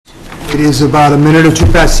It is about a minute or two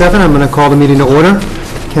past 7. I'm going to call the meeting to order.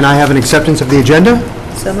 Can I have an acceptance of the agenda?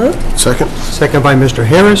 So moved. Second. Second by Mr.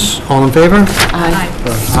 Harris. All in favor? Aye.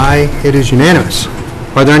 Aye. It is unanimous.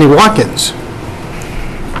 Are there any walk-ins?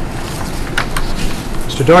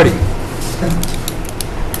 Mr. Doherty.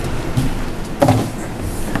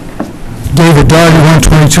 David Doherty,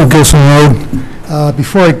 122 Gilson Road.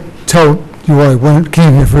 Before I tell you what I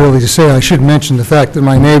came here really to say, I should mention the fact that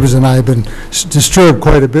my neighbors and I have been disturbed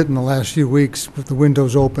quite a bit in the last few weeks with the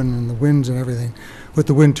windows open and the winds and everything with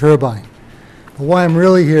the wind turbine. But why I'm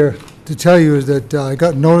really here to tell you is that I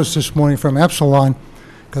got notice this morning from Epsilon,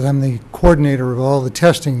 because I'm the coordinator of all the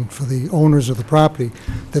testing for the owners of the property,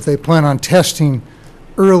 that they plan on testing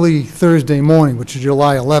early Thursday morning, which is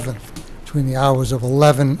July 11th, between the hours of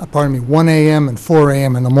 1 a.m. and 4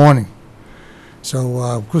 a.m. in the morning.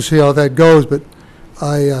 So we'll see how that goes, but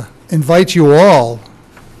I invite you all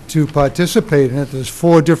to participate in it. There's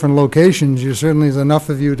 4 different locations. You certainly, there's enough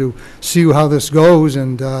of you to see how this goes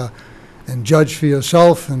and judge for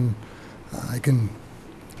yourself, and I can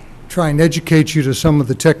try and educate you to some of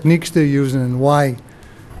the techniques they're using and why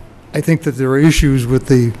I think that there are issues with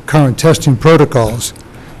the current testing protocols.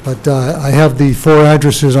 But I have the 4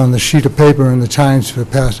 addresses on the sheet of paper and the times to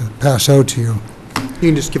pass out to you. You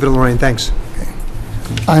can just give it to Lorraine. Thanks.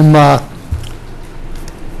 I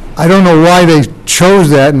don't know why they chose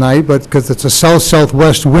that night, but because it's a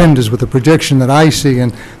south-southwest wind is with the prediction that I see,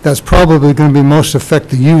 and that's probably going to be most affect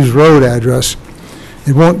the Hughes Road address.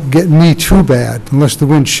 It won't get me too bad unless the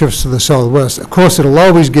wind shifts to the southwest. Of course, it'll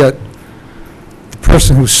always get the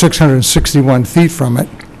person who's 661 feet from it.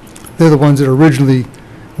 They're the ones that originally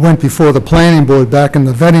went before the planning board back in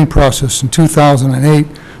the vetting process in 2008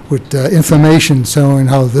 with information showing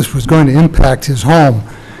how this was going to impact his home.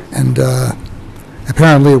 And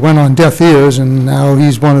apparently it went on deaf ears, and now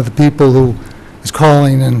he's one of the people who is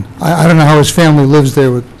calling, and I don't know how his family lives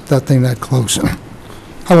there with that thing that close.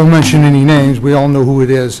 I won't mention any names. We all know who it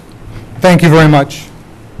is. Thank you very much.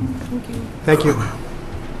 Thank you. Thank you.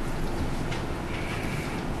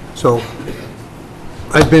 So,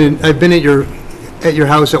 I've been at your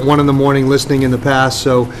house at 1 in the morning listening in the past.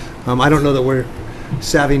 So, I don't know that we're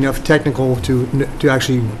savvy enough technical to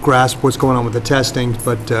actually grasp what's going on with the testing.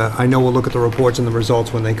 But I know we'll look at the reports and the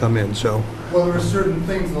results when they come in. So. Well, there are certain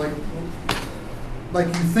things like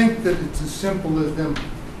you think that it's as simple as them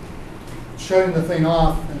shutting the thing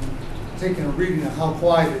off and taking a reading of how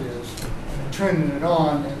quiet it is, and turning it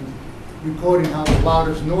on and recording how the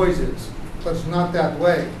loudest noise is. But it's not that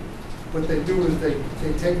way. What they do is they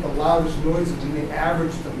take the loudest noises and they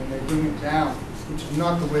average them and they bring it down, which is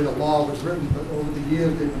not the way the law was written, but over the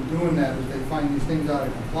years they've been doing that as they find these things out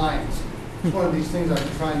of compliance. It's one of these things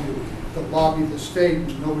I'm trying to lobby the state,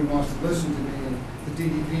 and nobody wants to listen to me, and the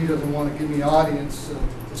DEP doesn't want to give me audience to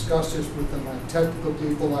discuss this with them. I have technical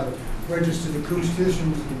people, I have registered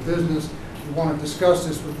acousticians in business who want to discuss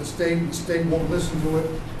this with the state won't listen to it.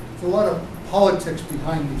 There's a lot of politics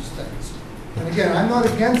behind these things. And again, I'm not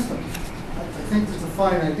against them. I think it's a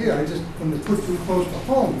fine idea. I just, when they put too close to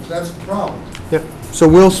home, that's the problem. Yeah. So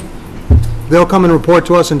they'll come and report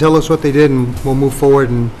to us and tell us what they did, and we'll move forward.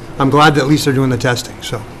 And I'm glad that at least they're doing the testing.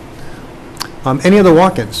 So, any other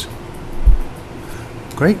walk-ins?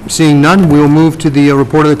 Great. Seeing none, we will move to the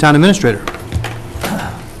report of the town administrator.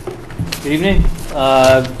 Good evening.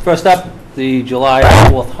 First up, the July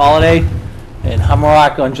 4th holiday in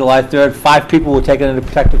Hummerock on July 3rd. 5 people were taken into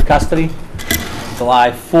protective custody.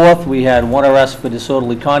 July 4th, we had 1 arrest for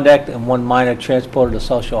disorderly conduct and 1 minor transported to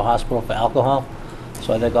South Shore Hospital for alcohol.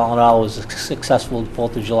 So I think all in all it was a successful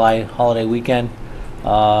 4th of July holiday weekend.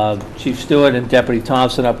 Chief Stewart and Deputy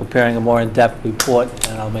Thompson are preparing a more in-depth report,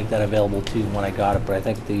 and I'll make that available to you when I got it. But I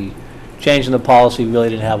think the change in the policy really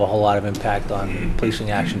didn't have a whole lot of impact on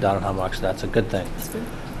policing action down in Humrock, so that's a good thing.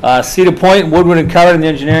 Cedar Point, Woodward and Curran, the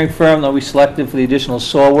engineering firm that we selected for the additional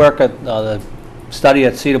soil work at the study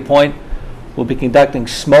at Cedar Point, will be conducting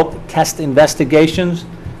smoke test investigations.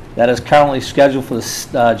 That is currently scheduled for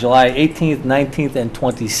the July 18th, 19th, and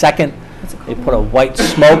 22nd. They put a white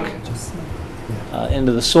smoke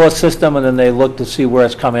into the source system, and then they look to see where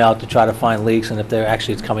it's coming out to try to find leaks, and if they're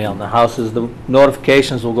actually it's coming out in the houses. The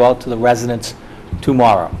notifications will go out to the residents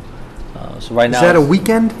tomorrow. So right now, is that a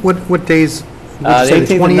weekend? What days? The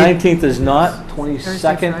 18th and 19th is not.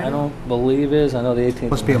 22nd, I don't believe is. I know the 18th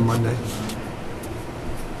must be a Monday.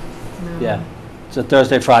 No. Yeah, it's a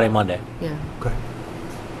Thursday, Friday, Monday. Yeah. Okay.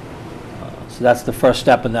 So that's the first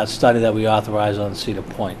step in that study that we authorized on Cedar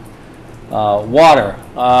Point. Water.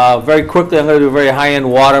 Very quickly, I'm going to do a very high-end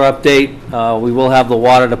water update. We will have the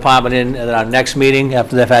water department in at our next meeting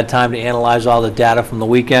after they've had time to analyze all the data from the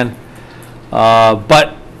weekend.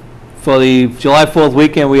 But For the July 4th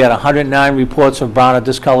weekend, we had 109 reports of brown or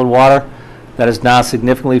discolored water. That is down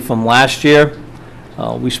significantly from last year.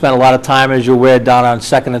 We spent a lot of time, as you're aware, down on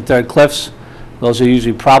Second and Third Cliffs. Those are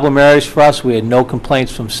usually problem areas for us. We had no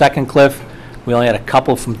complaints from Second Cliff. We only had a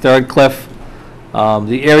couple from Third Cliff.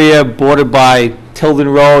 The area bordered by Tilden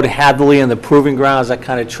Road, Hadley, and the Proving Grounds, that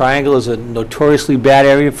kind of triangle, is a notoriously bad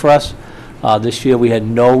area for us. This year, we had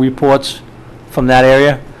no reports from that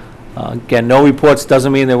area. Again, no reports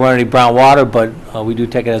doesn't mean there weren't any brown water, but we do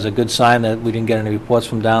take it as a good sign that we didn't get any reports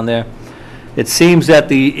from down there. It seems that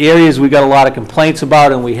the areas we got a lot of complaints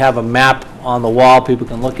about, and we have a map on the wall people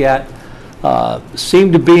can look at,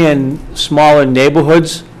 seem to be in smaller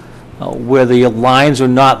neighborhoods where the lines are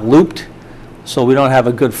not looped, so we don't have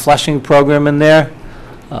a good flushing program in there.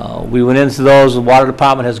 We went into those. The water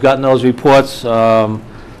department has gotten those reports.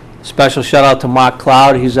 Special shout out to Mark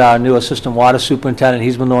Cloud. He's our new assistant water superintendent.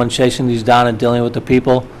 He's been the one chasing these down and dealing with the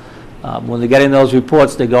people. When they're getting those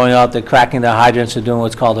reports, they're going out, they're cracking their hydrants, they're doing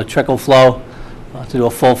what's called a trickle flow. To do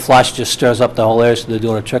a full flush just stirs up the whole area, so they're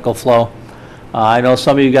doing a trickle flow. I know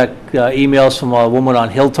some of you got emails from a woman on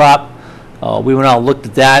Hilltop. We went out and looked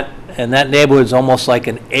at that, and that neighborhood's almost like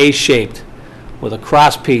an A-shaped with a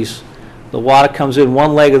cross piece. The water comes in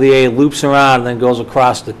one leg of the A, loops around, and then goes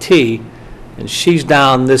across the T, and she's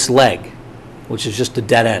down this leg, which is just a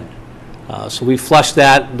dead end. So we flushed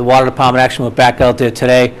that. The water department actually went back out there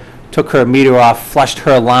today, took her meter off, flushed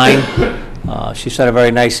her line. She sent a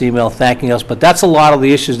very nice email thanking us, but that's a lot of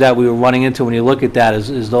the issues that we were running into when you look at that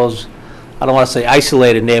is those, I don't want to say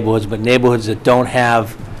isolated neighborhoods, but neighborhoods that don't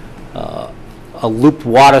have a looped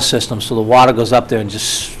water system, so the water goes up there and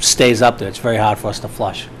just stays up there. It's very hard for us to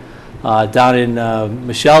flush. Down in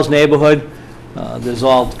Michelle's neighborhood, there's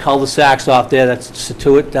all cul-de-sacs off there. That's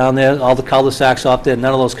Scituate down there, all the cul-de-sacs off there.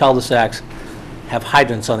 None of those cul-de-sacs have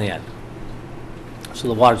hydrants on the end. So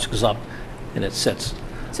the water just goes up and it sits.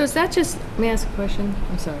 So is that just, may I ask a question?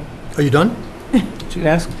 I'm sorry. Are you done? Did you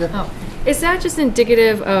ask? Oh, is that just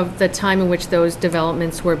indicative of the time in which those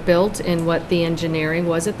developments were built and what the engineering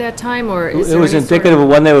was at that time, or is It there was any sort indicative of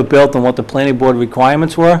when they were built and what the planning board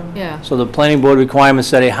requirements were. Yeah. So the planning board requirements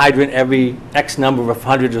said a hydrant every X number of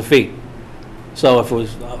hundreds of feet. So if it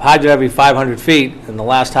was a hydrant every 500 feet, and the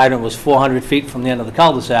last hydrant was 400 feet from the end of the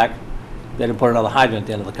cul-de-sac, they didn't put another hydrant at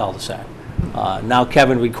the end of the cul-de-sac. Now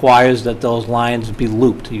Kevin requires that those lines be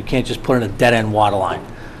looped. You can't just put in a dead-end water line.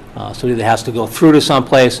 So it either has to go through to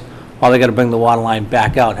someplace, or they got to bring the water line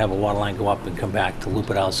back out and have a water line go up and come back to loop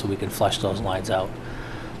it out so we can flush those lines out.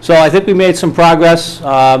 So I think we made some progress.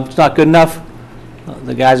 It's not good enough.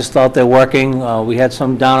 The guys are still out there working. We had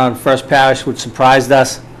some down on First Parish, which surprised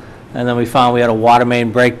us. And then we found we had a water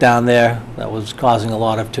main break down there that was causing a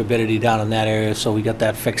lot of turbidity down in that area, so we got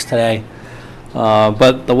that fixed today.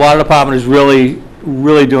 But the water department is really,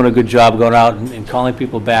 really doing a good job going out and calling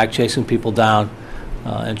people back, chasing people down,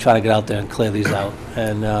 and trying to get out there and clear these out.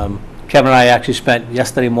 And Kevin and I actually spent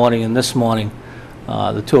yesterday morning and this morning,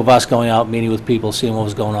 the two of us going out, meeting with people, seeing what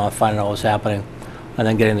was going on, finding out what was happening, and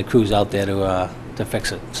then getting the crews out there to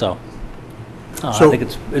fix it. So I think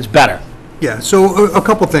it's better. Yeah, so a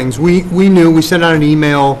couple things. We knew, we sent out an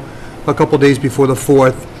email a couple days before the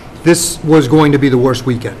 4th. This was going to be the worst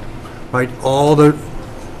weekend, right? All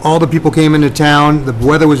the people came into town, the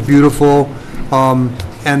weather was beautiful,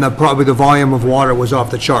 and probably the volume of water was off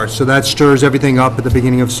the charts. So that stirs everything up at the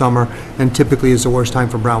beginning of summer, and typically is the worst time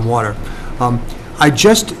for brown water. I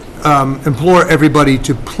just implore everybody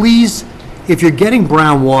to please, if you're getting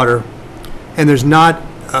brown water and there's not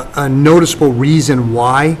a noticeable reason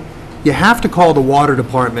why, you have to call the water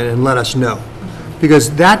department and let us know,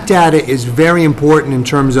 because that data is very important in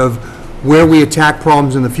terms of where we attack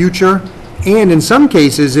problems in the future. And in some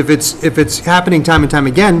cases, if it's happening time and time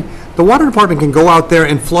again, the water department can go out there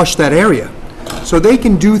and flush that area. So they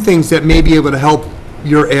can do things that may be able to help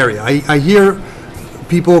your area. I hear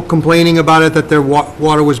people complaining about it, that their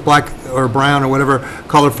water was black or brown or whatever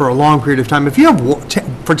color for a long period of time. If you have,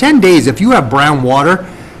 for 10 days, if you have brown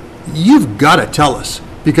water, you've got to tell us,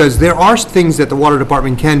 because there are things that the water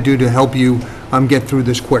department can do to help you get through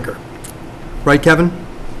this quicker. Right, Kevin?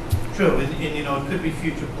 True, and it could be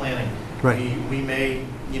future planning. Right. We may,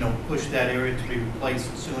 push that area to be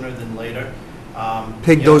replaced sooner than later.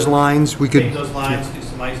 Pig those lines, we could. Pig those lines, do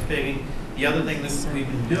some ice pigging. The other thing that we've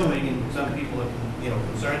been doing, and some people are,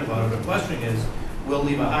 concerned about it, or questioning is, we'll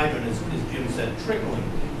leave a hydrant, as Jim said, trickling,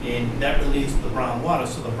 and that relieves the brown water,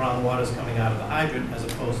 so the brown water is coming out of the hydrant as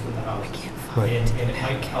opposed to the house. Right. And it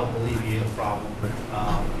might help alleviate a problem.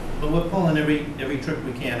 But we're pulling every trick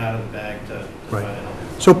we can out of the bag to try to help.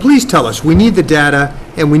 So please tell us, we need the data,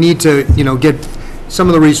 and we need to, get some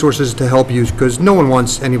of the resources to help you, because no one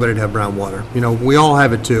wants anybody to have brown water. You know, we all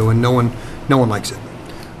have it too, and no one likes it.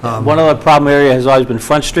 One other problem area has always been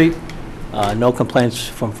Front Street. No complaints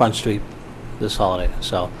from Front Street this holiday,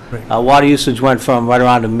 so. Right. Water usage went from right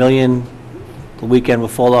around 1 million the weekend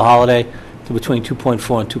before the holiday to between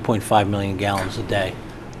 2.4 and 2.5 million gallons a day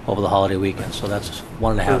over the holiday weekend, so that's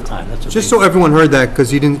 1.5 times. That's a Just big- so everyone heard that,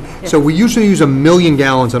 because you didn't, so we usually use 1 million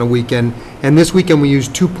gallons on a weekend, and this weekend we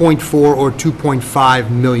used 2.4 or 2.5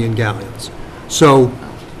 million gallons. So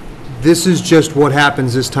this is just what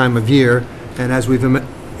happens this time of year, and as we've,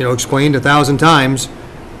 explained 1,000 times,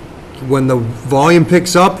 when the volume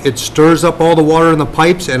picks up, it stirs up all the water in the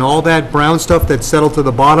pipes, and all that brown stuff that's settled to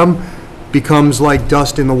the bottom becomes like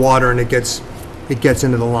dust in the water, and it gets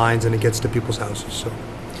into the lines and it gets to people's houses, so.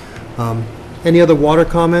 Any other water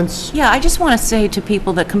comments? Yeah, I just want to say to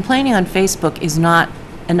people that complaining on Facebook is not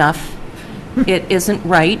enough. It isn't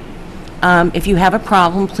right. If you have a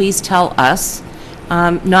problem, please tell us.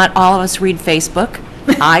 Not all of us read Facebook.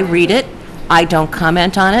 I read it. I don't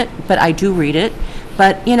comment on it, but I do read it.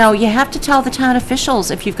 But, you have to tell the town officials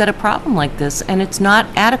if you've got a problem like this, and it's not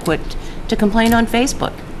adequate to complain on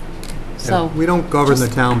Facebook. So, We don't govern the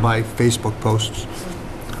town by Facebook posts.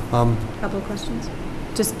 Couple of questions.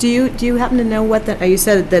 Just, do you happen to know what you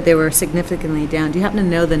said that they were significantly down. Do you happen to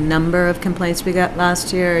know the number of complaints we got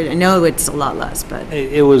last year? I know it's a lot less, but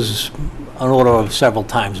It was an order of several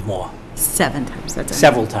times more, 7 times, that's it.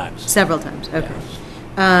 several times. Several times, okay.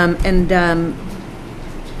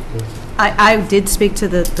 I did speak to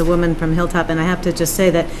the woman from Hilltop, and I have to just say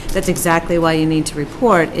that that's exactly why you need to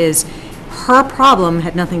report, is her problem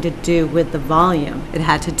had nothing to do with the volume. It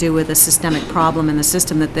had to do with a systemic problem in the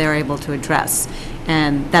system that they're able to address,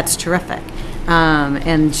 and that's terrific.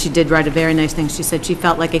 And she did write a very nice thing. She said she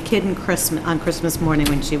felt like a kid on Christmas morning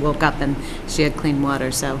when she woke up and she had clean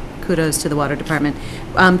water, so kudos to the water department.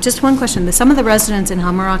 Just one question. Some of the residents in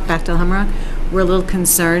Hummerock, back to Hummerock, were a little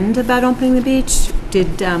concerned about opening the beach.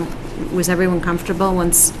 Was everyone comfortable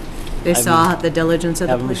once they saw the diligence of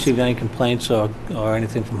the Haven't police? received any complaints or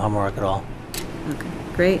anything from Hummerock at all. Okay,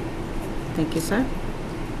 great. Thank you, sir.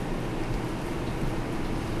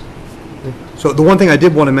 So the one thing I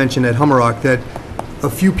did want to mention at Hummerock, that a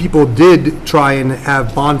few people did try and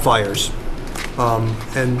have bonfires.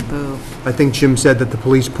 And Boo. I think Jim said that the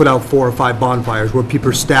police put out 4 or 5 bonfires where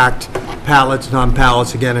people stacked pallets on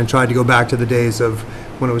pallets again and tried to go back to the days of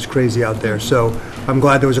when it was crazy out there. So I'm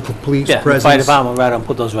glad there was a police Yeah, the presence. fire department right on,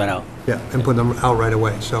 put those right out. Yeah, and put them out right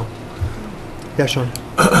away, so. Yeah, Sean?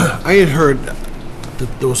 I had heard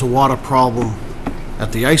that there was a water problem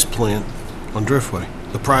at the ice plant on Driftway,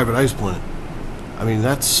 the private ice plant. I mean,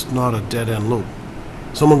 that's not a dead-end loop.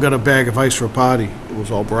 Someone got a bag of ice for a party, it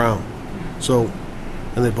was all brown. So,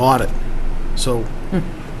 and they bought it. So, I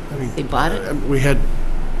mean. They bought it? We had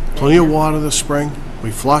plenty of water this spring.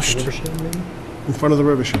 We flushed in front of the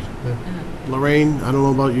river shed. Lorraine, I don't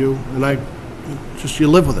know about you, and you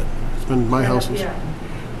live with it. It's been my house.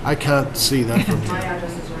 I can't see that from My here.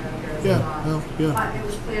 address is right up here. Yeah, well, yeah. But it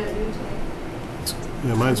was clear at noon today.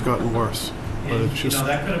 Yeah, mine's gotten worse. But And, it's just,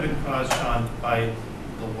 that could have been caused, Sean, by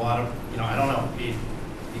the water, I don't know, it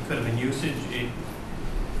could have been usage,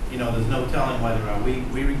 there's no telling whether,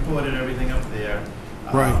 we recorded everything up there.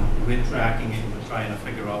 Right. We're tracking it, we're trying to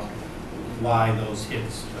figure out why those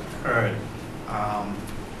hits occurred. And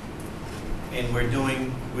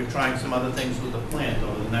we're trying some other things with the plant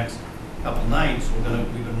over the next couple nights. We've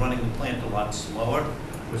been running the plant a lot slower.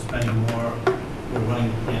 We're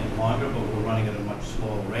running the plant longer, but we're running at a much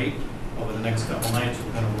slower rate. Over the next couple nights,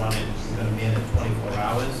 we're gonna be in it 24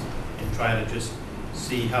 hours and try to just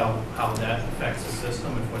see how that affects the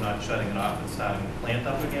system if we're not shutting it off and starting the plant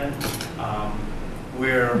up again.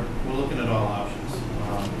 We're looking at all options.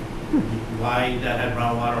 Why that had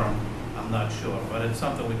brown water, I'm not sure, but it's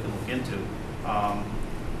something we can look into.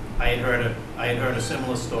 I had heard a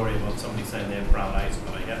similar story about somebody saying they had brown ice,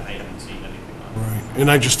 but I haven't seen anything on it. right. And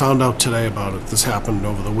I just found out today about it. This happened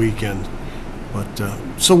over the weekend. But,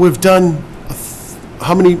 so we've done,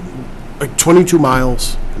 how many, like 22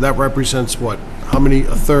 miles? That represents what? How many,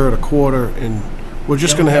 a third, a quarter? And we're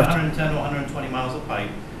just going to have to. 110 to 120 miles of pipe,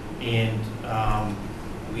 and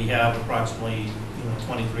we have approximately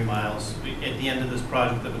 23 miles. At the end of this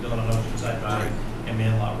project that we're doing on Oceanside Drive and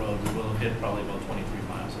Manlot Road, we will have hit probably about 23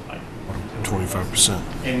 miles of pipe. 25%.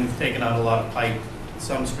 And we've taken out a lot of pipe.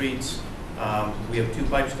 Some streets, we have 2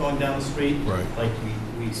 pipes going down the street. Right. Like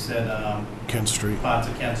we said, Kent Street. parts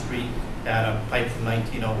of Kent Street had a pipe from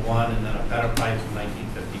 1901 and then a better pipe from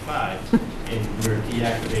 1955. And we're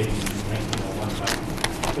deactivating the 1901 pipe,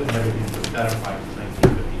 putting everything to a better pipe from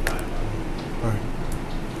 1955. All right.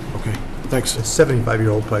 Okay. Thanks. It's a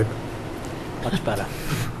 75-year-old pipe. Much better.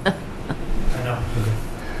 I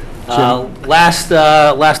know. Last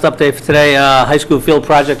update for today, high school field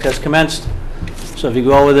project has commenced. So if you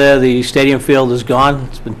go over there, the stadium field is gone.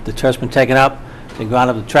 The turf's been taken up. They ground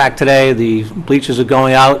up the track today. The bleachers are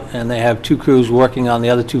going out, and they have 2 crews working on the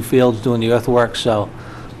other 2 fields doing the earthwork. So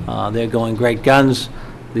they're going great guns.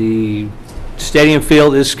 The stadium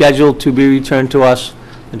field is scheduled to be returned to us,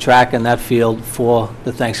 the track and that field, for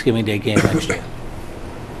the Thanksgiving Day game next year.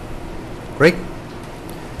 Great.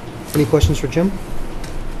 Any questions for Jim?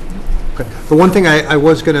 Okay. The one thing I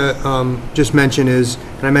was going to just mention is,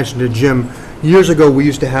 and I mentioned to Jim, years ago, we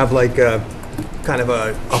used to have like a kind of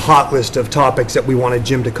a hot list of topics that we wanted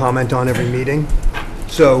Jim to comment on every meeting.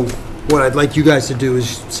 So what I'd like you guys to do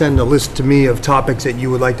is send a list to me of topics that you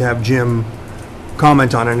would like to have Jim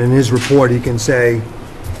comment on, and in his report, he can say,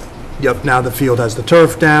 yep, now the field has the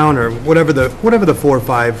turf down, or whatever the 4 or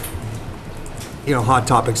 5, hot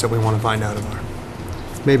topics that we want to find out about.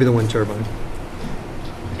 Maybe the wind turbine.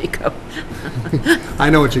 There you go. I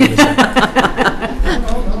know what you're going to say.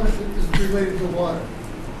 No, this is related to water.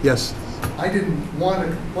 Yes. I didn't want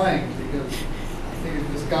to complain because I figured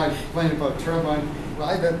this guy complaining about turbine. Well,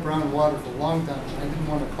 I've had brown water for a long time. I didn't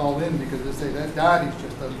want to call in because they say that daddy's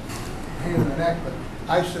just a pain in the neck. But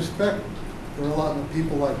I suspect there are a lot of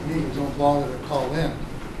people like me who don't bother to call in.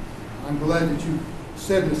 I'm glad that you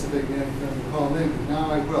said, Mr. Big Man, you're going to call in, because now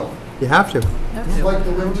I will. You have to. Just like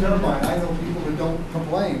the wind turbine, I know people that don't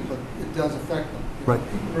complain, but it does affect them. Right.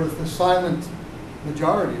 Or the silent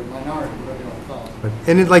majority or minority, whatever you want to call it.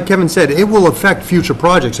 And like Kevin said, it will affect future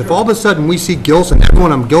projects. If all of a sudden we see Gilson,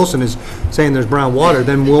 everyone on Gilson is saying there's brown water,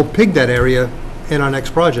 then we'll pig that area in our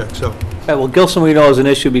next project, so. Yeah, well, Gilson we know is an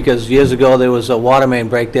issue because years ago there was a water main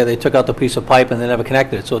break there. They took out the piece of pipe and they never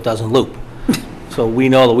connected it so it doesn't loop. So we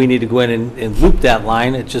know that we need to go in and loop that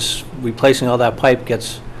line. It just, replacing all that pipe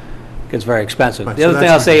gets very expensive. Right, The so other thing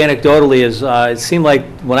I'll that's- say anecdotally is, it seemed like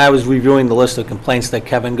when I was reviewing the list of complaints that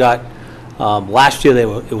Kevin got, last year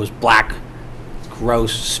it was black,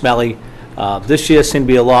 gross, smelly. This year seemed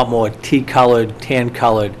to be a lot more tea-colored,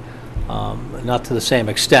 tan-colored, not to the same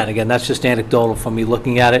extent. Again, that's just anecdotal from me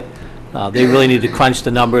looking at it. They really need to crunch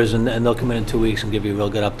the numbers, and they'll come in 2 weeks and give you a real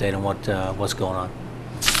good update on what's going on.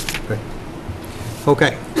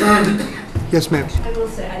 Okay. Yes, ma'am. I will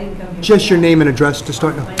say, I didn't come here. Just your name and address to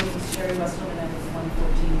start. My name is Sherry Westland, and I live at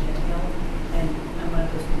 114 Kent Hill, and I'm one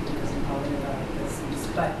of those people who doesn't call in about this,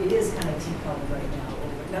 but it is kind of tea-colored right now,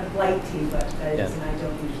 not light tea, but that is, and I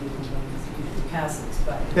don't usually complain, it usually passes,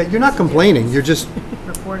 but. Yeah, you're not complaining, you're just,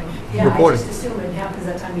 Reporting. Yeah, I reporting. just assume it happens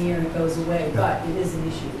that time of year and it goes away, but it is an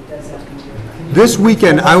issue, it does happen here. this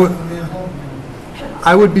weekend, I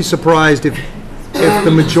would be surprised if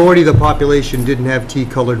the majority of the population didn't have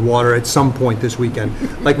tea-colored water at some point this weekend.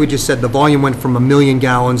 Like we just said, the volume went from 1 million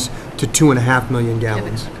gallons to 2.5 million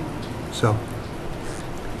gallons. So,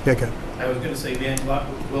 yeah, okay. I was gonna say, Van,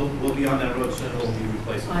 we'll be on that road soon, we'll be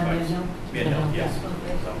replacing On pipes. Van Hill? Van Hill, yes.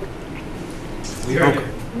 So, we heard it.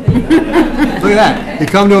 Look at that. You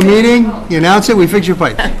come to a meeting, you announce it, we fix your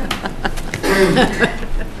pipe.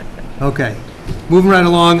 Okay. Moving right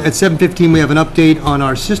along, at 7:15, we have an update on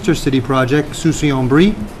our sister city project,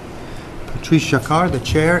 Soucy-en-Brie. Patrice Jacquard, the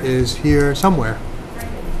chair, is here somewhere. Good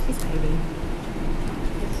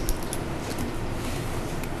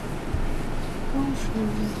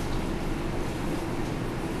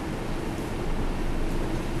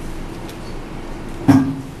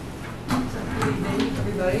evening,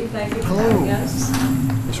 everybody. Thank you for having us.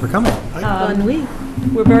 Thanks for coming.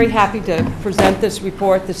 We're very happy to present this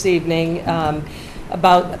report this evening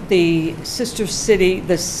about the sister city,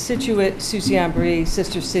 the Scituate Soucy-en-Brie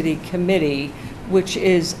Sister City Committee, which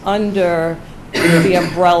is under the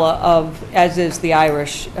umbrella of, as is the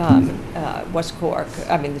Irish West Cork,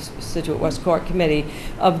 the Scituate West Cork Committee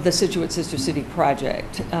of the Scituate Sister City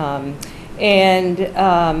Project.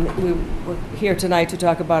 We're here tonight to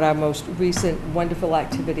talk about our most recent wonderful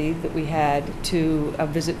activity that we had to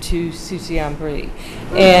visit to Soucy-en-Brie.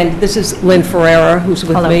 And this is Lynn Ferreira, who's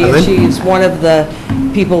with me. Hi, Lynn. She's one of the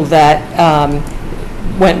people that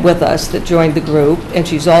went with us, that joined the group. And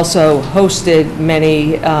she's also hosted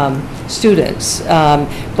many students,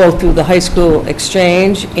 both through the high school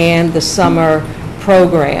exchange and the summer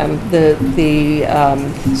program, the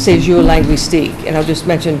Séjour Linguistique. And I'll just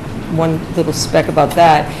mention one little spec about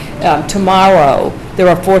that. Tomorrow, there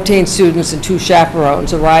are 14 students and 2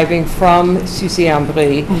 chaperones arriving from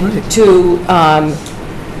Soucy-en-Brie to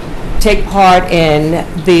take part in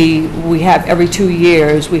we have every 2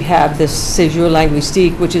 years, we have this Séjour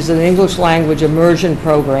Linguistique, which is an English language immersion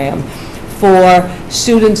program for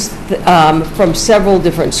students from several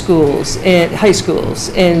different schools, high schools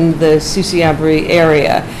in the Sucy-en-Brie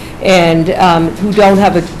area, and who don't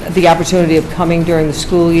have the opportunity of coming during the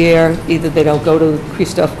school year. Either they don't go to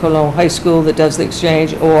Christophe Colomb High School that does the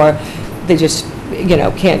exchange, or they just,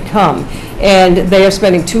 can't come. And they are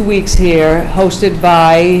spending 2 weeks here, hosted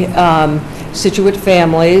by Scituate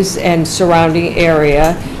families and surrounding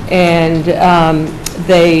area, and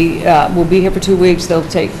they will be here for 2 weeks. They'll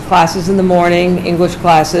take classes in the morning, English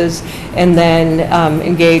classes, and then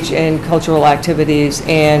engage in cultural activities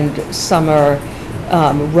and summer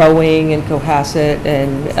rowing and Cohasset,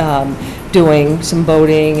 and doing some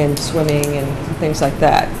boating and swimming and things like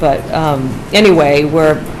that. But anyway,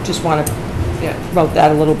 just want to promote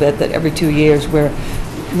that a little bit, that every 2 years we're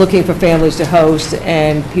looking for families to host,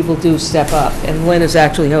 and people do step up. And Lynn is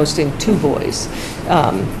actually hosting 2 boys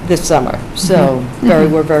this summer, so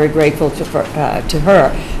we're very grateful to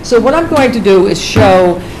her. So what I'm going to do is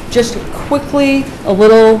show just quickly a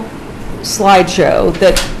little slideshow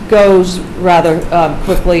that goes rather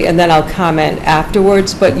quickly, and then I'll comment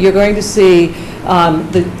afterwards. But you're going to see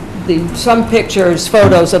some pictures,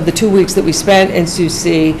 photos of the 2 weeks that we spent in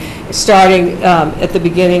Sucy, starting at the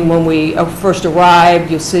beginning when we first arrived.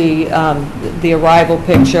 You'll see the arrival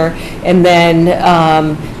picture, and then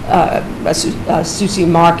a Sucy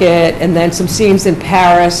market, and then some scenes in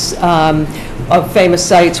Paris of famous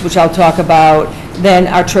sites, which I'll talk about. Then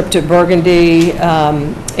our trip to Burgundy,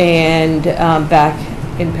 and back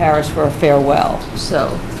in Paris for a farewell. So,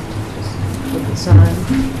 just put this on.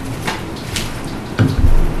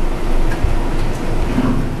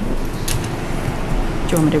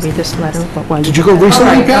 Do you want me to read this letter? Did you go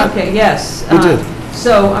recently, Pat? Okay, yes. We did.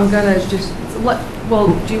 So I'm going to just,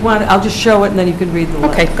 do you want, I'll just show it and then you can read the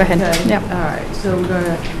letter. Okay, go ahead. Okay? Yep. All right, so we're going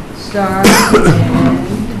to start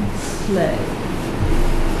and play.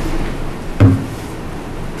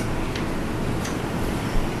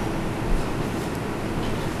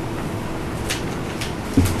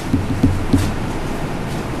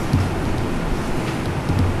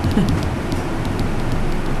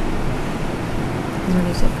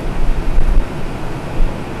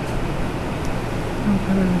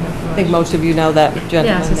 I think most of you know that gentleman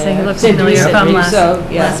Yeah, I was gonna say, he there. looks Did familiar recently, from last so,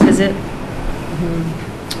 yeah. last visit.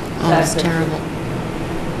 Oh, that's terrible.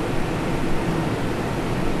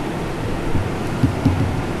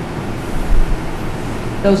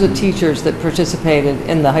 Those are teachers that participated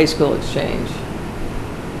in the high school exchange.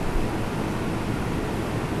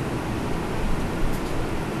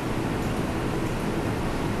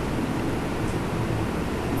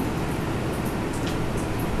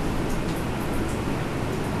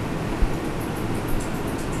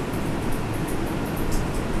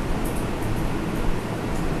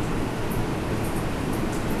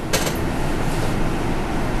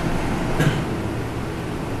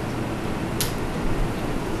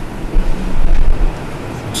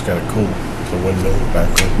 It's kind of cool, the windmill in the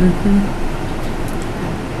background.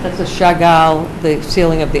 That's a Chagall, the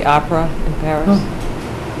ceiling of the opera in Paris.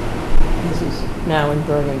 This is now in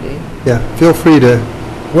Burgundy. Yeah, feel free to,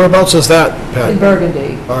 Whereabouts is that, Pat? In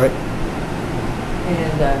Burgundy. All right.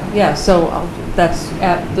 And, yeah, so that's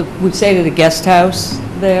at the, we stayed at a guest house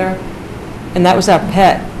there, and that was our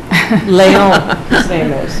pet. Leon, his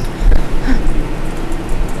name is.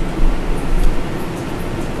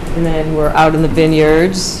 And then we're out in the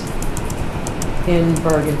vineyards in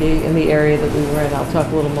Burgundy, in the area that we were in. I'll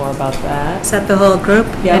talk a little more about that. Is that the whole group?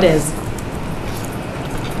 Yeah. It is.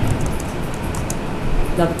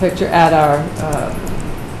 Another picture at our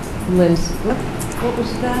Lynn's, what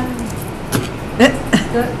was that?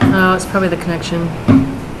 Oh, it's probably the connection.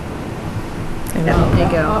 There you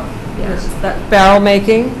go. Yes, that barrel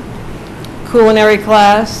making, culinary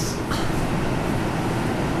class.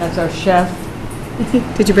 That's our chef.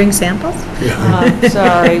 Did you bring samples?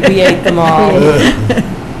 Sorry, we ate them all.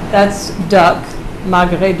 That's duck,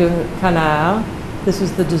 magret de canard. This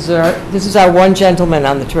is the dessert. This is our one gentleman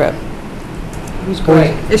on the trip. Who's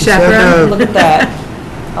great. The chaperone? Look at that.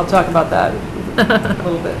 I'll talk about that a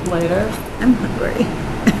little bit later. I'm hungry.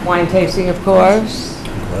 Wine tasting, of course.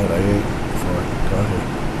 Glad I ate before I got here.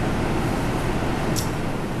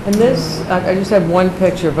 And this, I just have one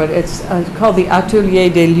picture, but it's called the Atelier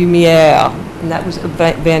des Lumières, and that was a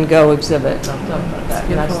Van Gogh exhibit. I'll talk about that.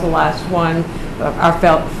 And that's the last one, our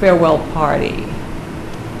farewell party.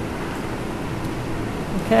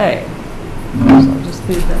 Okay. So I'll just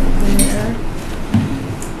leave that there.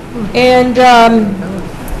 And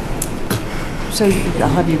So I'll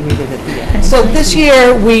have you read it at the end. So this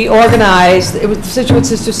year, we organized, it was the Scituate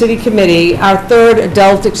Sister City Committee, our third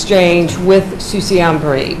adult exchange with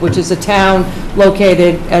Sucy-en-Brie, which is a town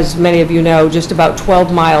located, as many of you know, just about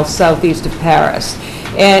 12 miles southeast of Paris.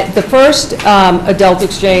 And the first adult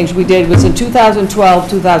exchange we did was in 2012,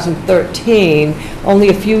 2013, only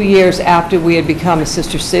a few years after we had become a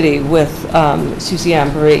sister city with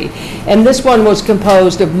Sucy-en-Brie. And this one was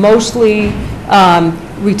composed of mostly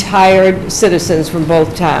retired citizens from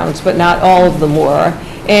both towns, but not all of them were.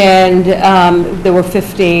 And there were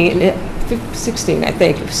 16, I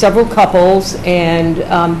think, several couples and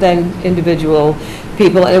then individual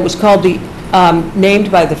people. And it was called the,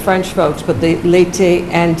 named by the French folks, but the L'été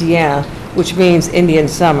Indien, which means Indian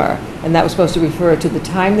summer. And that was supposed to refer to the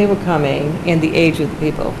time they were coming and the age of the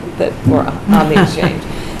people that were on the exchange.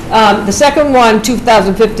 The second one,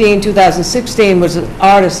 2015, 2016, was an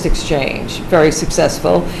artist exchange, very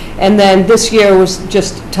successful. And then this year was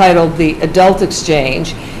just titled the Adult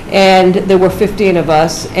Exchange. And there were 15 of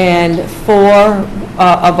us, and 4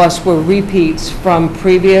 of us were repeats from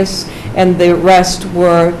previous, and the rest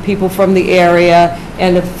were people from the area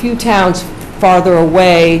and a few towns farther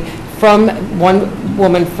away, from one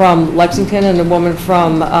woman from Lexington and a woman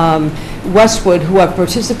from Westwood who have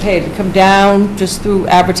participated, come down just through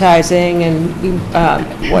advertising and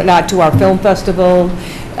whatnot to our film festival,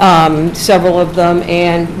 several of them,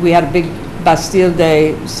 and we had a big Bastille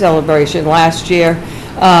Day celebration last year,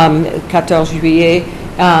 14 Juillet,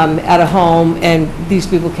 at a home, and these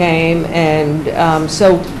people came, and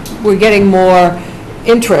so we're getting more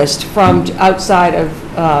interest from outside of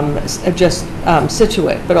just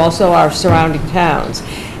Scituate, but also our surrounding towns.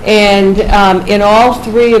 And in all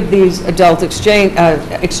 3 of these adult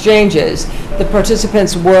exchanges, the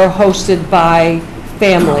participants were hosted by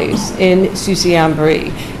families in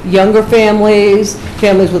Sucy-en-Brie. Younger families,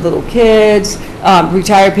 families with little kids,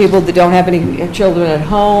 retired people that don't have any children at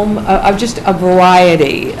home, just a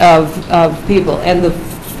variety of people. And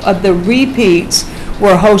the repeats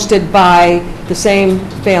were hosted by the same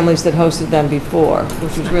families that hosted them before,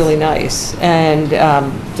 which was really nice and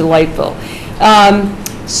delightful.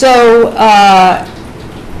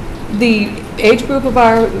 The age group of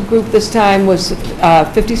our group this time was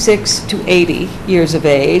 56 to 80 years of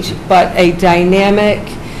age, but a dynamic,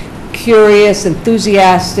 curious,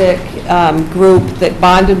 enthusiastic group that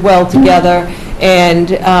bonded well together and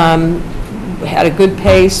had a good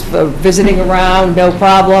pace for visiting around, no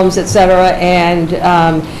problems, etc., and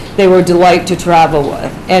they were a delight to travel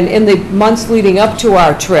with. And in the months leading up to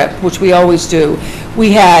our trip, which we always do,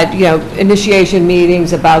 we had, initiation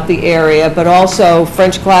meetings about the area, but also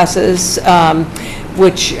French classes,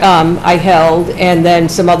 which I held, and then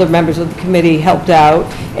some other members of the committee helped out.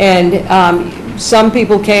 And some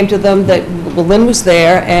people came to them that, well, Lynn was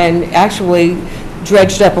there, and actually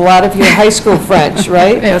dredged up a lot of your high school French,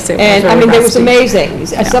 right? Yes, it was and I very mean, it was rusty. amazing.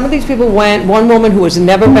 Some of these people went, one woman who has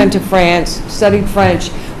never been to France, studied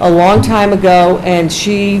French a long time ago, and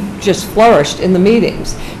she just flourished in the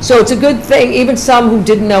meetings. So it's a good thing, even some who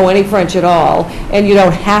didn't know any French at all, and you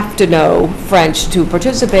don't have to know French to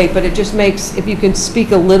participate, but it just makes, if you can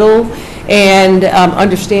speak a little and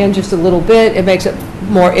understand just a little bit, it makes it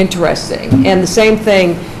more interesting. And the same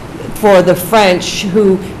thing for the French,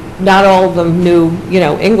 who not all of them knew,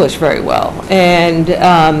 English very well. And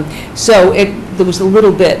so there was a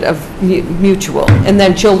little bit of mutual. And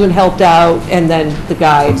then children helped out, and then the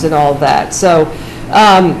guides and all that. So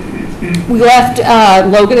we left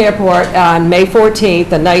Logan Airport on May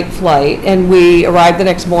 14th, a night flight, and we arrived the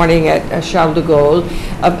next morning at Charles de Gaulle.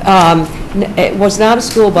 It was not a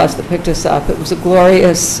school bus that picked us up. It was a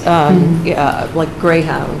glorious, like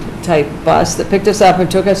Greyhound type bus that picked us up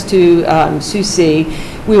and took us to Sucy.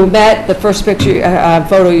 We were met, the first picture,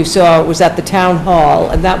 photo you saw was at the town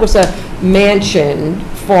hall, and that was a mansion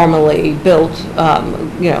formerly built,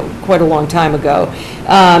 quite a long time ago.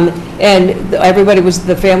 And everybody was,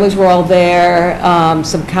 the families were all there,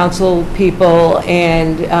 some council people,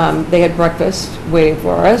 and they had breakfast waiting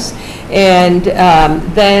for us. And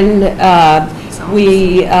then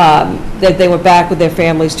they were back with their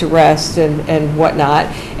families to rest and whatnot.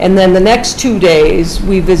 And then the next 2 days,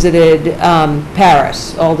 we visited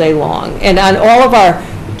Paris all day long. And on all of our,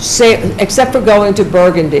 except for going to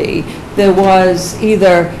Burgundy, there was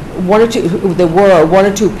either one or two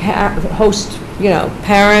host,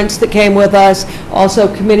 parents that came with us,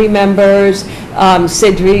 also committee members.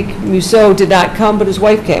 Cédric Musso did not come, but his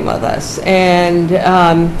wife came with us. And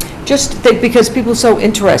because people are so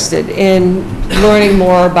interested in learning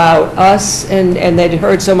more about us, and they'd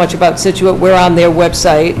heard so much about Scituate. We're on their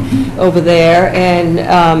website over there, and,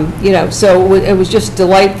 so it was just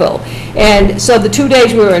delightful. And so the 2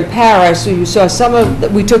 days we were in Paris, you saw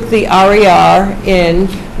we took the RER in,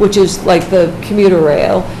 which is like the commuter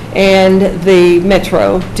rail, and the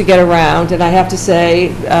metro to get around, and I have to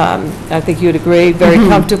say, I think you'd agree, very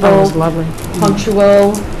comfortable. That was lovely.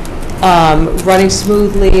 Punctual, running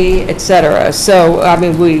smoothly, et cetera. So, I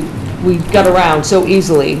mean, we got around so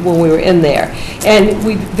easily when we were in there. And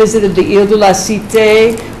we visited the Ile de la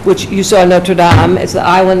Cité, which you saw Notre Dame. It's the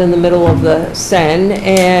island in the middle of the Seine.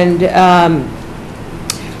 And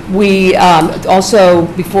we also,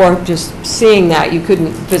 before just seeing that, you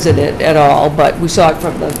couldn't visit it at all, but we saw it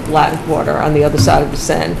from the Latin Quarter on the other side of the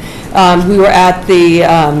Seine. We were at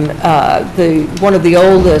one of the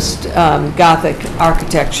oldest Gothic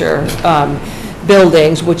architecture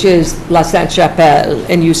buildings, which is La Sainte-Chapelle,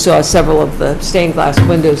 and you saw several of the stained glass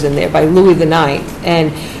windows in there by Louis IX.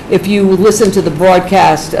 And if you listen to the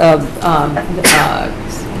broadcast of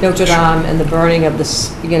Notre Dame and the burning of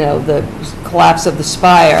the collapse of the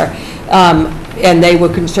spire, and they were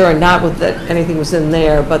concerned not with that anything was in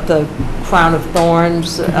there, but the crown of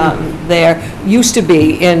thorns there used to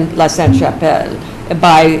be in La Sainte-Chapelle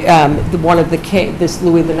by one of the king, this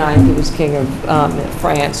Louis IX, who was king of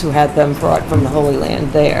France, who had them brought from the Holy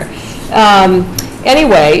Land there.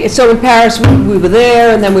 Anyway, so in Paris, we were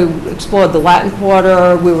there, and then we explored the Latin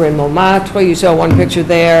Quarter. We were in Montmartre. You saw one picture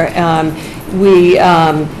there. We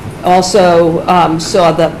also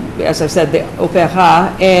saw as I said, the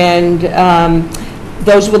Opéra, and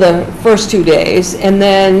those were the first 2 days, and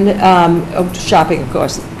then shopping, of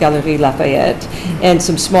course, Galerie Lafayette, and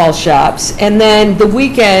some small shops. And then the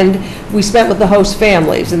weekend we spent with the host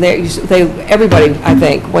families, and everybody, I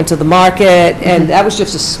think, went to the market, and that was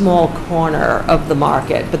just a small corner of the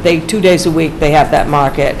market. But 2 days a week they have that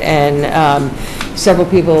market, and several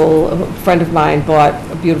people, a friend of mine bought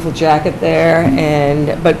a beautiful jacket there,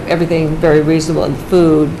 but everything very reasonable, and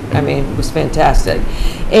food, I mean, it was fantastic.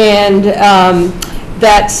 And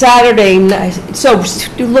that Saturday night, so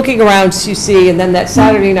looking around, you see, and then that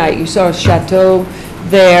Saturday night, you saw a chateau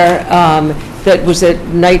there that was at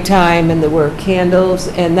nighttime, and there were candles,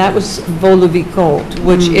 and that was Vaux-le-Vicomte,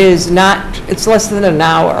 which is it's less than an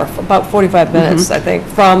hour, about 45 minutes, I think,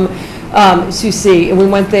 from Sucy, and we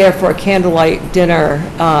went there for a candlelight dinner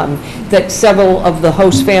that several of the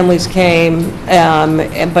host families came,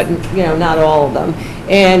 but not all of them,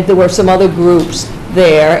 and there were some other groups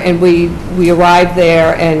there, and we arrived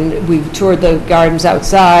there, and we toured the gardens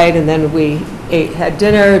outside, and then we had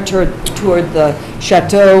dinner, toured the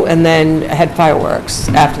chateau, and then had fireworks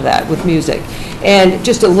after that with music. And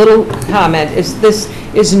just a little comment is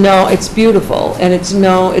it's beautiful, and it's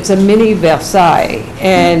a mini Versailles,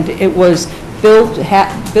 and it was built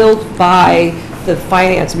by the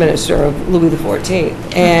finance minister of Louis XIV,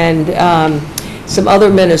 and some other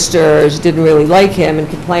ministers didn't really like him and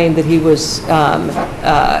complained that he was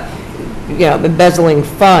embezzling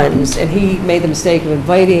funds, and he made the mistake of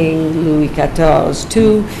inviting Louis XIV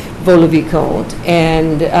to Vaux-le-Vicomte,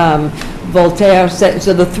 and Voltaire said,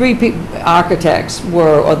 so the three architects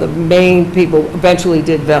or the main people eventually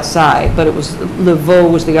did Versailles, but it was, Le Vaux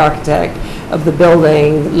was the architect of the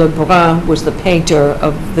building, Le Brun was the painter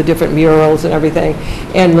of the different murals and everything,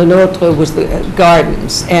 and Le Nôtre was the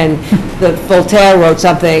gardens. And the Voltaire wrote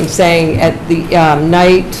something saying at the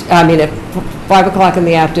at 5 o'clock in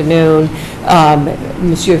the afternoon,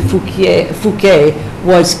 Monsieur Fouquet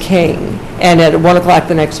was king, and at 1 o'clock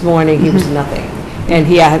the next morning he was nothing. And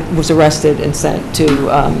he was arrested and sent to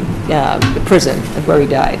prison where he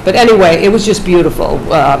died. But anyway, it was just beautiful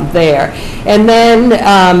there. And then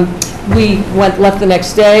we left the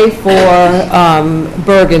next day for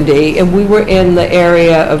Burgundy, and we were in the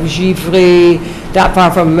area of Givry, not far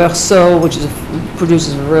from Meursault, which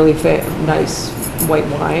produces a really nice white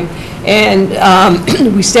wine.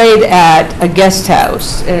 And we stayed at a guest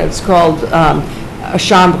house, and it's called a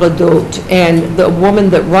chambre d'hôte, and the woman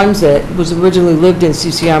that runs it was originally lived in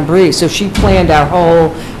Sucy-en-Brie, so she planned our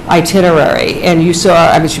whole itinerary, and you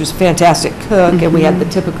saw, she was a fantastic cook, and we had the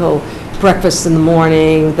typical breakfast in the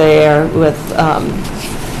morning there with,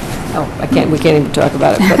 we can't even talk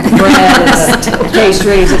about it, but the bread and the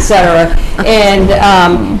pastries, etc. And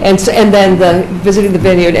then visiting the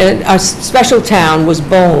vineyard. And our special town was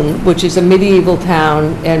Beaune, which is a medieval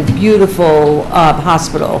town and beautiful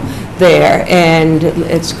hospital there, and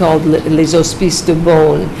it's called Les Hospices de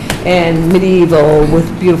Beaune. and medieval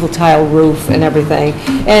with beautiful tile roof and everything.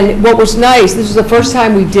 And what was nice, this was the first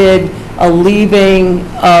time we did a leaving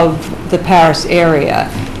of the Paris area.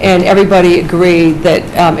 And everybody agreed that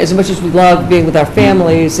as much as we loved being with our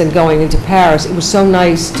families and going into Paris, it was so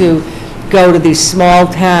nice to go to these small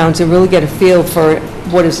towns and really get a feel for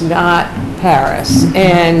what is not Paris.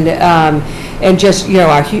 And just, you know,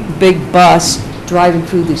 our big bus driving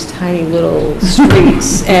through these tiny little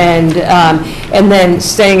streets and then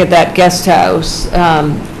staying at that guest house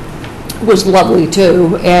was lovely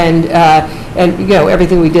too, and you know,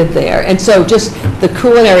 everything we did there. And so just the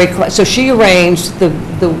culinary, so she arranged the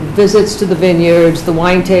visits to the vineyards, the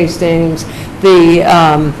wine tastings, the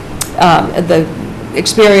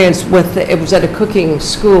experience with, it was at a cooking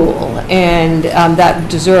school, and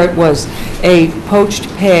that dessert was a poached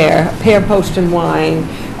pear poached in wine,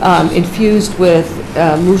 infused with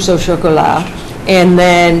mousse au chocolat, and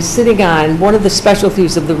then sitting on, one of the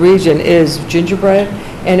specialties of the region is gingerbread,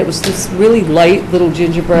 and it was this really light little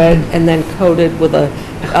gingerbread, and then coated with a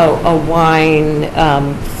wine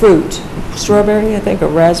fruit, strawberry, I think, or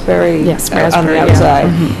raspberry. Yes, on raspberry, the yeah. outside.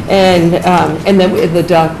 And then with the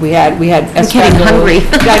duck, we had I'm getting hungry.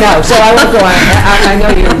 I know, so I won't go on. I know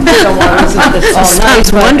you don't want to listen to this all night.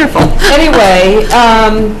 Sounds wonderful. Anyway,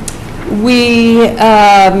 we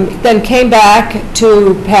then came back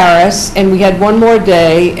to Paris, and we had one more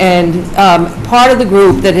day, and part of the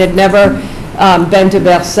group that had never been to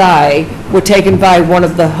Versailles were taken by one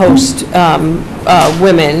of the host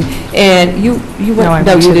women, and you went, No, I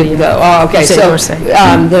no, went you to didn't the, go. Oh, okay, Musée so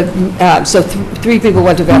d'Orsay. so 3 people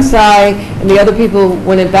went to Versailles, and the other people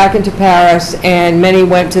went back into Paris, and many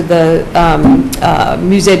went to the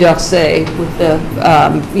Musée d'Orsay with the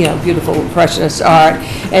you know, beautiful impressionist art,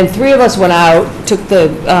 and 3 of us went out, took the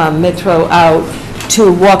metro out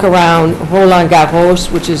to walk around Roland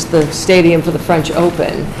Garros, which is the stadium for the French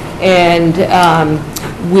Open, and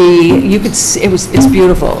you could see, it's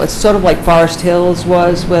beautiful. It's sort of like Forest Hills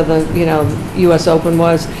was, where the, you know, U.S. Open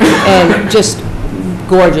was, and just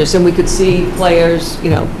gorgeous. And we could see players,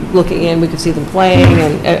 you know, looking in. We could see them playing,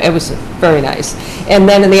 and it was very nice. And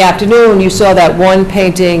then in the afternoon, you saw that one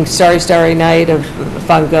painting, Starry, Starry Night of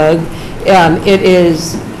Van Gogh.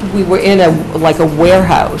 We were in like a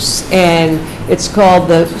warehouse, and it's called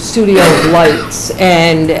the Studio of Lights,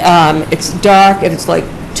 and it's dark, and it's like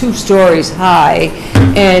 2 stories high,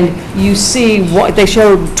 and you see they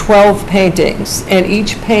showed 12 paintings, and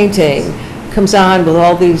each painting comes on with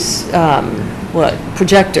all these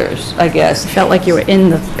projectors, I guess. Felt like you were in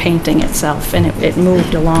the painting itself, and it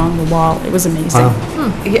moved along the wall. It was amazing.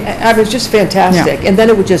 Yeah, it was just fantastic. Yeah. And then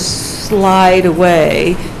it would just slide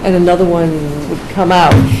away, and another one would come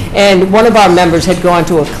out. And one of our members had gone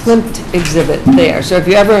to a Klimt exhibit there. So if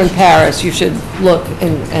you're ever in Paris, you should look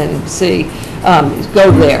and see,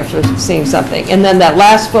 go there for seeing something. And then that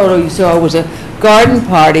last photo you saw was a garden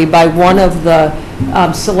party by one of the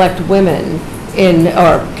select women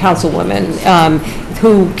or councilwomen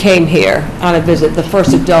who came here on a visit, the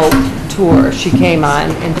first adult tour she came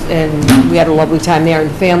on, and we had a lovely time there,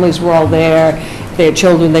 and families were all there. They had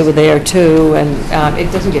children, they were there too, and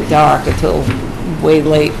it doesn't get dark until way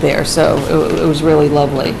late there, so it was really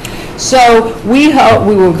lovely. So we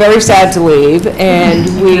were very sad to leave, and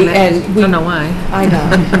we Don't know why. I know.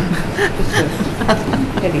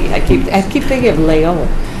 I keep thinking of Leon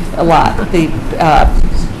a lot. The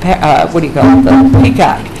what do you call it? The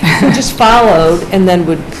peacock. We just followed, and then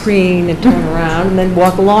would preen and turn around, and then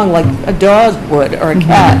walk along like a dog would, or a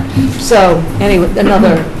cat. So anyway,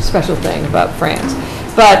 another special thing about France.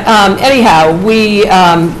 But anyhow,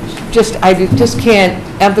 I just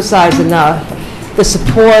can't emphasize enough the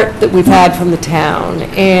support that we've had from the town,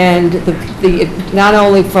 and the not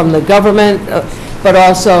only from the government, but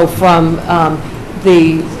also from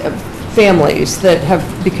the families that have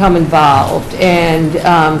become involved. And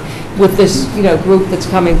with this, you know, group that's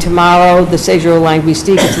coming tomorrow, the Séjour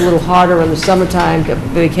Linguistique, it's a little harder in the summertime,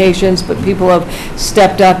 vacations, but people have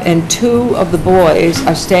stepped up, and 2 of the boys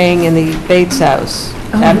are staying in the Bates house.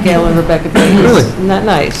 Abigail and Rebecca Bates. Really? Isn't that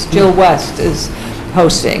nice? Jill West is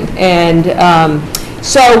hosting. And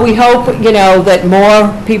so we hope, you know, that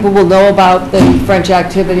more people will know about the French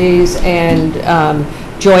activities and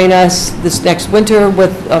join us this next winter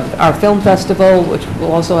with our film festival, which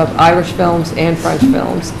will also have Irish films and French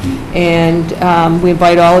films. And we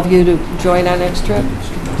invite all of you to join our next trip.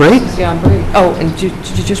 Great. Oh, and did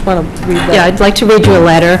you just want to read that? Yeah, I'd like to read you a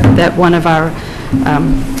letter that one of our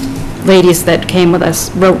ladies that came with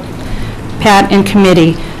us wrote. Pat and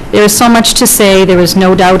committee, There is so much to say. There is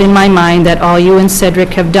no doubt in my mind that all you and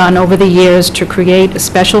Cedric have done over the years to create a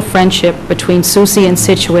special friendship between Susie and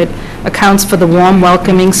Scituate accounts for the warm,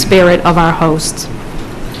 welcoming spirit of our hosts.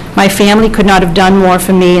 My family could not have done more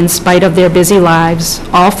for me in spite of their busy lives.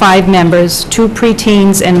 All 5 members, 2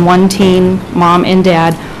 preteens and 1 teen, mom and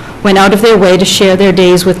dad, went out of their way to share their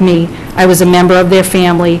days with me. I was a member of their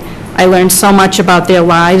family. I learned so much about their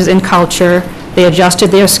lives and culture. They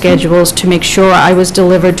adjusted their schedules to make sure I was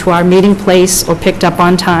delivered to our meeting place or picked up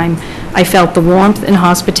on time. I felt the warmth and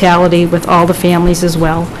hospitality with all the families as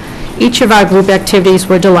well. Each of our group activities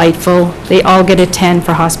were delightful. They all get a 10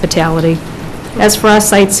 for hospitality. As for our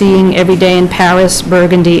sightseeing, every day in Paris,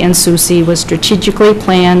 Burgundy, and Soucy was strategically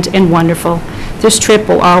planned and wonderful. This trip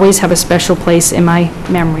will always have a special place in my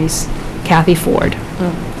memories. Kathy Ford.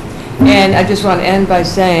 And I just want to end by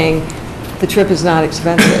saying, the trip is not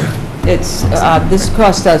expensive. It's, this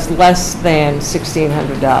cost us less than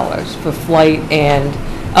 $1,600 for flight and,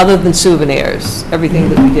 other than souvenirs, everything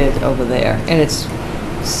that we did over there. And it's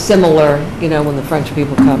similar, you know, when the French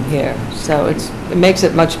people come here. So it makes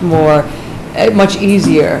it much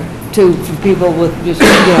easier for people with just,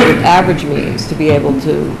 with average means to be able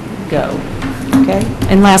to go. Okay?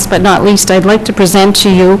 And last but not least, I'd like to present to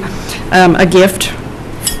you a gift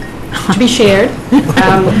to be shared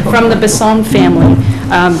from the Besson family.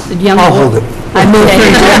 I'll hold it. A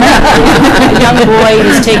young boy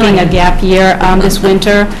is taking a gap year this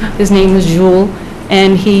winter. His name is Jules,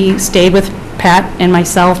 and he stayed with Pat and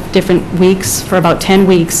myself different weeks for about 10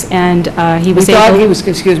 weeks, and he was We thought he was,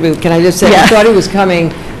 excuse me, can I just say, Yeah. we thought he was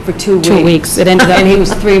coming for 2 weeks. 2 weeks. It ended up And he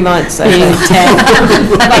was 3 months, I being think. 10.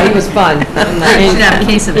 But he was fun. And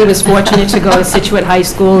he was fortunate to go to Scituate High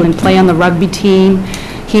School and play on the rugby team.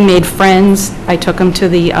 He made friends. I took him to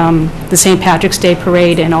the St. Patrick's Day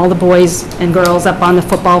Parade, and all the boys and girls up on the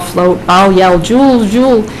football float all yelled, "Jules,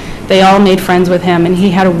 Jules." They all made friends with him, and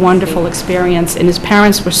he had a wonderful experience. And his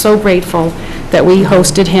parents were so grateful that we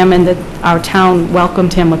hosted him and that our town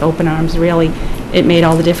welcomed him with open arms. Really, it made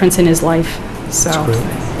all the difference in his life. So,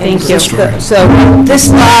 thank you. So this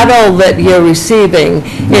bottle that you're receiving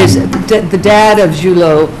is, the dad of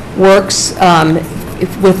Julot works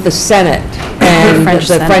with the Senate and the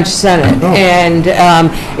French Senate. And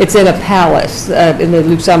it's in a palace in the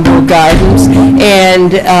Luxembourg Gardens.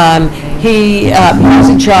 And he's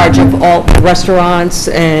in charge of all the restaurants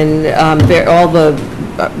and all the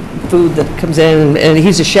food that comes in, and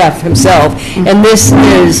he's a chef himself. And this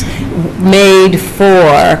is made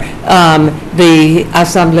for the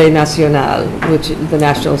Assemblée Nationale, which is the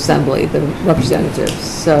National Assembly, the representatives.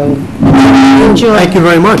 So Enjoy. Thank you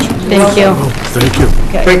very much. Thank you. Thank you.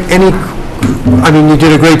 Great. I mean, you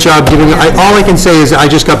did a great job giving, all I can say is I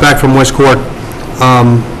just got back from West Cork a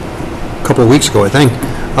couple of weeks ago, I think.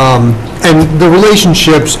 And the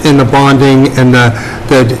relationships and the bonding and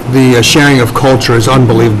the sharing of culture is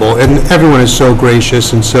unbelievable. And everyone is so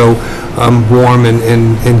gracious and so warm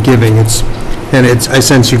and giving. I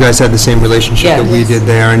sense you guys had the same relationship that we did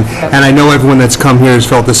there. And I know everyone that's come here has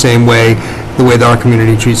felt the same way, the way that our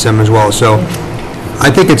community treats them as well. So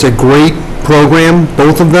I think it's a great program,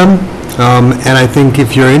 both of them. And I think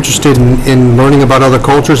if you're interested in learning about other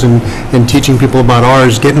cultures and teaching people about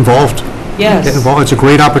ours, get involved. Yes. Get involved. It's a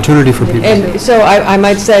great opportunity for people. And so I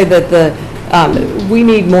might say that we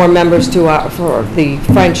need more members for the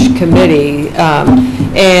French committee,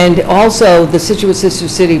 and also the Scituate Sister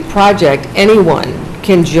City project. Anyone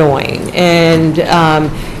can join, and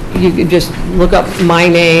you can just look up my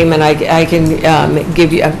name, and I can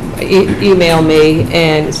give you email me,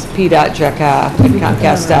 and it's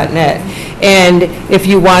p.jacka@comcast.net. And if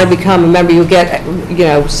you want to become a member, you'll get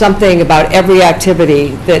something about every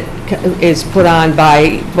activity that is put on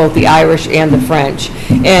by both the Irish and the French.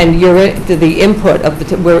 And the input of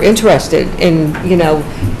we're interested in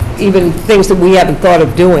even things that we haven't thought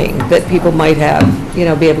of doing that people might have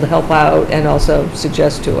be able to help out and also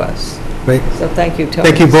suggest to us. Great. So thank you, Tony.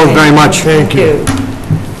 Thank you both very much. Thank you.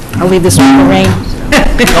 I'll leave this one for Rain.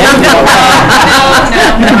 Bring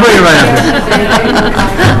it right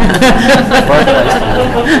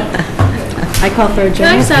I call for Can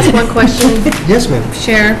I just ask one question? Yes, ma'am.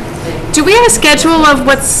 Share. Do we have a schedule of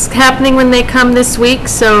what's happening when they come this week?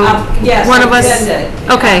 So Yes, one of us. I'll send it.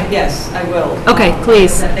 Okay. Yes, I will. Okay,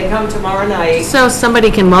 please. They come tomorrow night. So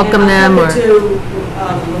somebody can welcome them, or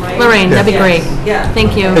Lorraine, that'd be great. Yeah.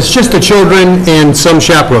 Thank you. It's just the children and some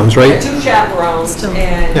chaperones, right? 2 chaperones, Still.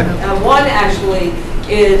 and Yeah. one actually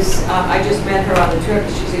is, I just met her on the trip,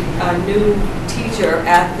 she's a new teacher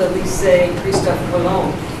at the Lycée Christophe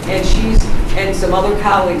Colomb, and and some other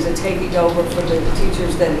colleagues are taking over for the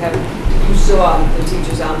teachers that you saw the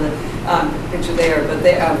teachers on the picture there, but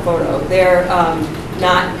they, photo, they're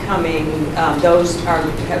not coming, those are,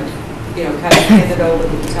 kind of handed over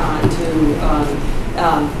the baton to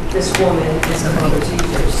this woman and some other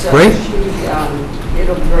teachers. So Great.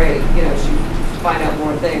 It'll be great, she find out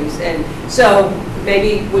more things. And so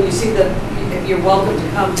maybe when you see you're welcome to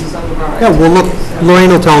come to some of our Yeah, well, look, activities, so. Lorraine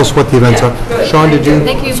will tell us what the events Yeah, are. good. Sean, did you?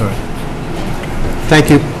 Thank you. Sorry. Thank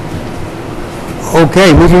you.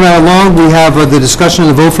 Okay, moving right along, we have the discussion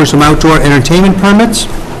and the vote for some outdoor entertainment permits.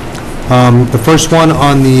 The first one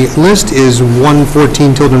on the list is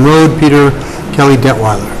 114 Tilden Road, Peter Kelly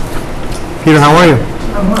Detweiler. Peter, how are you?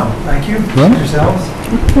 I'm well, thank you. Good. Yourselves?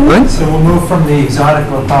 Good. So we'll move from the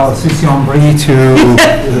exotic locale of Soucy-en-Brie to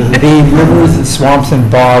the rivers and swamps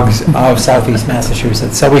and bogs of southeast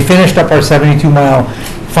Massachusetts. So we finished up our 72-mile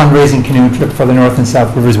fundraising canoe trip for the North and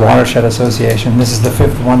South Rivers Watershed Association. This is the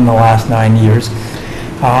 5th one in the last 9 years.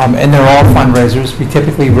 And they're all fundraisers. We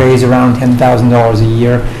typically raise around $10,000 a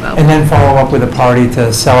year, and then follow up with a party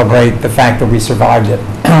to celebrate the fact that we survived it.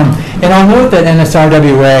 And I'll note that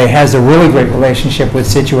NSRWA has a really great relationship with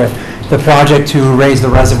Scituate. The project to raise the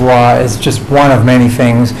reservoir is just one of many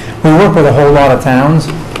things. We work with a whole lot of towns,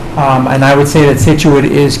 and I would say that Scituate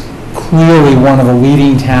is clearly one of the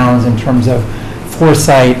leading towns in terms of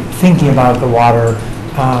foresight, thinking about the water,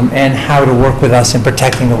 and how to work with us in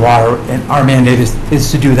protecting the water. And our mandate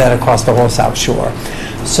is to do that across the whole South Shore.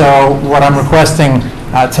 So what I'm requesting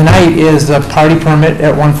tonight is a party permit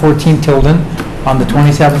at 114 Tilden on the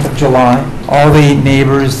 27th of July. All the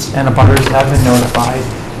neighbors and abutters have been notified.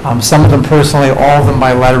 Some of them personally, all of them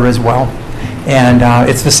by letter as well. And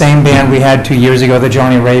it's the same band we had 2 years ago, the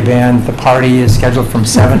Johnny Ray Band. The party is scheduled from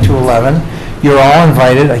 7 to 11. You're all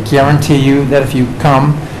invited. I guarantee you that if you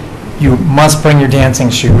come, you must bring your dancing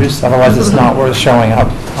shoes, otherwise it's not worth showing up.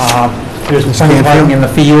 There's plenty of parking in the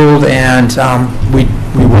field, and we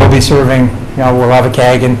will be serving, we'll have a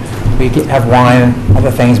keg, and we have wine and other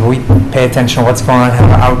things, but we pay attention to what's going on,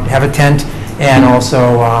 have a tent, and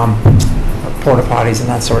also porta potties and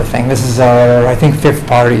that sort of thing. This is our, I think, 5th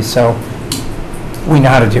party, so we know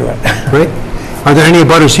how to do it. Great. Are there any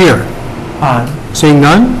abutters here? Seeing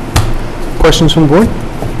none? Questions from the board?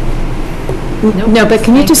 No, but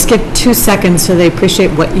can you just give 2 seconds so they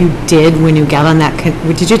appreciate what you did when you got on that,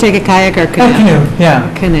 did you take a kayak or canoe? Canoe,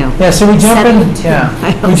 yeah. Canoe. Yeah, so we jump in,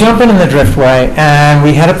 we jump in the driftway, and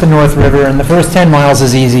we head up the North River, and the first 10 miles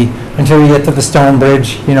is easy until we get to the Stone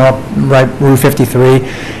Bridge, up right Route 53.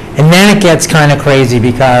 And then it gets kind of crazy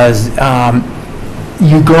because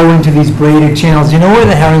you go into these braided channels. You know where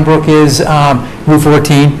the Herring Brook is, Route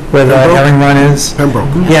 14, where the Herring Run is?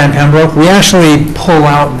 Pembroke. Yeah, in Pembroke. We actually pull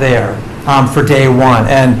out there for day one.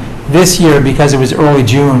 And this year, because it was early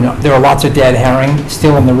June, there were lots of dead herring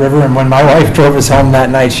still in the river. And when my wife drove us home that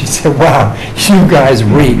night, she said, wow, you guys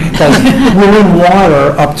reek. Because we're in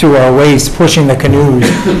water up to our waist pushing the canoes,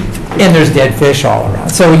 and there's dead fish all around.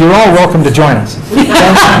 So you're all welcome to join us.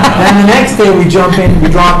 Then the next day we drop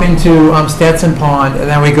into Stetson Pond, and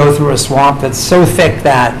then we go through a swamp that's so thick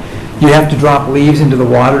that you have to drop leaves into the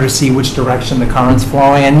water to see which direction the current's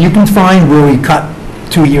flowing. And you can find where we cut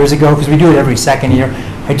 2 years ago, because we do it every second year.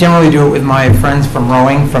 I generally do it with my friends from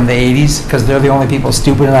rowing from the 80s, because they're the only people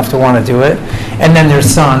stupid enough to want to do it. And then their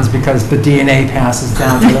sons, because the DNA passes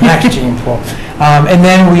down to the next gene pool. And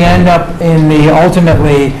then we end up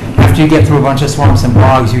ultimately, after you get through a bunch of swamps and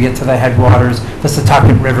bogs, you get to the headwaters, the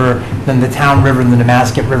Selectmen River, then the Town River and the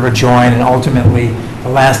Nemasket River join, and ultimately, the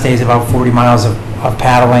last day is about 40 miles of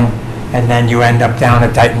paddling, and then you end up down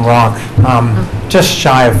at Dighton Rock, just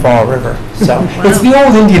shy of Fall River. So it's the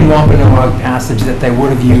old Indian Wampanoag passage that they would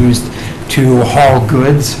have used to haul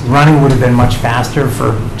goods. Running would have been much faster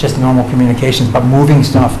for just normal communications, but moving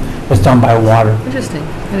stuff was done by water. Interesting.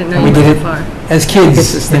 I didn't know And you we went did that it far. as kids,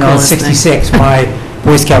 This is the in coolest thing. '66, my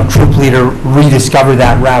Boy Scout troop leader rediscovered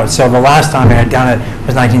that route. So the last time I had done it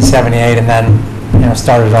was 1978, and then,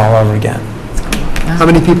 started it all over again. How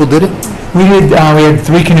many people did it? We had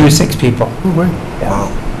 3 canoes, 6 people. Oh, great. Yeah.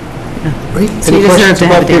 Great. So you Any deserve questions to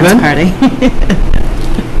have about a the dance event? party.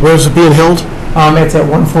 Where is it being held? It's at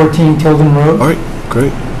 114 Tilden Road. All right,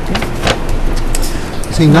 great.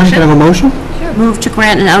 Seeing none, can I have a motion? Move to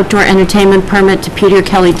grant an outdoor entertainment permit to Peter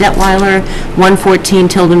Kelly Detweiler, 114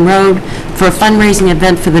 Tilden Road, for a fundraising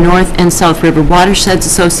event for the North and South River Watersheds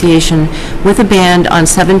Association with a band on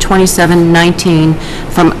 7/27/19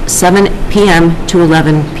 from 7 p.m. to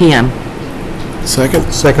 11 p.m.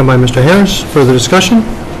 Second? Second by Mr. Harris. Further discussion?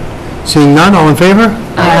 Seeing none, all in favor?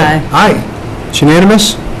 Aye. Aye. It's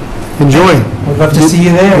unanimous. Enjoy. We'd love to see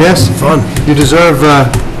you there. Yes. Fun. You deserve a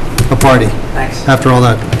party Thanks. after all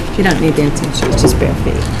that. She don't need dancing shoes, just bare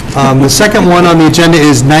feet. The second one on the agenda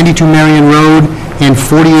is 92 Marion Road and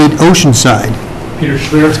 48 Oceanside. Peter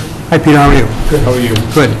Schwer. Hi, Peter, how are you? Good, how are you?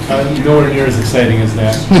 Good. Nowhere near as exciting as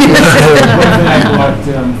that. I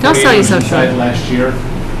bought Don't sell yourself short. last year,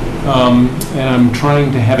 and I'm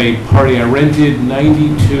trying to have a party. I rented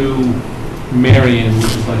 92 Marion, which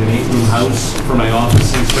is like an 8-room house for my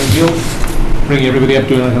office in Springfield, bringing everybody up,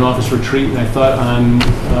 doing like an office retreat, and I thought on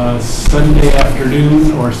Sunday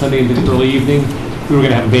afternoon or Sunday into the early evening, we were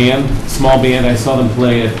going to have a band, small band. I saw them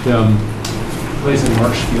play at a place in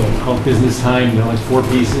Marshfield called Business Time. They're like 4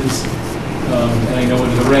 pieces. And I know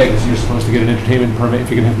under the regs, you're supposed to get an entertainment permit if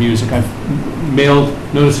you can have music. I've mailed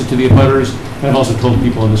notices to the abutters, and I've also told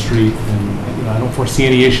people on the street, and I don't foresee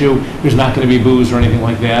any issue. There's not going to be booze or anything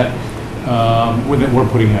like that that we're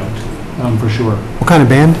putting out, for sure. What kind of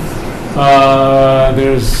band?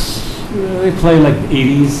 They play like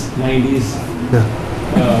 80s, 90s. Yeah.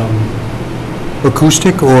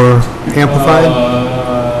 Acoustic or amplified?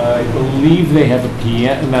 I believe they have a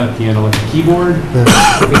piano, not a piano, like a keyboard, a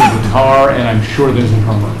guitar, and I'm sure there's a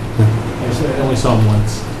drummer. I only saw them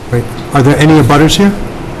once. Right. Are there any abutters here?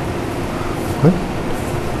 What?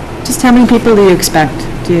 Just how many people do you expect?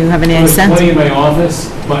 Do you have any There's sense? plenty in my office,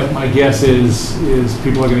 but my guess is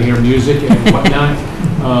people are going to hear music and whatnot.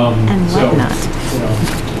 And whatnot. So,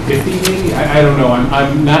 50 maybe? I don't know.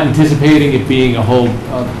 I'm not anticipating it being a whole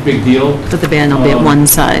big deal. But the band will be at one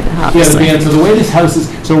side, Yeah, the obviously. band, so the way this house is,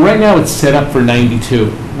 so right now it's set up for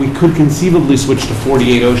 92. We could conceivably switch to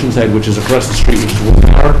 48 Oceanside, which is across the street, which is where we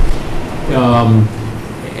are.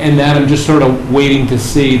 And that I'm just sort of waiting to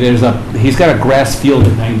see, he's got a grass field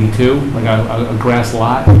at 92, like a grass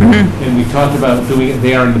lot. And we talked about doing it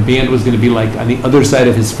there, and the band was going to be like on the other side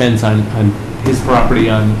of his fence on his property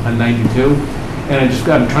on 92. And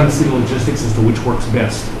I'm trying to see the logistics as to which works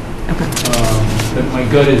best. Okay. But my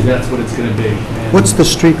gut is that's what it's going to be. And What's the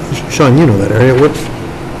street, Sean, you know that area,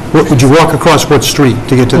 what would you walk across what street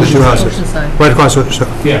to get to the 2 houses? Oceanside. Right across, so,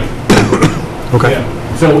 Yeah. okay. Yeah.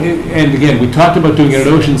 So, and again, we talked about doing it at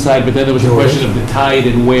Oceanside, but then there was a question of the tide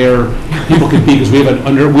and where people could be, because we have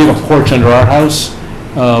a porch under our house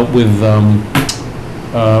with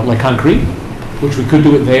like concrete, which we could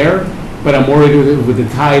do it there, but I'm worried with the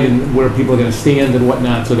tide and where people are going to stand and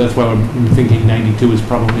whatnot, so that's why I'm thinking 92 is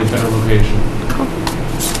probably a better location.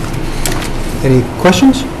 Any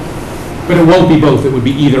questions? But it won't be both, it would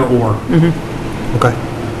be either or. Okay.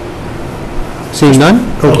 Seeing none?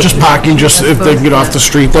 Just parking, just if they can get off the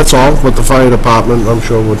street, that's all, what the fire department, I'm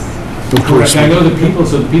sure, would include. Correct. I know the people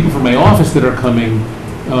from my office that are coming,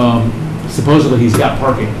 supposedly he's got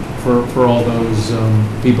parking for all those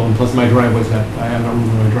people, and plus my driveway's I have a room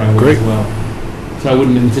in my driveway Great. as well. So I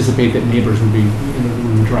wouldn't anticipate that neighbors would be,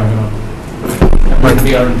 would be driving up. That might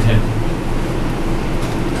be our intent.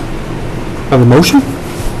 Have a motion?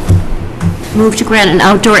 Move to grant an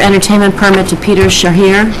outdoor entertainment permit to Peter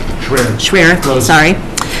Schwer, Close.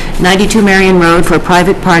 92 Marion Road for a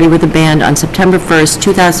private party with a band on September 1st,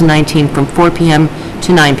 2019, from 4 p.m.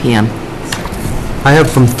 to 9 p.m. I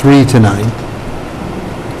have from 3 to 9.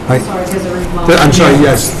 I'm sorry,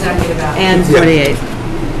 yes. And Yeah. 48.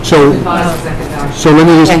 So let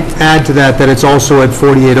me just add to that it's also at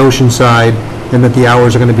 48 Oceanside, and that the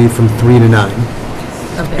hours are going to be from 3 to 9.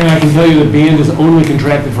 And I can tell you the band is only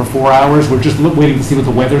contracted for 4 hours. We're just waiting to see what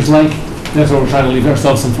the weather's like. That's why we're trying to leave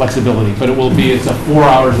ourselves some flexibility. But it's a 4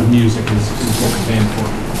 hours of music is what we're paying for.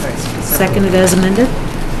 Seconded as amended?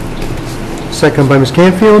 Second by Ms.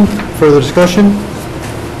 Canfield. Further discussion?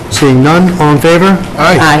 Seeing none, all in favor?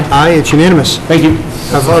 Aye. Aye, it's unanimous. Thank you.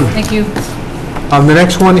 Have fun. Thank you. The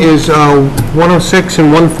next one is 106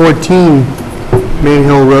 and 114 Main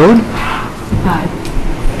Hill Road. Hi.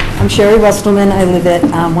 I'm Sherry Westelman. I live at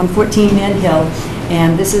 114 Man Hill,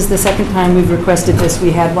 and this is the second time we've requested this.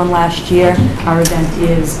 We had one last year. Our event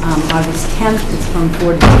is August 10th. It's from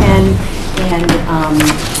 4 to 10, and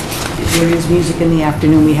there is music in the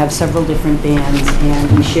afternoon. We have several different bands,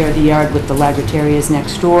 and we share the yard with the Lagritarias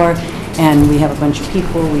next door, and we have a bunch of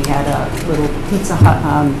people. We had a little Pizza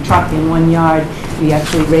Hut truck in one yard. We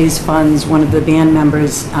actually raised funds. One of the band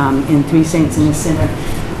members in Three Saints and a Sinner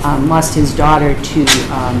lost his daughter to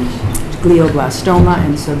glioblastoma,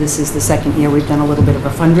 and so this is the second year we've done a little bit of a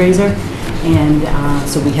fundraiser. And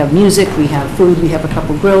so we have music, we have food, we have a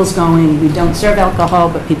couple grills going. We don't serve alcohol,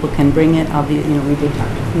 but people can bring it. We did talk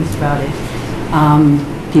to the police about it.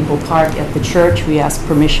 People park at the church. We ask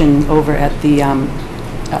permission over at the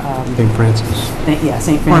St. Francis.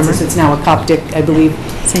 St. Francis. It's now a Coptic, I believe.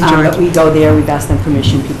 St. George. But we go there, we've asked them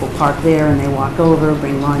permission. People park there and they walk over,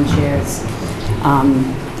 bring lawn chairs.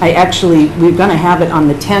 we're going to have it on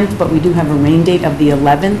the 10th, but we do have a rain date of the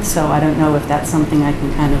 11th, so I don't know if that's something I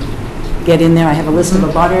can kind of get in there. I have a list of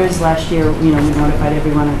abutters. Last year, we notified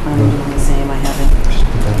everyone. I plan on doing the same. I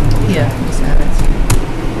haven't. Yeah, just have it.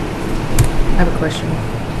 I have a question.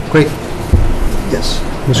 Great. Yes.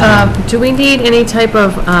 Do we need any type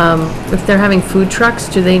of, if they're having food trucks,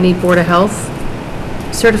 do they need Board of Health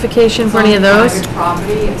certification for any of those? It's on private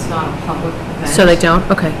property, it's not a public event. So they don't?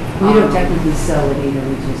 Okay. We don't technically sell it either.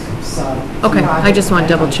 We just sell it. Okay, I just want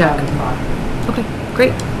to double check. Okay,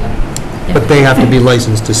 great. But they have to be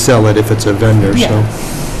licensed to sell it if it's a vendor, so.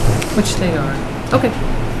 Which they are. Okay,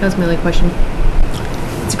 that was my only question.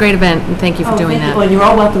 It's a great event, and thank you for doing that. Well, you're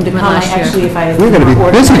all welcome to Went come. last year. Actually, if I. We're going to be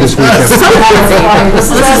busy this weekend. This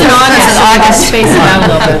is in August, space it out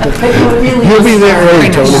a little bit. You'll be there early,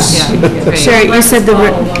 Tony. Sure, you said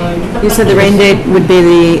the rain date would be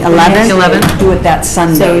the 11th? 11th. Do it that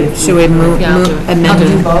Sunday. So should we move, Yeah, I'll do it. amend I'll do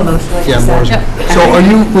you it. both? Yeah, more. So are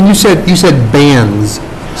you, when you said bands,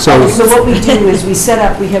 So what we do is we set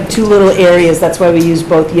up, we have two little areas, that's why we use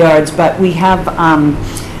both yards, but we have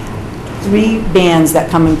 3 bands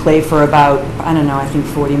that come and play for about, I don't know, I think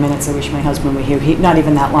 40 minutes. I wish my husband were here. Not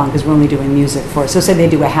even that long, because we're only doing music for, so say they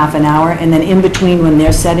do a half an hour, and then in between when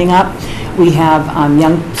they're setting up, we have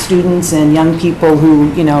young students and young people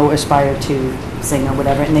who, aspire to sing or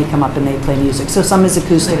whatever, and they come up and they play music. So some is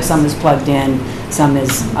acoustic, some is plugged in, some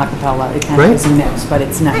is a cappella. It kind of is a mix, but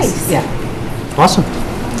it's nice. Yeah. awesome.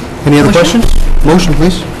 Any other questions? Motion,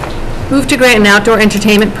 please. Move to grant an outdoor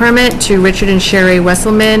entertainment permit to Richard and Sherry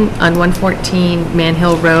Wesselman on 114 Man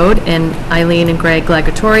Hill Road and Eileen and Greg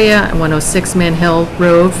Glagatoria on 106 Man Hill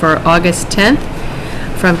Road for August 10th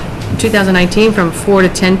from 2019 from 4 to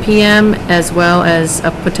 10 p.m., as well as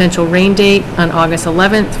a potential rain date on August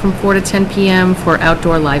 11th from 4 to 10 p.m. for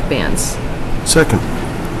outdoor live bands. Second.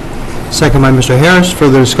 Second by Mr. Harris.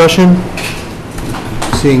 Further discussion?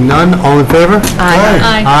 Seeing none, all in favor?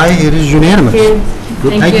 Aye. Aye, it is unanimous.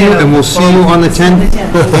 Thank you, and we'll see you on the 10th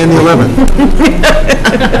and the 11th.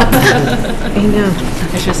 I know.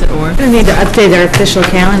 I should have said or. We need to update our official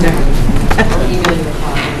calendar.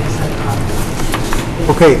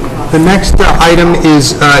 Okay, the next item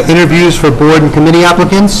is interviews for board and committee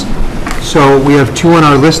applicants. So we have 2 on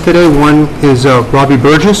our list today. One is Robbie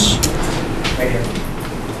Burgess. Right here.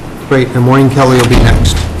 Great, and Maureen Kelly will be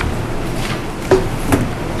next.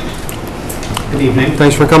 Good evening.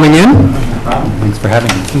 Thanks for coming in. Thanks for having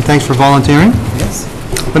me. And thanks for volunteering. Yes.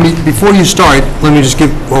 Before you start, let me just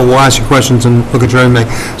we'll ask you questions and look at your resume.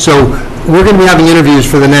 So we're going to be having interviews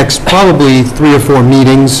for the next probably 3 or 4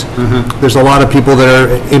 meetings. There's a lot of people that are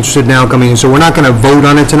interested now coming in, so we're not going to vote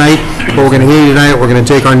on it tonight, but we're going to hear you tonight, we're going to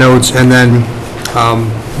take our notes, and then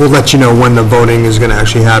we'll let you know when the voting is going to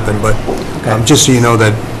actually happen, but just so you know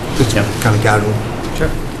that it's kind of casual. Sure.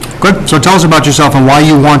 Good. So tell us about yourself and why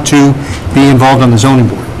you want to be involved on the zoning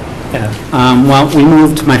board. Yeah. Well,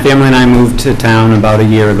 my family and I moved to town about a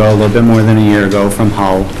year ago, a little bit more than a year ago from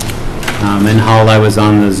Hull. In Hull, I was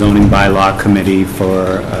on the zoning bylaw committee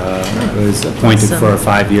I was appointed for a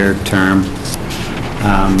 5-year term.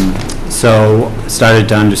 So started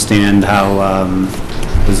to understand how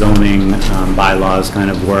the zoning bylaws kind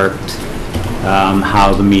of worked,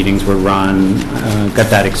 how the meetings were run, got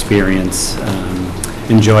that experience,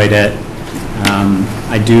 enjoyed it.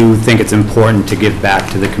 I do think it's important to give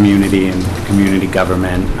back to the community and community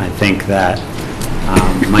government. I think that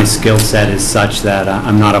my skill set is such that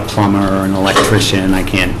I'm not a plumber or an electrician. I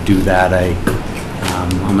can't do that.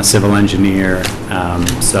 I'm a civil engineer,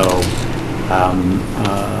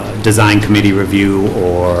 design committee review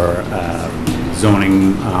or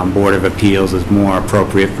zoning board of appeals is more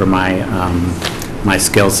appropriate for my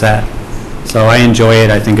skill set. So I enjoy it.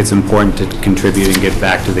 I think it's important to contribute and give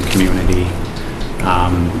back to the community.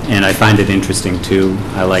 And I find it interesting too.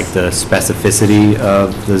 I like the specificity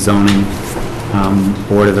of the zoning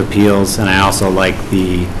board of appeals, and I also like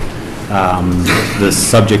the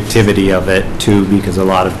subjectivity of it too, because a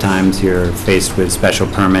lot of times you're faced with special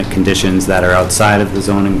permit conditions that are outside of the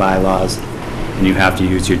zoning bylaws, and you have to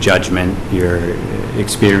use your judgment, your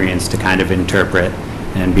experience to kind of interpret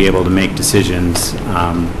and be able to make decisions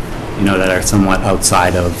that are somewhat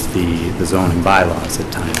outside of the zoning bylaws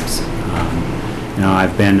at times.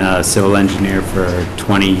 I've been a civil engineer for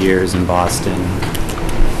 20 years in Boston.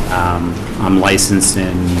 I'm licensed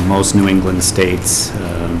in most New England states.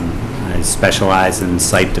 I specialize in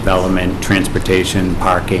site development, transportation,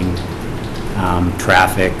 parking,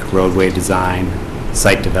 traffic, roadway design,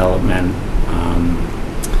 site development.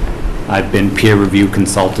 I've been peer review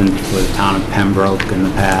consultant for the town of Pembroke in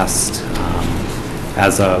the past.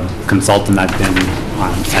 As a consultant, I've been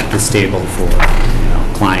at this table for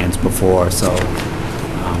clients before, so,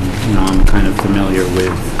 you know, I'm kind of familiar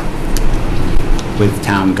with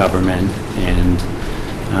town government, and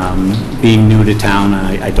being new to town,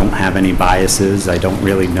 I don't have any biases. I don't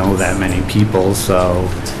really know that many people, so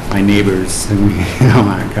my neighbors, you know,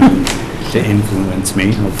 aren't going to influence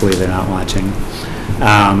me. Hopefully they're not watching.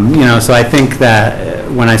 You know, so I think that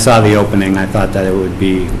when I saw the opening, I thought that it would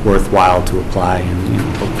be worthwhile to apply, and, you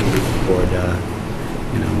know, hopefully the board,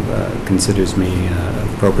 you know, considers me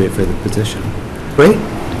appropriate for the position. Great.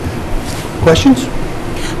 Questions?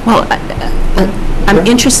 Well, I'm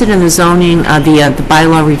interested in the zoning, the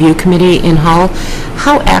bylaw review committee in Hull.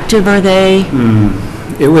 How active are they?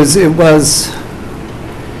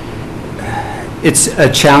 It's a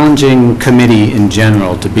challenging committee in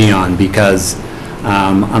general to be on, because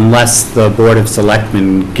unless the Board of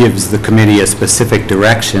Selectmen gives the committee a specific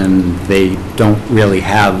direction, they don't really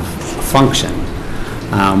have a function.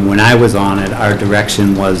 When I was on it, our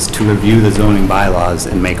direction was to review the zoning bylaws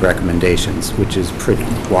and make recommendations, which is pretty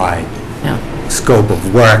wide scope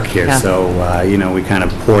of work here. Yeah. So, you know, we kind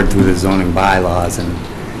of poured through the zoning bylaws and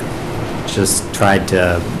just tried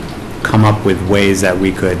to come up with ways that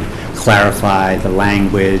we could clarify the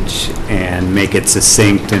language and make it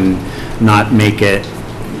succinct and not make it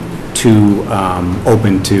too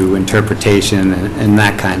open to interpretation and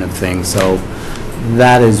that kind of thing. So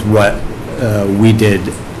that is what we did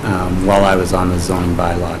while I was on the zoning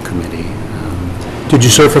bylaw committee. Did you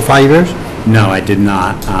serve for 5 years? No, I did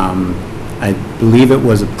not. I believe it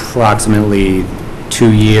was approximately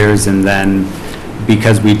 2 years, and then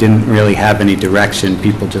because we didn't really have any direction,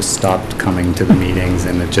 people just stopped coming to the meetings,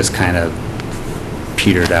 and it just kind of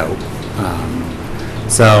petered out.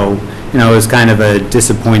 So, you know, it was kind of a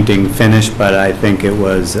disappointing finish, but I think it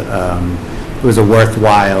was a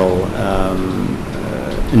worthwhile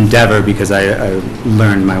endeavor, because I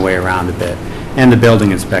learned my way around a bit. And the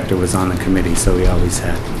building inspector was on the committee, so we always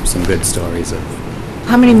had some good stories of.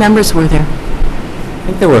 How many members were there? I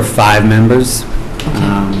think there were 5 members.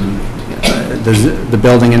 The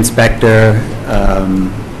building inspector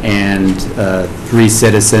and 3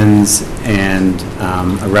 citizens and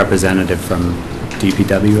a representative from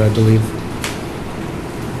DPW, I believe.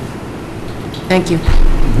 Thank you.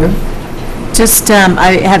 Just,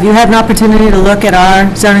 have you had an opportunity to look at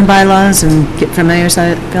our zoning bylaws and get familiar?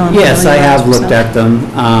 Yes, I have looked at them.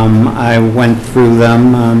 I went through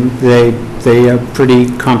them. They are pretty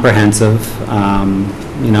comprehensive.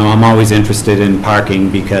 You know, I'm always interested in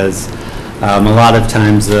parking, because a lot of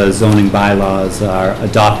times the zoning bylaws are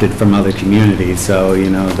adopted from other communities. So, you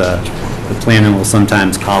know, the planner will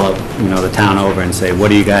sometimes call up, you know, the town over and say, what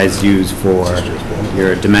do you guys use for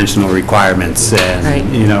your dimensional requirements? And, right.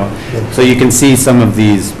 You know, so you can see some of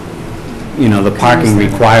these, you know, the parking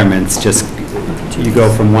requirements, just, you go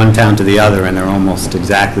from one town to the other and they're almost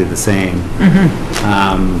exactly the same.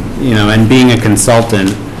 You know, and being a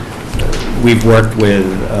consultant, we've worked with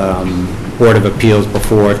Board of Appeals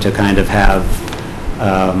before to kind of have,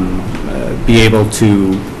 be able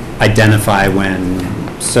to identify when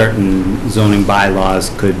certain zoning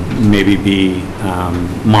bylaws could maybe be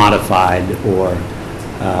modified or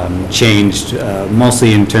changed,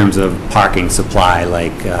 mostly in terms of parking supply,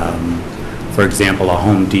 like, for example, a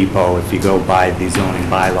Home Depot, if you go by the zoning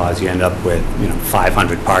bylaws, you end up with, you know,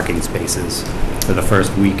 500 parking spaces for the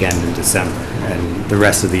first weekend in December, and the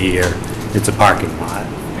rest of the year, it's a parking lot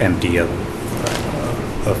empty of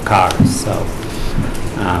cars. So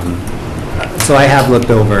I have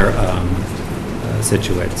looked over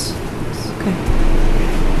Scituates. Okay.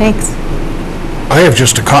 Thanks. I have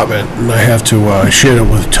just a comment, and I have to share it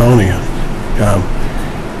with Tony.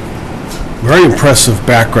 Very impressive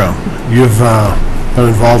background. You've been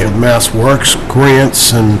involved with Mass Works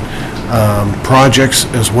grants and projects,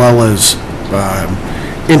 as well as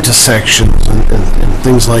intersections and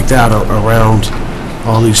things like that around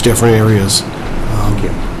all these different areas. Thank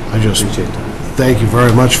you. I just appreciate that. Thank you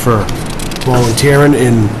very much for volunteering,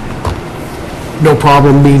 and no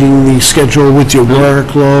problem meeting the schedule with your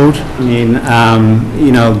workload. I mean,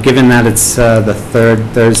 you know, given that it's the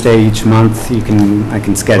 3rd Thursday each month, I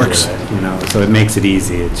can schedule Works. it, you know, so it makes it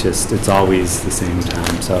easy. It's always the same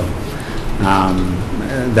time, so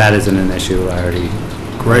that isn't an issue. I already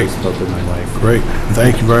spoke with my wife. Great.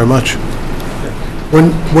 Thank you very much.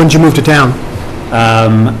 When did you move to town?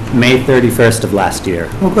 May 31st of last year.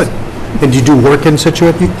 Oh, good. And did you do work in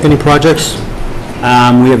Scituate? Any projects?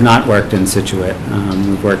 We have not worked in Scituate.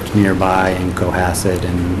 We've worked nearby in Cohasset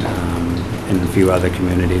and in a few other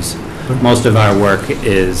communities. Most of our work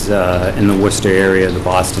is in the Worcester area, the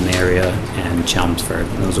Boston area, and Chelmsford.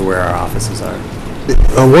 Those are where our offices are.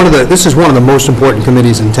 This is one of the most important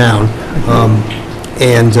committees in town.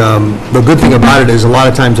 And the good thing about it is a lot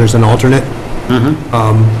of times there's an alternate.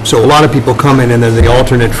 So a lot of people come in and they're the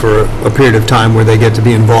alternate for a period of time where they get to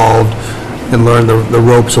be involved and learn the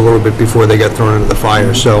ropes a little bit before they get thrown into the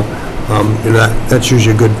fire. So you know, that's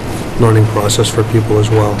usually a good learning process for people as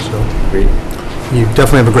well. So you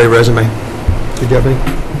definitely have a great resume. Did you have any?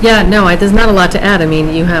 Yeah, no, there's not a lot to add. I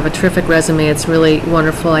mean, you have a terrific resume. It's really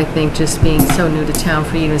wonderful, I think, just being so new to town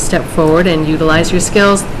for you to step forward and utilize your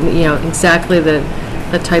skills, you know, exactly the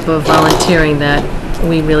type of volunteering that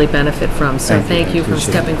we really benefit from. So thank you for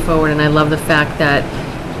stepping forward, and I love the fact that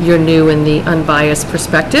you're new in the unbiased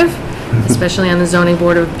perspective, especially on the Zoning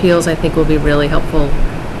Board of Appeals. I think will be really helpful.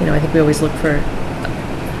 You know, I think we always look for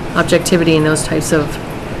objectivity in those types of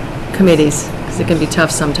committees, because it can be tough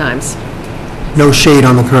sometimes. No shade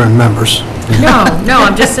on the current members. No,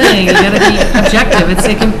 I'm just saying, you gotta be objective.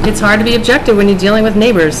 It's hard to be objective when you're dealing with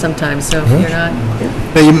neighbors sometimes, so if you're not.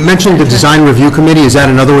 Now, you mentioned the Design Review Committee. Is that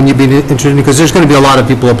another one you'd be interested in? Because there's going to be a lot of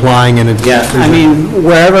people applying, and it's... Yeah, I mean,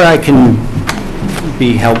 wherever I can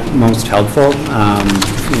be most helpful,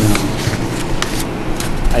 you know,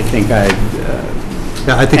 I think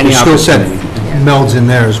Yeah, I think your skill set melds in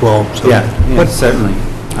there as well. So. Yeah, certainly.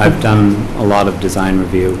 I've done a lot of design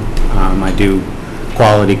review. I do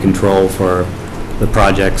quality control for the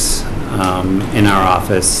projects in our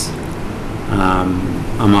office.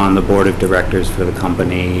 I'm on the board of directors for the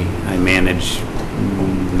company. I manage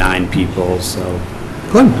 9 people, so.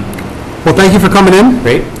 Good. Well, thank you for coming in.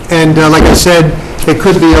 Great. And like I said, it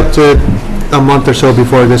could be up to a month or so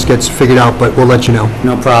before this gets figured out, but we'll let you know.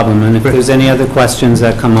 No problem. And if there's any other questions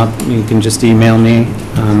that come up, you can just email me.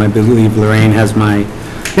 I believe Lorraine has my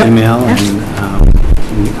email, and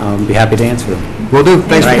I'll be happy to answer them. Will do.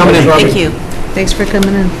 Thanks for coming in. Thank you. Thanks for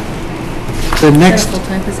coming in. The next,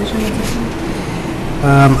 Full-time position at this time?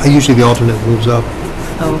 usually the alternate moves up.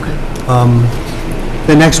 Oh, okay.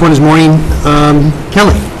 The next one is Maureen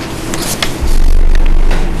Kelly.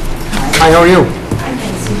 Hi, how are you? Hi,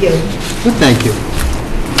 nice to meet you. Good, thank you.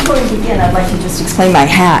 Before we begin, I'd like to just explain my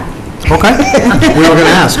hat. Okay. We were going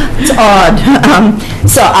to ask. It's odd.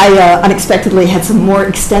 So I unexpectedly had some more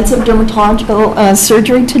extensive dermatological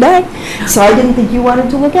surgery today, so I didn't think you wanted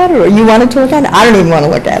to look at it, or you wanted to look at it. I don't even want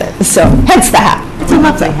to look at it, so hence the hat. It's a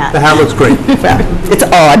lovely hat. The hat looks great. Well, it's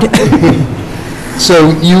odd.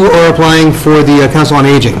 So you are applying for the Council on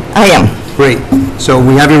Aging? I am. Great. So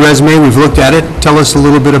we have your resume, we've looked at it. Tell us a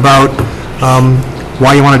little bit about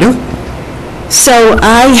why you want to do it. So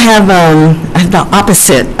I have the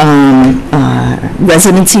opposite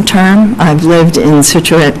residency term. I've lived in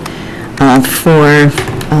Scituate for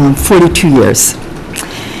 42 years.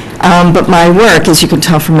 But my work, as you can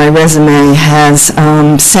tell from my resume, has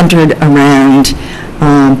centered around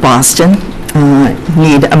Boston.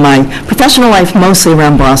 My professional life mostly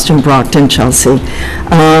around Boston, Brockton, Chelsea,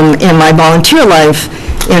 and my volunteer life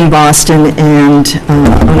in Boston and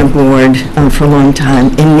on a board for a long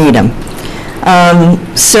time in Needham.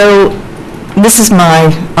 So this is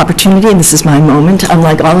my opportunity and this is my moment.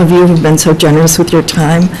 Unlike all of you who've been so generous with your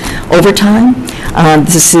time over time,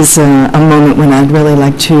 this is a moment when I'd really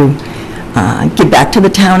like to give back to the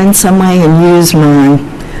town in some way and use my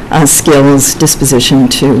skills, disposition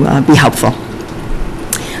to be helpful.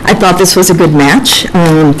 I thought this was a good match.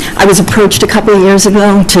 I was approached a couple of years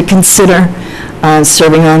ago to consider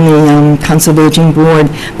serving on the Council of Aging Board,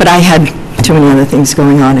 but I had too many other things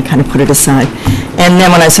going on. I kind of put it aside. And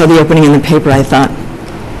then when I saw the opening in the paper, I thought,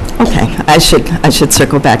 okay, I should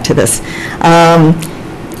circle back to this.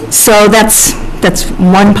 So that's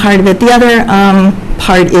one part of it. The other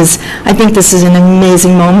part is, I think this is an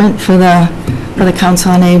amazing moment for the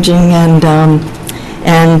Council on Aging,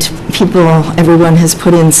 and people, everyone has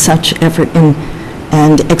put in such effort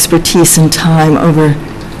and expertise and time over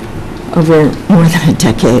more than a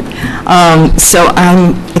decade. So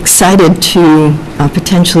I'm excited to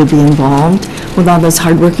potentially be involved with all those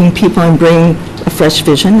hardworking people and bring a fresh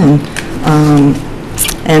vision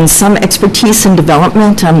and some expertise and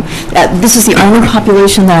development. This is the only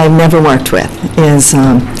population that I've never worked with, is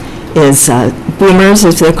boomers,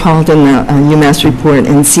 as they're called in the UMass report,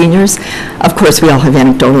 and seniors. Of course, we all have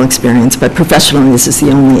anecdotal experience, but professionally, this is the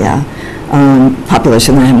only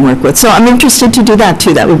population that I haven't worked with. So I'm interested to do that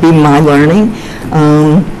too. That would be my learning.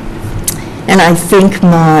 And I think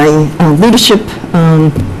my leadership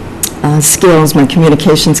skills, my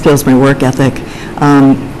communication skills, my work ethic,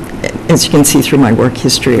 as you can see through my work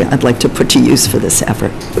history, I'd like to put to use for this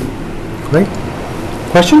effort. Great.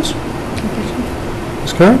 Questions?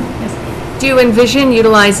 Ms. Curran? Do you envision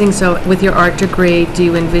utilizing, so with your art degree, do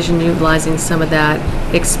you envision utilizing some of that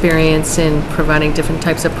experience in providing different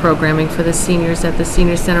types of programming for the seniors at the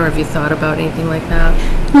senior center? Have you thought about anything like that?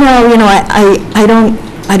 No,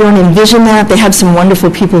 I don't envision that. They have some wonderful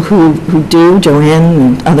people who do, Joanne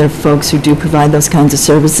and other folks who do provide those kinds of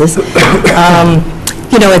services.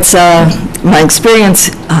 It's my experience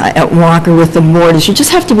at Walker with the board is you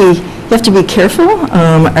have to be careful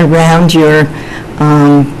around your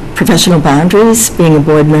professional boundaries, being a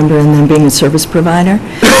board member and then being a service provider.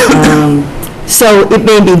 So it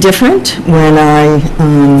may be different when I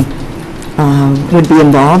would be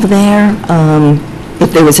involved there.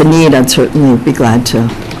 If there was a need, I'd certainly be glad to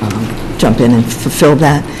jump in and fulfill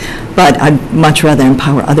that. But I'd much rather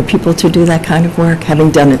empower other people to do that kind of work,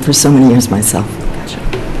 having done it for so many years myself.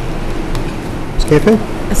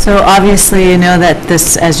 So obviously, you know that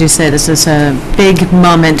this, as you say, this is a big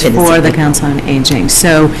moment for the Council on Aging.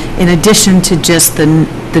 So in addition to just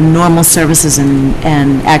the normal services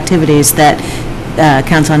and activities that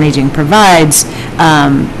Council on Aging provides,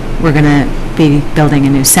 we're going to be building a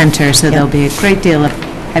new center, so there'll be a great deal of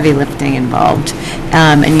heavy lifting involved.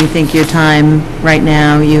 And you think your time right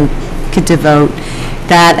now, you could devote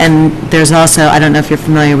that, and there's also, I don't know if you're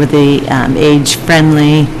familiar with the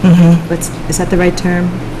age-friendly, is that the right term?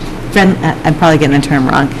 I'm probably getting the term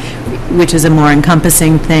wrong, which is a more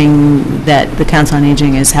encompassing thing that the Council on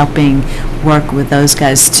Aging is helping work with those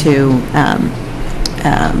guys to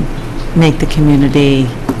make the community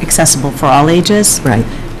accessible for all ages. Right.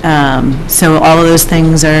 So all of those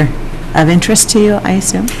things are of interest to you, I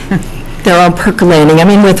assume? They're all percolating. I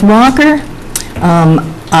mean, with Walker,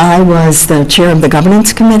 I was the chair of the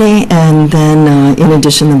governance committee, and then, in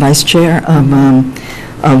addition, the vice chair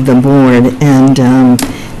of the board. And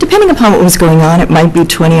depending upon what was going on, it might be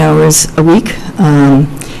 20 hours a week.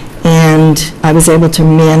 And I was able to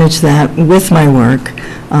manage that with my work,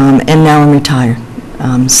 and now I'm retired.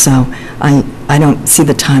 So I don't see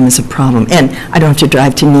the time as a problem, and I don't have to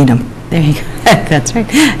drive to Needham. There you go. That's right.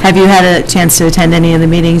 Have you had a chance to attend any of the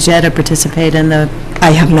meetings yet, or participate in the?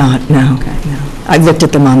 I have not, no. Okay. No. I've looked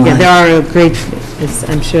at them online. Yeah, there are a great, as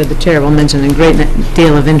I'm sure the chair will mention, a great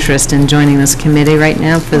deal of interest in joining this committee right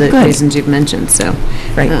now for the reasons you've mentioned, so.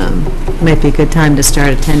 Right. Might be a good time to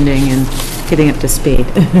start attending and getting up to speed.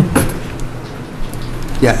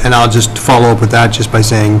 Yeah, and I'll just follow up with that just by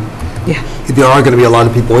saying, Yeah. there are going to be a lot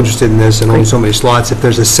of people interested in this, and only so many slots. If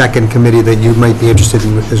there's a second committee that you might be interested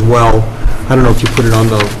in as well, I don't know if you put it on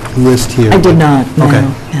the list here. I did not, no. Okay.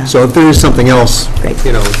 Yeah. So if there is something else, Great.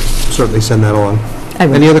 certainly send that along. I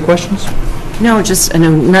will. Any other questions? No, just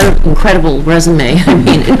another incredible resume. I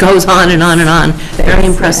mean, it goes on and on and on. Very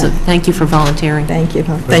impressive. Thank you for volunteering. Thank you.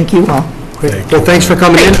 Thank you all. Great. Well, thanks for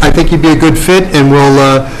coming in. I think you'd be a good fit, and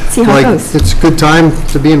we'll, See how it goes. it's a good time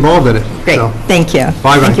to be involved in it. Great. So, Thank you.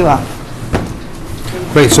 Bye-bye. Thank you all.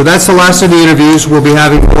 Great, so that's the last of the interviews. We'll be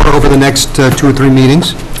having more over the next 2 or 3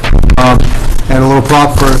 meetings. And a little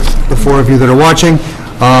prop for the 4 of you that are watching.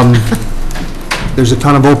 There's a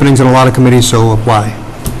ton of openings in a lot of committees, so apply.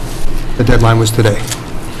 The deadline was today.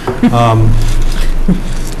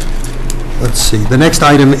 Let's see, the next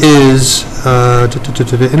item is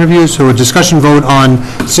the interviews, so a discussion vote on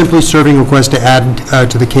Simply Serving request to add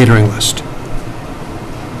to the catering list.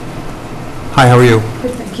 Hi, how are you?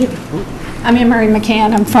 Good, thank you. I'm Anne Marie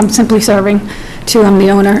McCann. I'm from Simply Serving, too. I'm the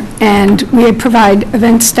owner. And we provide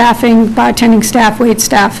event staffing, bartending staff, wait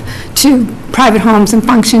staff to private homes and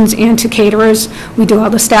functions and to caterers. We do all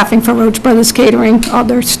the staffing for Roach Brothers Catering, all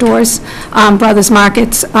their stores, Brothers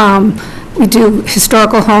Markets. We do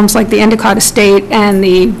historical homes like the Endicott Estate and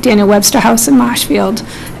the Daniel Webster House in Marshfield,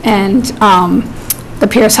 and the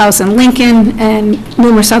Pierce House in Lincoln, and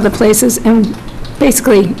numerous other places. And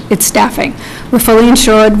basically, it's staffing. We're fully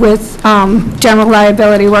insured with general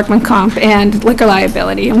liability, workman comp, and liquor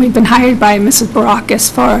liability. And we've been hired by Mrs. Barakis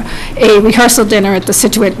for a rehearsal dinner at the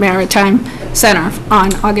Scituate Maritime Center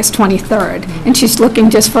on August 23rd. And she's looking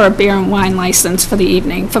just for a beer and wine license for the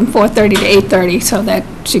evening from 4:30 to 8:30 so that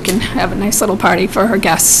she can have a nice little party for her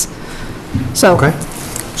guests. So. Okay.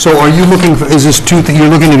 So are you looking for, is this you're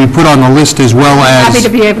looking to be put on the list as well as? Happy to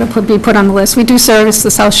be able to be put on the list. We do service the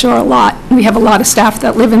South Shore a lot. We have a lot of staff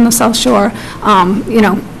that live in the South Shore,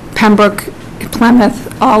 Pembroke,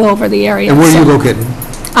 Plymouth, all over the area. And where are you So located?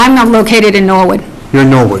 I'm not located in Norwood. You're in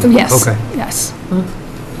Norwood? Yes. Okay. Yes.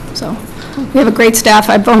 So we have a great staff.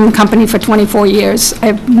 I've owned the company for 24 years.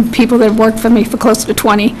 I have people that have worked for me for close to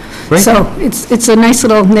 20. Great. So it's a nice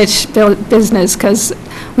little niche business because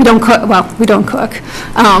we don't cook, well, we don't cook.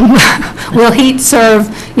 We'll heat, serve,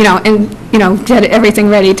 and get everything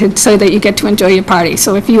ready so that you get to enjoy your party.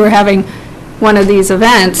 So if you were having one of these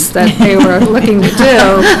events that they were looking to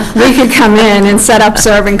do, we could come in and set up,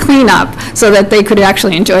 serve, and clean up so that they could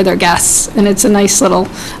actually enjoy their guests. And it's a nice little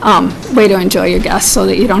way to enjoy your guests so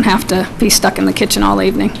that you don't have to be stuck in the kitchen all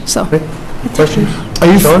evening, so. Questions? Are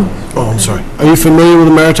you, oh, I'm sorry. Are you familiar with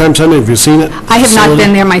the Maritime Center? Have you seen it? I have not Facility?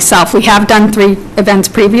 been there myself. We have done 3 events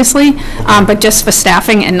previously, but just for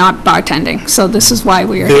staffing and not bartending. So this is why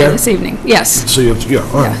we are here There? this evening. Yes. So yeah,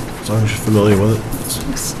 all right, as long as you're familiar with it.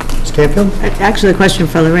 Ms. Canfield? Actually, a question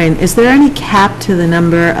for Lorraine. Is there any cap to the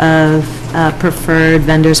number of preferred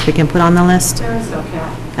vendors we can put on the list? There is no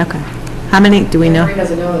cap. Okay. How many, do we know? Mary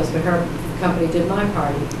doesn't know this, but her company did my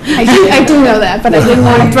party. I do know that, but I didn't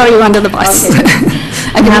want to throw you under the bus.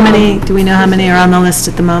 How many, do we know how many are on the list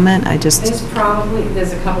at the moment? There's probably,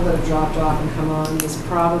 there's a couple that have dropped off and come on. There's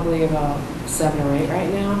probably about 7 or 8 right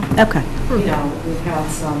now. Okay. You know, we've had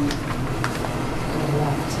some that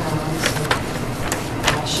left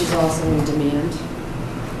town, so she's also in demand.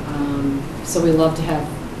 So we love to have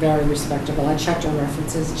very respectable. I checked her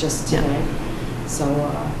references just today, so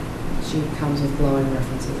she comes with glowing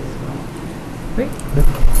references as well. Great.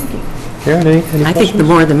 Karen, any questions? I think the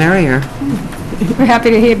more the merrier. We're happy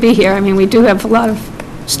to be here. I mean, we do have a lot of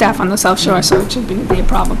staff on the South Shore, so it shouldn't be a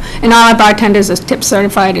problem. And all our bartenders are tip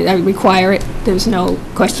certified. I require it. There's no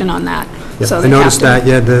question on that. Yeah, So I they have noticed to- that,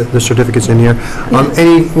 yeah, the certificate's in here.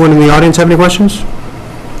 Anyone in the audience have any questions?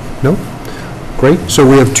 No? Great, so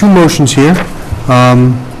we have 2 motions here.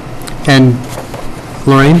 And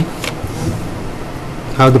Lorraine,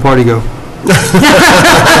 how'd the party go?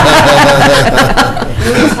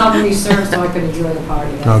 It was helping me serve so I could enjoy the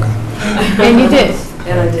party. Okay, And you did.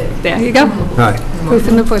 And I did. There you go. all right. Proof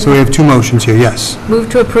in the So we pudding. have 2 motions here, yes. Move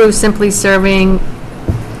to approve Simply Serving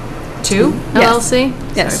 2 Yes. LLC?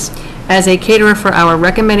 Yes. Sorry. As a caterer for our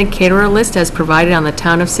recommended caterer list as provided on the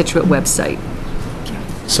Town of Scituate website.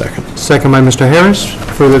 Second. Second by Mr. Harris.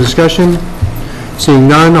 Further discussion? Seeing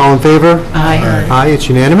none, all in favor? Aye. Aye, it's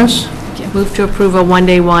unanimous. Move to approve a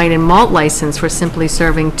one-day wine and malt license for Simply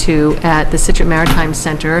Serving 2 at the Scituate Maritime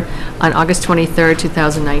Center on August 23rd,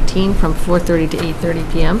 2019, from 4:30 to 8:30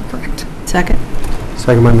 p.m. Correct. Second?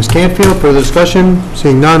 Second by Ms. Canfield. Further discussion?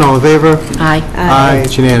 Seeing none, all in favor? Aye. Aye,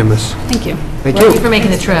 it's unanimous. Thank you. Thank Thank you you. for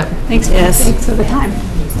making the trip. Thanks. Yes. Thanks for the time.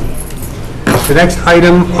 The next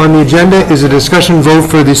item on the agenda is a discussion vote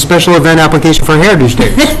for the special event application for Heritage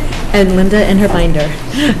Days. And Linda in her binder.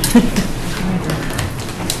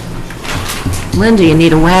 Linda, you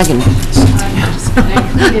need a wagon.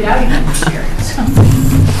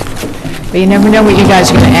 But you never know what you guys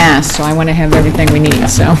are going to ask, so I want to have everything we need,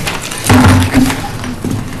 so.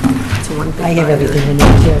 I have everything we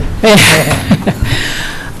need, too.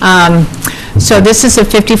 So this is the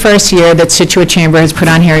 51st year that Scituate Chamber has put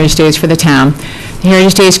on Heritage Days for the town. The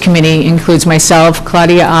Heritage Days Committee includes myself,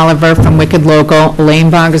 Claudia Oliver from Wicked Local,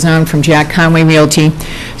 Elaine Bogazon from Jack Conway Realty,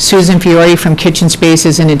 Susan Fiore from Kitchen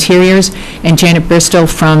Spaces and Interiors, and Janet Bristol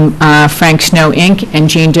from Frank Snow Inc., and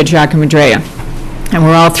Jean DeGiacomadrea. And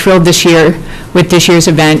we're all thrilled this year with this year's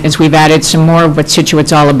event as we've added some more of what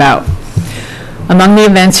Scituate's all about. Among the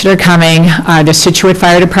events that are coming are the Scituate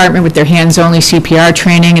Fire Department with their hands-only CPR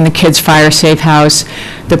training and the Kids Fire Safe House,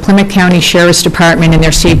 the Plymouth County Sheriff's Department and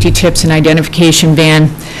their safety tips and identification van.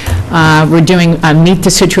 We're doing Meet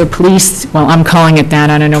the Scituate Police, well, I'm calling it that,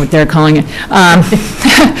 I don't know what they're calling it.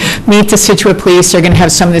 Meet the Scituate Police, they're going to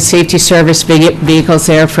have some of the safety service vehicles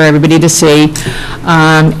there for everybody to see.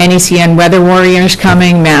 NECN Weather Warriors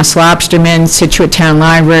coming, Mass Lobstermen, Scituate Town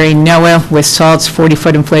Library, NOAA with Salt's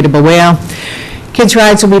 40-foot inflatable whale. Kids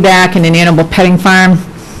Rides will be back in an animal petting farm.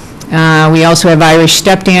 We also have Irish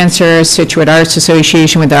Step Dancers, Scituate Arts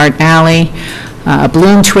Association with Art Alley,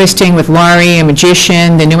 balloon twisting with Laurie, a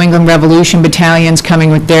magician, the New England Revolution Battalion's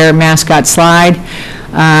coming with their mascot slide,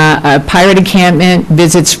 a pirate encampment,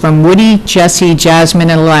 visits from Woody, Jesse, Jasmine,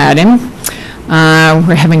 and Aladdin.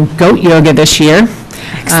 We're having goat yoga this year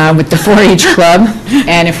with the 4-H Club,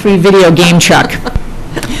 and a free video game truck.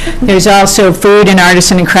 There's also food and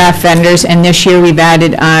artisan and craft vendors, and this year we've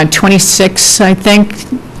added 26, I think,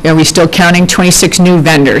 are we still counting? 26 new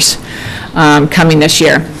vendors coming this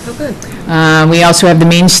year. We also have the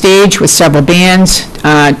main stage with several bands,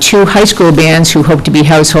 2 high school bands who hope to be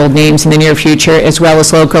household names in the near future, as well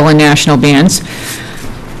as local and national bands.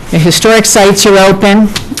 The historic sites are open,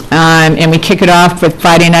 and we kick it off with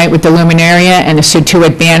Friday night with the Luminaria and the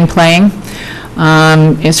Scituate Band playing.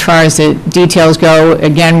 As far as the details go,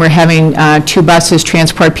 again, we're having 2 buses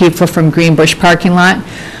transport people from Greenbush parking lot.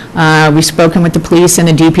 We've spoken with the police and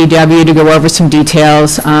the DPW to go over some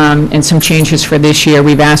details and some changes for this year.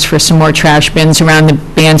 We've asked for some more trash bins around the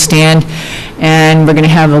bandstand, and we're going to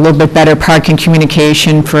have a little bit better parking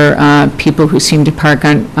communication for people who seem to park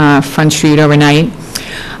on Front Street overnight.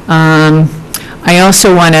 I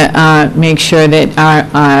also want to make sure that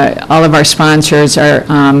all of our sponsors are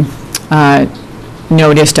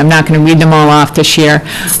noticed. I'm not going to read them all off this year,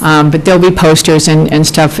 but there'll be posters and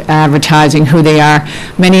stuff advertising who they are.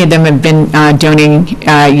 Many of them have been donating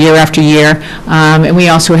year after year, and we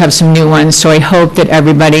also have some new ones, so I hope that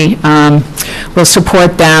everybody will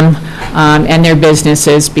support them and their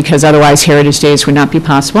businesses, because otherwise Heritage Days would not be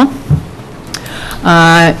possible.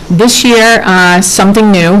 This year,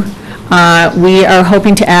 something new. We are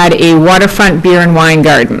hoping to add a waterfront beer and wine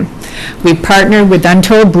garden. We've partnered with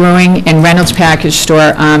Untold Brewing and Reynolds Package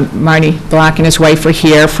Store. Marty Block and his wife are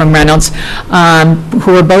here from Reynolds,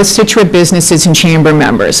 who are both Scituate businesses and chamber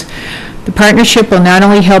members. The partnership will not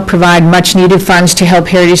only help provide much-needed funds to help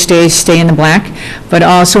Heritage Days stay in the black, but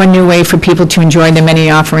also a new way for people to enjoy the many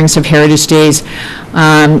offerings of Heritage Days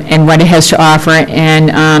and what it has to offer,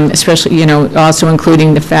 and especially, also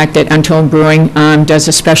including the fact that Untold Brewing does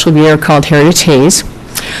a special beer called Heritage Haze.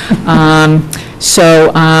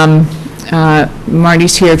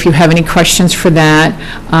 Marty's here if you have any questions for that.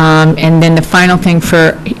 And then the final thing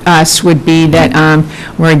for us would be that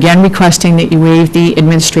we're again requesting that you waive the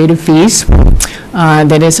administrative fees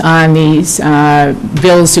that is on these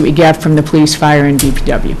bills that we get from the police, fire, and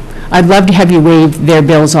DPW. I'd love to have you waive their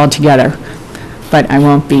bills altogether, but I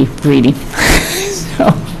won't be greedy.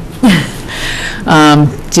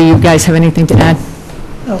 Do you guys have anything to add?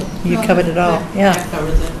 Oh, you covered it all, yeah.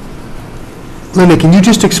 Linda, can you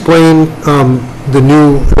just explain the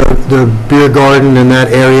beer garden in that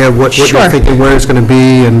area, what you're thinking, where it's going to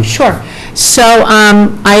be? And Sure. So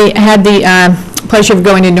I had the pleasure of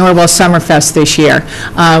going to Norwell Summerfest this year,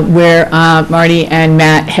 where Marty and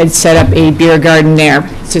Matt had set up a beer garden there.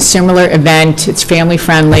 It's a similar event. It's family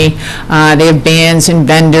friendly. They have bands and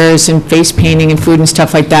vendors and face painting and food and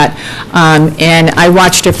stuff like that. And I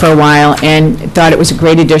watched it for a while and thought it was a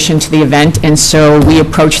great addition to the event. And so we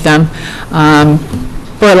approached them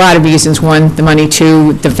for a lot of reasons. One, the money.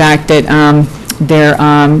 Two, the fact that they're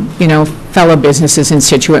fellow businesses in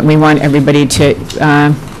Scituate, and we want everybody to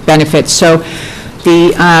benefit. So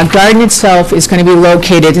the garden itself is going to be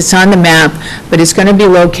located, it's on the map, but it's going to be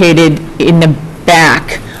located in the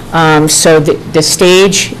back. So the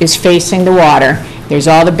stage is facing the water, there's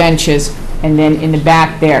all the benches, and then in the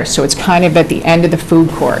back there. So it's kind of at the end of the food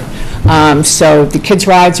court. So the kids'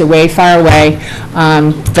 rides are way far away,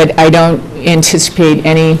 but I don't anticipate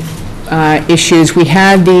any issues. We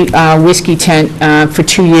had the whiskey tent for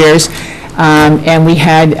 2 years, and we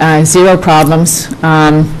had 0 problems.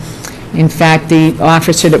 In fact, the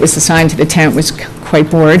officer that was assigned to the tent was quite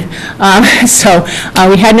bored. So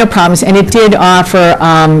we had no problems, and it did offer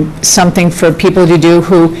something for people to do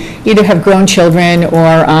who either have grown children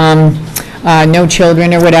or no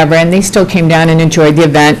children or whatever, and they still came down and enjoyed the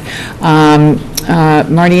event.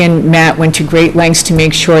 Marty and Matt went to great lengths to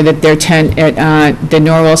make sure that their tent at the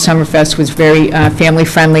Norwell Summerfest was very family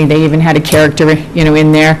friendly. They even had a character,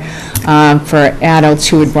 in there for adults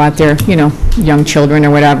who had brought their, young children or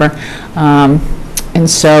whatever. And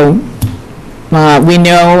so we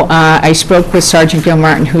know, I spoke with Sergeant Gil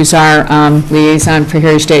Martin, who's our liaison for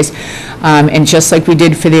Heritage Days, and just like we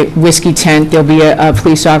did for the whiskey tent, there'll be a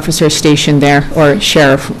police officer stationed there, or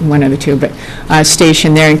sheriff, one of the two, but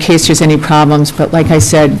stationed there in case there's any problems. But like I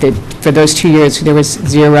said, that for those 2 years, there was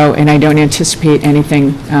 0, and I don't anticipate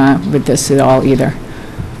anything with this at all either.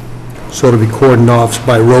 So it'll be cordoned off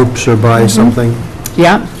by ropes or by something?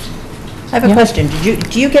 Yeah. I have a question.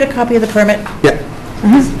 Do you get a copy of the permit? Yeah.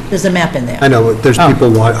 There's a map in there. I know, but there's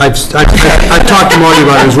people want, I've talked to Marty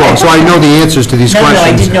about it as well, so I know the answers to these questions. No,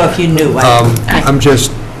 I didn't know if you knew. I'm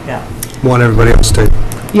just, want everybody else to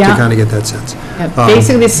kind of get that sense. Yeah,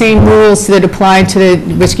 basically, the same rules that apply to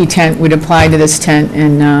the whiskey tent would apply to this tent,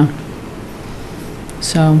 and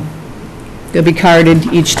so they'll be carded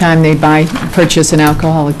each time they purchase an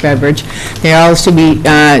alcoholic beverage. They'll also be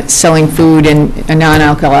selling food and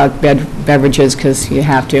non-alcoholic beverages, because you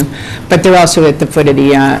have to. But they're also at the foot of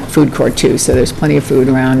the food court, too, so there's plenty of food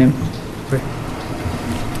around. And Great.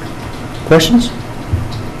 Questions?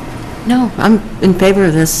 No, I'm in favor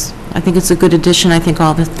of this. I think it's a good addition. I think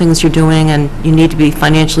all the things you're doing, and you need to be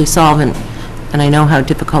financially solvent, and I know how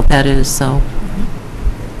difficult that is, so.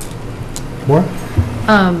 More?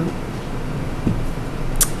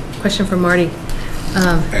 Question for Marty.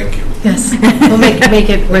 Thank you. Yes, we'll make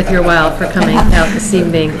it worth your while for coming out this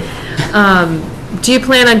evening. Do you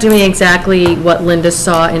plan on doing exactly what Linda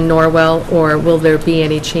saw in Norwell, or will there be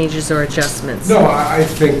any changes or adjustments? No, I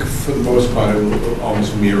think for the most part, it will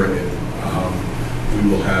almost mirror it. We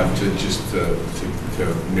will have to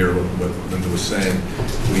mirror what Linda was saying.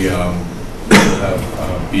 We will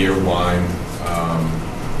have beer, wine,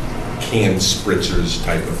 canned spritzers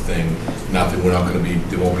type of thing. Nothing, we're not going to be,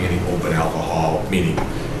 there won't be any open alcohol, meaning,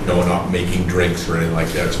 we're not making drinks or anything like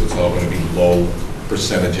that, so it's all going to be low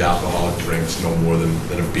percentage alcoholic drinks, no more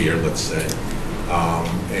than a beer, let's say.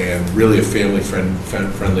 And really a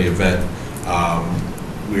family-friendly event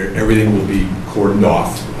where everything will be cordoned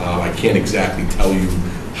off. I can't exactly tell you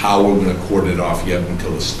how we're going to cordon it off yet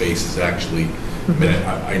until the space is actually,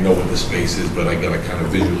 I know what the space is, but I got to kind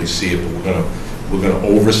of visually see it, but we're going to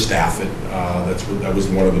overstaff it. That was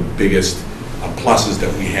one of the biggest pluses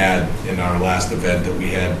that we had in our last event, that we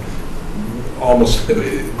had almost,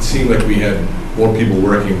 it seemed like we had more people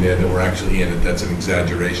working there than were actually in it. That's an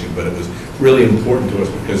exaggeration, but it was really important to us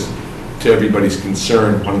because, to everybody's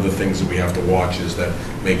concern, one of the things that we have to watch is that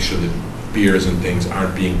make sure that beers and things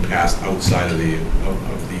aren't being passed outside of the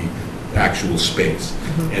actual space.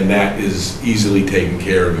 And that is easily taken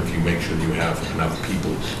care of if you make sure that you have enough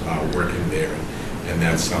people working there. And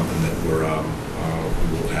that's something that we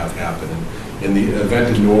will have happen. In the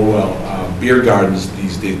event in Norwell, beer gardens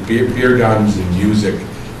these days, beer gardens and music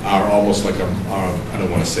are almost like I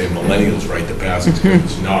don't want to say millennials right to pass it, because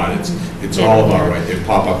it's not. It's all of our right. They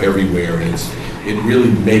pop up everywhere, and it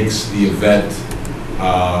really makes the event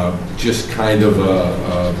just kind of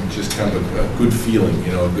a good feeling,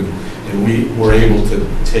 and we were able to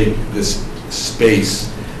take this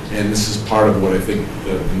space, and this is part of what I think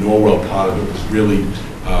the Norwell part of it was really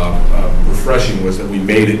refreshing, was that we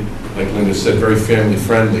made it, like Linda said, very family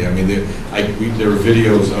friendly. I mean, there were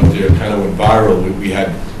videos out there kind of went viral. We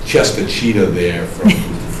had Chester Cheetah there from the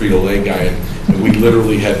Frito-Lay guy, and we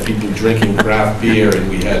literally had people drinking craft beer, and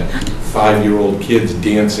we had 5-year-old kids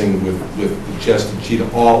dancing with the Chester Cheetah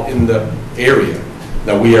all in the area.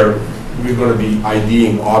 Now we're going to be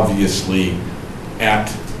IDing obviously at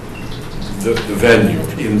the venue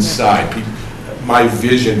inside. My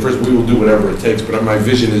vision, first we will do whatever it takes, but my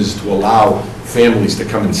vision is to allow families to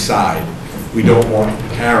come inside. We don't want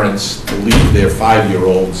parents to leave their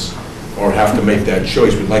 5-year-olds or have to make that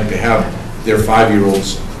choice. We'd like to have their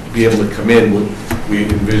 5-year-olds be able to come in. We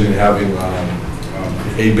envision having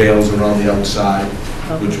hay bales around the outside,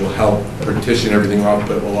 which will help partition everything off,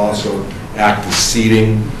 but will also act as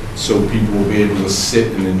seating, so people will be able to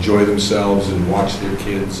sit and enjoy themselves and watch their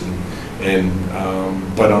kids.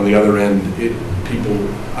 But on the other end,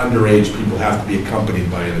 underage people have to be accompanied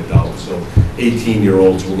by an adult. So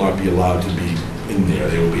 18-year-olds will not be allowed to be in there.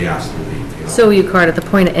 They will be asked to leave. So will you card at the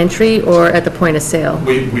point of entry or at the point of sale?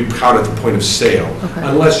 We card at the point of sale, Okay.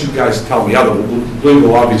 unless you guys tell me other. We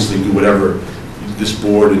will obviously do whatever this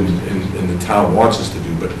board and the town wants us to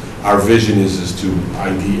do, but our vision is to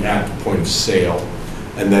ID at the point of sale,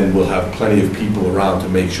 and then we'll have plenty of people around to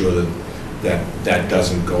make sure that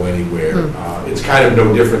doesn't go anywhere. It's kind of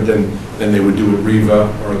no different than they would do at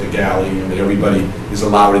Riva or at the Galley. I mean, everybody is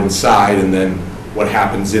allowed inside, and then what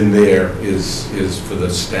happens in there is for the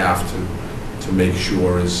staff to make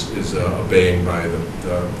sure is obeying by the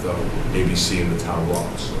ABC and the town law.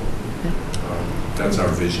 So that's our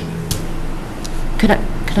vision. Could I?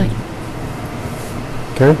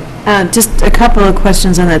 Okay. Just a couple of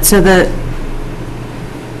questions on that. So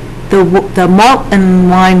the malt and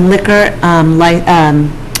wine liquor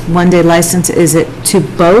one-day license, is it to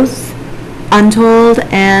both Untold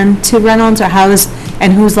and to Reynolds, or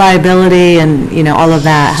and whose liability and, all of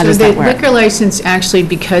that? How does that work? So the liquor license, actually,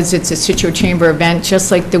 because it's a Scituate Chamber event,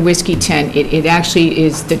 just like the whiskey tent, it actually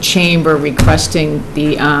is the chamber requesting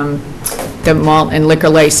the malt and liquor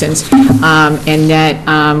license, and that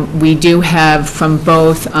we do have from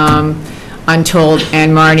both Untold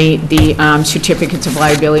and Marnie the certificates of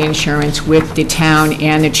liability insurance with the town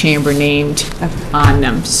and the chamber named on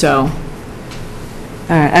them, so.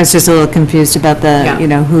 All right, I was just a little confused about the,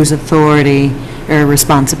 whose authority or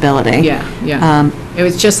responsibility. Yeah. It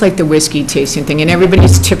was just like the whiskey tasting thing, and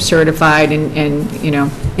everybody's tip certified and.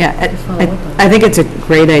 Yeah, I think it's a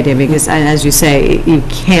great idea because, as you say, you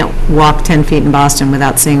can't walk 10 feet in Boston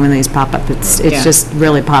without seeing one of these pop up. It's just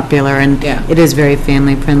really popular, and it is very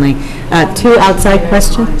family friendly. Two outside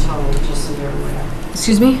questions? Untold, just so you're aware.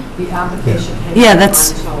 Excuse me? The application came Yeah,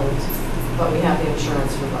 that's- from Untold, but we have the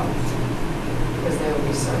insurance for both, because they will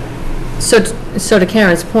be certain. So to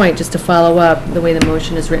Karen's point, just to follow up, the way the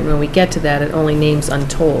motion is written, when we get to that, it only names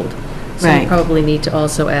Untold. So you Right. probably need to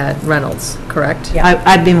also add Reynolds, correct?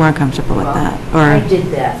 I'd be more comfortable with that, I or,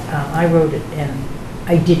 did that. I wrote it, and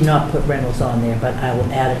I did not put Reynolds on there, but I will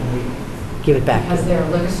add it and give it back to Because them. they're a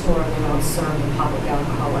liquor store, they don't serve the public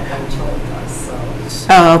alcohol like Untold does, so.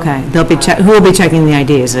 oh, okay, they'll be, who will be checking the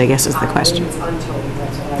IDs, I guess is the I question. believe it's Untold,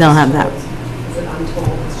 that's what I was They'll have that. told. Is it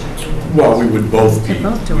Untold that's checking? Well, we would both be. They're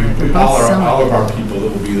both doing it. They're we- both all our- selling. All of our people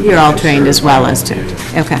that will be. You're all trained as well as to,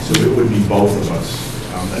 okay. So it would be both of us.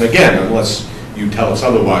 And again, unless you tell us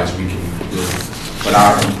otherwise, we can, but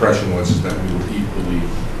our impression was is that we were equally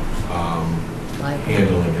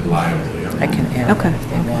handling it liably. I can add it Okay. if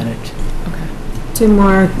they want it. Two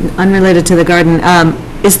more unrelated to the garden.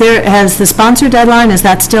 Has the sponsor deadline, is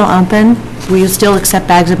that still open? Will you still accept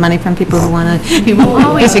bags of money from people who want to? We will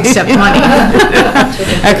always accept money.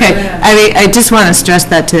 Okay, I just want to stress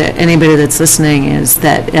that to anybody that's listening, is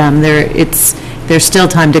that there's still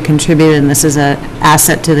time to contribute, and this is an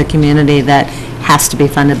asset to the community that has to be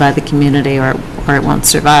funded by the community, or it won't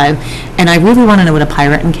survive. And I really want to know what a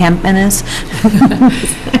pirate encampment is.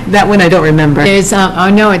 That one I don't remember. There's, oh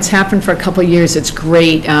no, it's happened for a couple of years, it's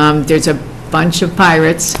great. There's a bunch of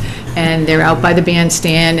pirates, and they're out by the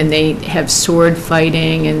bandstand, and they have sword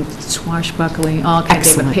fighting and swashbuckling, all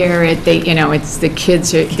kinds. They have a parrot, it's, the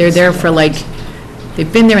kids, they're there for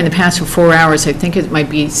they've been there in the past for 4 hours, I think it might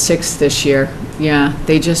be 6 this year. Yeah,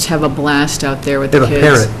 they just have a blast out there with They the have a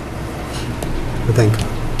kids. parrot, I think.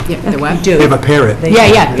 Yeah, the what? They have a parrot.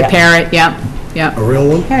 Yeah, the parrot, yeah. A real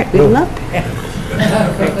one? Parrot, we love parrot.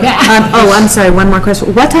 I'm sorry, one more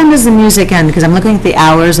question. What time does the music end? Because I'm looking at the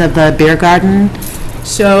hours of the beer garden.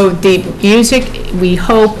 So the music, we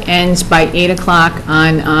hope, ends by 8 o'clock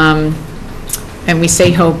on, and we say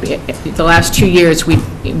hope, the last 2 years,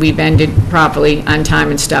 we've ended properly on time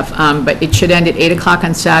and stuff, but it should end at 8 o'clock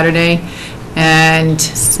on Saturday, and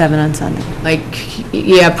 7 on Sunday.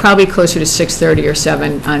 probably closer to 6:30 or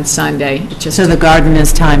 7 on Sunday. So the garden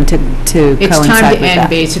is timed to coincide with that? It's time to end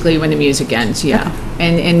basically when the music ends, yeah.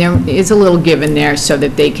 And there is a little give in there so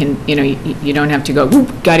that they can, you don't have to go,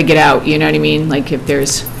 whoop, gotta get out, you know what I mean? Like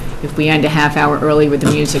if we end a half hour early with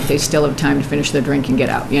the music, they still have time to finish their drink and get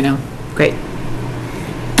out, Great.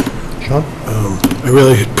 Sean? I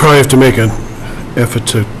really probably have to make an effort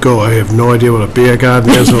to go. I have no idea what a beer garden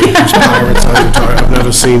is, or these pirates. I've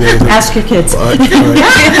never seen anything. Ask your kids. But, We'll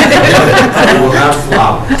have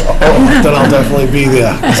flowers. then I'll definitely be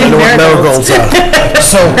there, 'cause I know what marigolds are.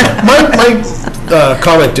 So my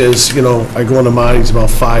comment is, I go into Marty's about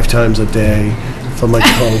 5 times a day for my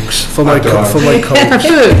Cokes, for my Cokes. For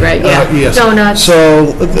food, right, yeah. Yes. Donuts. So,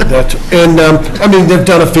 they've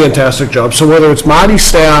done a fantastic job. So whether it's Marty's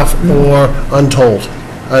staff or Untold,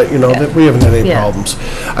 that we haven't had any problems.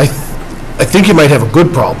 I think you might have a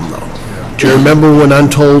good problem, though. Do you remember when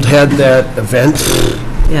Untold had that event?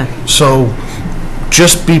 Yeah. So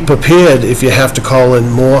just be prepared if you have to call in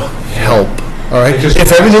more help, all right?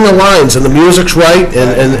 If everything aligns and the music's right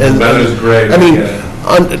and... That is great.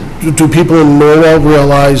 Do people in Norwell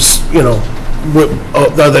realize,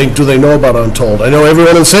 do they know about Untold? I know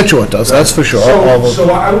everyone in Scituate does, that's for sure. So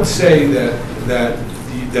I would say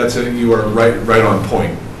you are right on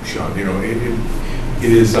point, Sean. It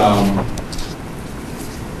is,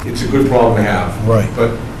 it's a good problem to have. Right.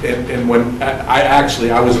 But, and when,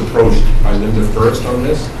 I was approached by Linda first on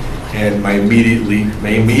this, and my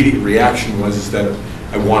immediate reaction was that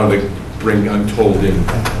I wanted to bring Untold in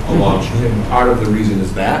along. And part of the reason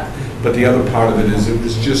is that, but the other part of it is, it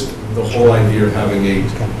was just the whole idea of having a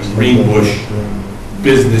Greenbush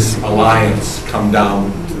business alliance come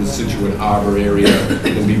down to the Scituate Harbor area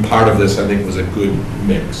and be part of this, I think was a good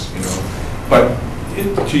mix, But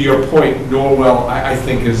to your point, Norwell, I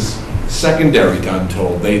think is secondary to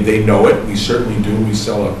Untold. They know it, we certainly do. We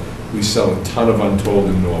sell a ton of Untold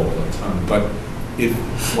in Norwell, a ton, but it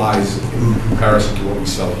flies in comparison to what we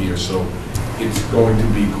sell here, so it's going to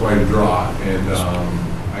be quite a draw, and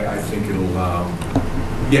I think it'll,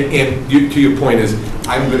 and to your point is,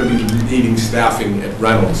 I'm going to be needing staffing at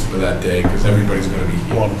Reynolds for that day, because everybody's going to be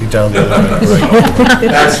here. Want to be down there.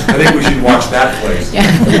 I think we should watch that place.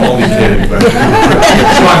 I'm only kidding, but,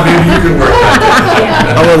 Sean, maybe you can work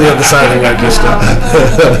that. I'm on the other side of the register.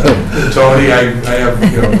 Tony, I have,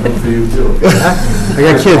 room for you too. I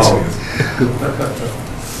got kids.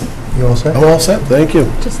 You all set? I'm all set, thank you.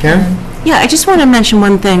 Karen? Yeah, I just want to mention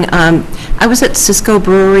one thing. I was at Cisco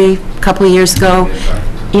Brewery a couple of years ago.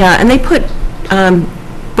 Yeah, and they put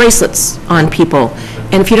bracelets on people.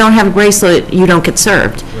 And if you don't have a bracelet, you don't get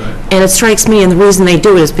served. And it strikes me, and the reason they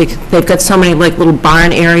do it is because they've got so many little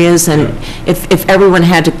barn areas, and if everyone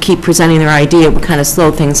had to keep presenting their ID, it would kind of slow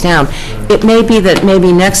things down. It may be that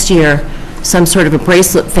maybe next year, some sort of a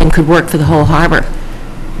bracelet thing could work for the whole harbor.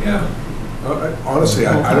 Yeah. Honestly,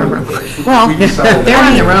 I don't. Well, They're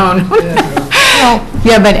on their own.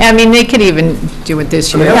 Yeah, but, I mean, they could even do it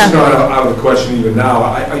this I mean, year. that's not out of the question even now.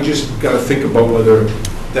 I just got to think about whether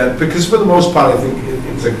that, because for the most part, I think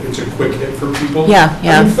it's a quick hit for people. Yeah,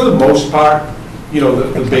 yeah. I mean, for the most part,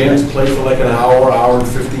 the bands play for like an hour and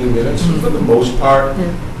 15 minutes. For the most part,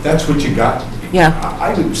 that's what you got. Yeah.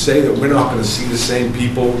 I would say that we're not going to see the same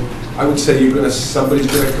people. I would say somebody's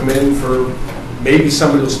going to come in for, maybe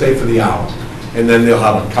somebody will stay for the hour. And then they'll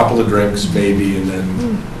have a couple of drinks maybe, and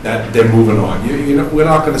then they're moving on. We're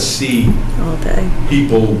not going to see All day.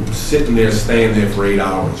 people sitting there, staying there for 8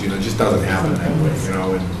 hours. It just doesn't happen that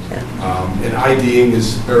way, And IDing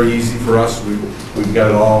is very easy for us. We've got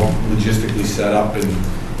it all logistically set up, and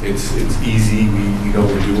it's easy. We know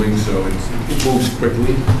what we're doing, so it moves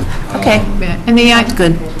quickly. Okay. And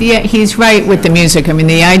good. He's right with the music. I mean,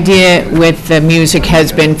 the idea with the music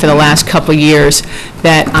has been for the last couple of years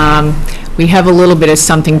that we have a little bit of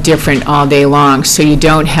something different all day long, so you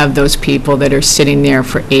don't have those people that are sitting there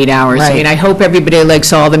for 8 hours. I mean, I hope everybody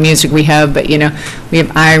likes all the music we have, but, we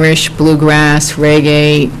have Irish, bluegrass,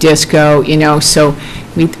 reggae, disco, so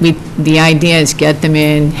the idea is get them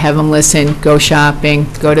in, have them listen, go shopping,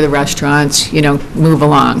 go to the restaurants, move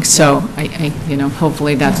along. So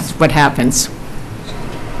hopefully that's what happens.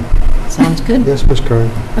 Sounds good. Yes, Ms. Curran.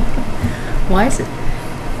 Why is it?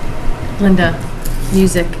 Linda,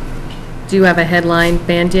 music. Do you have a headline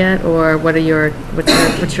band yet, or what's your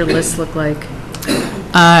list look like?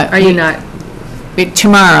 Are you not?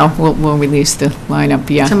 Tomorrow, we'll release the lineup,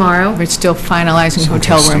 yeah. Tomorrow? We're still finalizing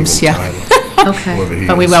hotel rooms, yeah. Okay.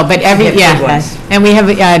 But we will, but and we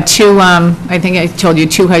have two, I think I told you,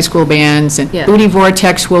 2 high school bands, and Yeah. Booty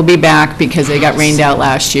Vortex will be back because they got rained out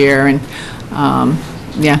last year, and,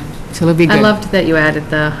 so it'll be good. I loved that you added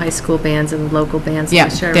the high school bands and local bands. Yeah,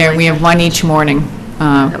 Sure, we have one each morning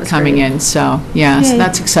was coming great. in, so, yeah, so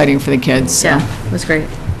that's exciting for the kids, so, Yeah, it was great.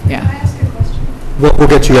 yeah. We'll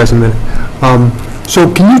get to you guys in a minute. So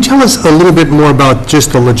can you tell us a little bit more about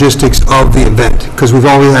just the logistics of the event? Because we've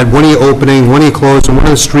already had one of you opening, one of you closing, one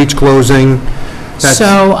of the streets closing.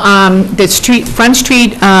 So, the Front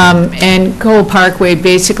Street and Cole Parkway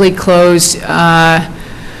basically closed,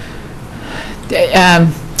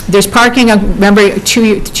 there's parking, remember,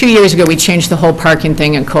 2 years ago, we changed the whole parking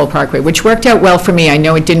thing in Cole Parkway, which worked out well for me. I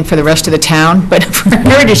know it didn't for the rest of the town, but for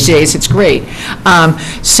Heritage Days, it's great.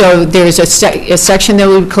 So there's a section that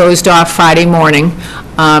we closed off Friday morning,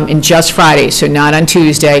 and just Friday, so not on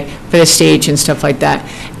Tuesday, for the stage and stuff like that.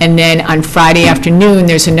 And then on Friday afternoon,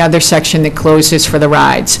 there's another section that closes for the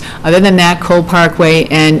rides. Other than that, Cole Parkway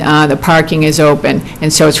and the parking is open,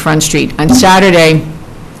 and so is Front Street. On Saturday,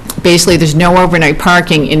 basically, there's no overnight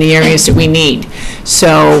parking in the areas that we need.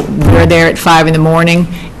 So we're there at 5 in the morning,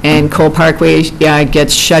 and Cole Parkway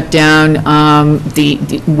gets shut down,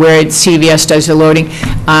 where CVS does the loading,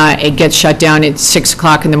 it gets shut down at 6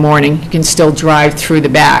 o'clock in the morning. You can still drive through the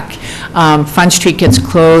back. Front Street gets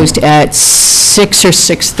closed at 6 or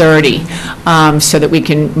 6:30, so that we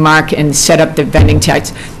can mark and set up the vending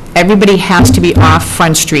tags. Everybody has to be off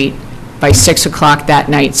Front Street by 6 o'clock that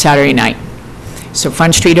night, Saturday night. So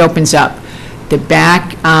Front Street opens up. The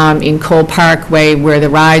back in Cole Parkway, where the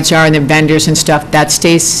rides are and the vendors and stuff, that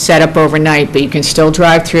stays set up overnight, but you can still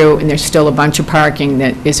drive through, and there's still a bunch of parking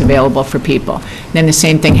that is available for people. Then the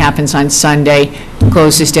same thing happens on Sunday,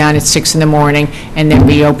 closes down at 6 in the morning, and then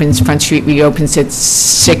Front Street reopens at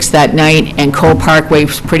 6 that night, and Cole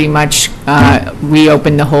Parkway's pretty much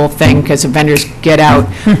reopened the whole thing, because the vendors get out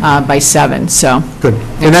by 7, so. Good.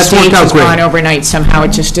 And that's worked out The stage is gone great. overnight, somehow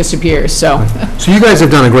it just disappears, so. So you guys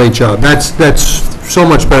have done a great job. That's so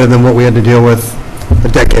much better than what we had to deal with a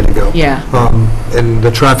decade ago. Yeah. And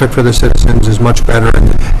the traffic for the citizens is much better,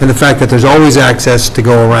 and the fact that there's always access to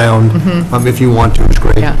go around if you want to is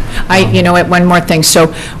great. Yeah. One more thing. So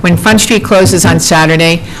when Front Street closes on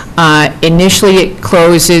Saturday, initially it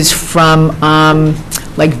closes from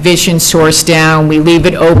like Vision Source down. We leave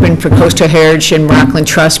it open for Coastal Heritage and Rockland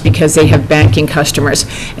Trust because they have banking customers.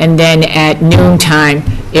 And then at noon time,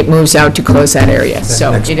 it moves out to close that area.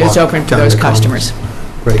 So next it is block open for down those the corners. customers.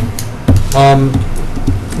 Great.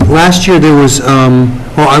 Last year there was,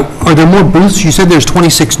 are there more booths? You said there's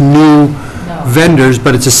 26 new vendors,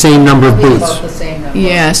 but it's the same number of booths.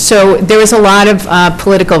 Yeah, so there was a lot of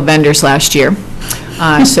political vendors last year.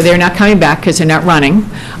 So they're not coming back because they're not running.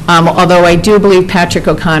 Although I do believe Patrick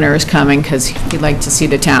O'Connor is coming because he'd like to see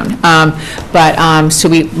the town. So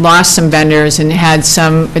we lost some vendors and had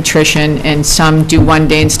some attrition, and some do one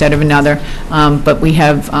day instead of another. But we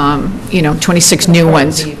have, 26 new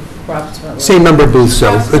ones. Same number of booths,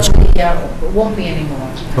 so it's, won't be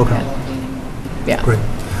anymore. Okay. It won't be anymore. Yeah. Great.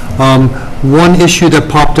 One issue that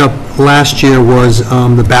popped up last year was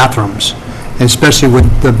the bathrooms, and especially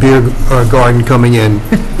with the beer garden coming in.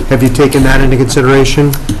 Have you taken that into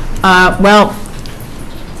consideration? Well,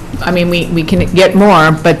 I mean, we can get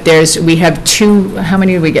more, but we have two, how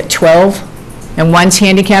many do we get, 12? And one's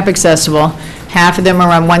handicap accessible. Half of them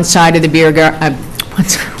are on one side of the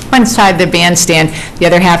one side of the bandstand, the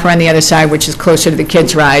other half are on the other side, which is closer to the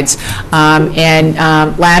kids' rides.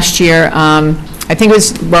 Last year, I think it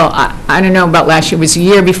was, well, I don't know about last year, it was the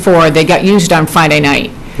year before, they got used on Friday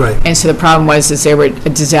night. Right. And so the problem was they were a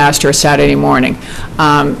disaster Saturday morning.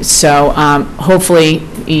 Hopefully,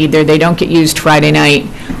 either they don't get used Friday night,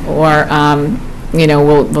 or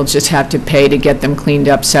we'll just have to pay to get them cleaned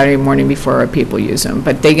up Saturday morning before our people use them.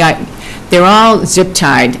 But they're all zip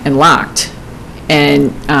tied and locked.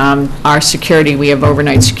 And our security, we have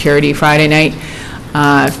overnight security Friday night,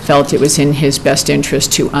 felt it was in his best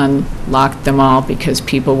interest to unlock them all because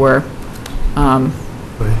people were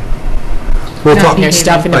We'll talk, their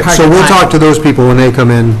stuff in the right, parking so we'll lot. talk to those people when they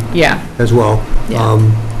come in Yeah. as well. Yeah.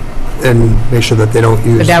 And make sure that they don't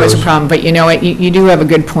use But that was a those. problem. But you know what, you do have a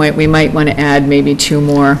good point. We might want to add maybe 2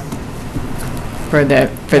 more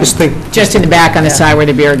just in the back on the side where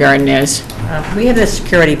the beer garden is. We have the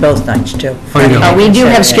security both nights, too. We do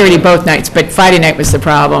have security both nights, but Friday night was the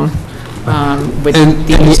problem. With And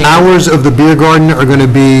the hours of the beer garden are going to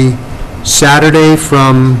be Saturday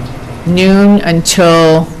from? Noon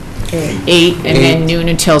until 8, and then noon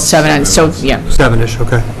until 7, so, yeah. 7-ish,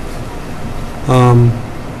 okay.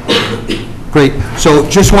 Great. So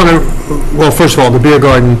just want to, well, first of all, the beer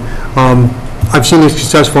garden, I've seen it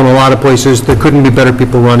successful in a lot of places. There couldn't be better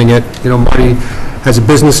people running it. Marty has a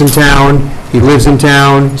business in town, he lives in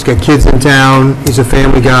town, he's got kids in town, he's a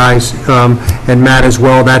family guy, and Matt as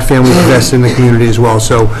well. That family's invested in the community as well.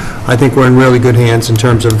 So I think we're in really good hands in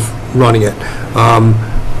terms of running it.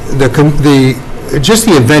 Just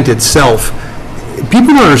the event itself,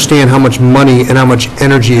 people don't understand how much money and how much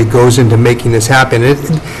energy it goes into making this happen.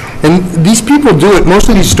 And these people do it, most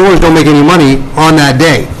of these stores don't make any money on that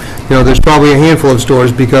day. There's probably a handful of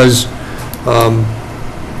stores because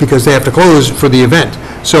they have to close for the event.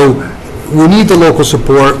 So we need the local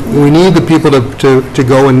support, we need the people to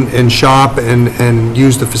go and shop and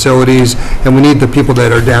use the facilities, and we need the people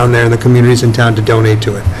that are down there in the communities in town to donate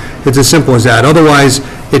to it. It's as simple as that. Otherwise,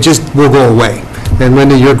 it just will go away. And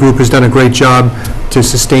Linda, your group has done a great job to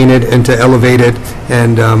sustain it and to elevate it,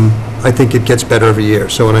 and I think it gets better every year.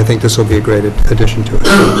 And I think this will be a great addition to it.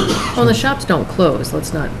 Well, the shops don't close,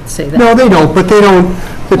 let's not say that. No, they don't, but they don't.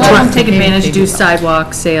 Take advantage, do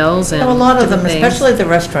sidewalk sales and A lot of them, different things. especially the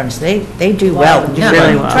restaurants, they do well, do Yeah.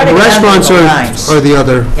 really well. The restaurants are the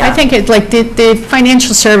other. I think it's like the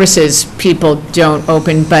financial services people don't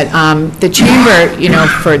open, but the chamber,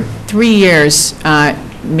 for 3 years,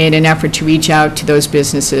 made an effort to reach out to those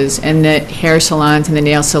businesses and the hair salons and the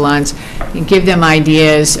nail salons and give them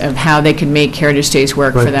ideas of how they could make Heritage Days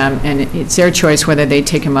work for Right. them. And it's their choice whether they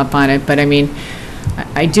take them up on it. But I mean,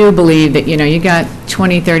 I do believe that, you got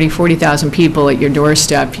 20, 30, 40,000 people at your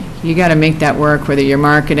doorstep. You got to make that work, whether you're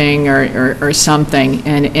marketing or something,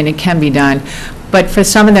 and it can be done. But for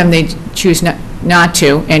some of them, they choose not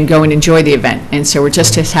to and go and enjoy the event. And so we're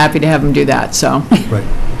just as happy to have them do that, so. Right.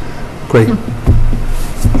 Great.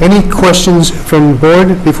 Any questions from the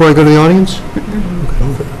board before I go to the audience?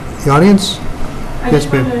 The audience? Yes,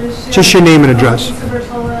 ma'am. Just your name and address.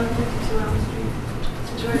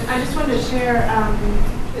 I just wanted to share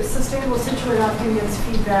Sustainable Scituate often gets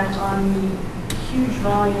feedback on the huge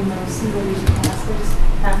volume of single-use plastics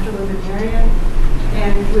after living area,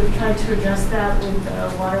 and we've tried to address that with the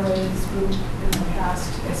waterways group in the past,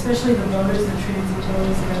 especially the boaters and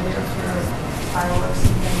transitories that are there for fireworks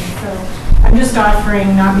and things. So I'm just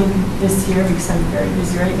offering, not me this year because I'm very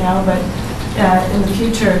busy right now, but in the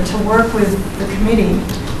future to work with the committee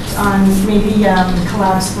on maybe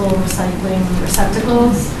collapsible recycling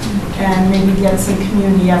receptacles and maybe get some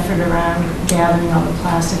community effort around gathering all the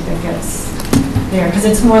plastic that gets there. Because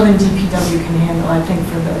it's more than DPW can handle, I think,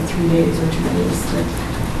 for the 3 days or 2 days. That,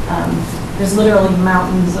 there's literally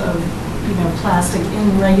mountains of plastic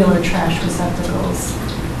in regular trash receptacles,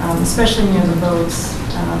 especially near the boats.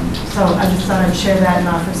 So I just thought I'd share that and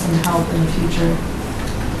offer some help in the future.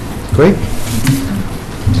 Great.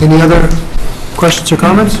 Any other questions or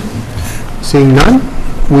comments? Seeing none,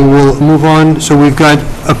 we will move on. So we've got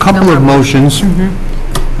a couple of motions.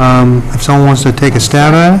 If someone wants to take a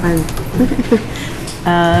stab at it.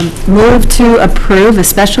 Move to approve a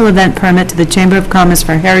special event permit to the Chamber of Commerce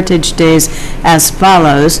for Heritage Days as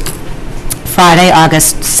follows. Friday,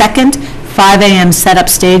 August 2nd, 5 a.m. set up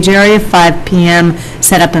stage area, 5 p.m.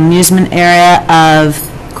 set up amusement area of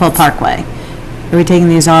Cole Parkway. Are we taking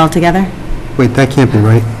these all together? Wait, that can't be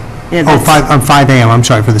right. Yeah, Oh, that's- 5 a.m., I'm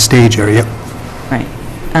sorry, for the stage area, yep. Right.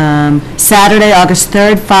 Saturday, August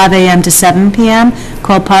 3rd, 5 a.m. to 7 p.m.,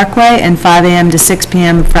 Cole Parkway, and 5 a.m. to 6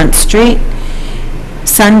 p.m. Front Street.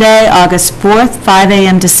 Sunday, August 4th, 5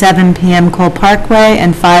 a.m. to 7 p.m. Cole Parkway,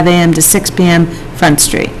 and 5 a.m. to 6 p.m. Front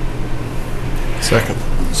Street. Second.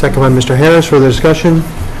 Second by Mr. Harris, further discussion?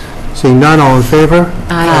 Seeing none, all in favor?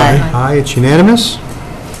 Aye. Aye, it's unanimous.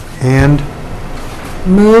 And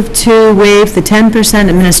Move to waive the 10%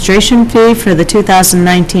 administration fee for the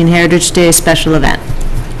 2019 Heritage Day special event.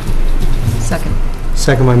 Second.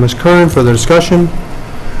 second by Ms. Curran, further discussion?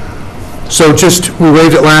 So we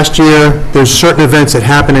waived it last year. There's certain events that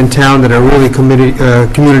happen in town that are really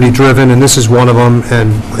community-driven, and this is one of them,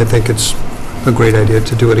 and I think it's a great idea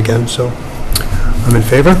to do it again, so I'm in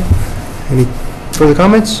favor. Any further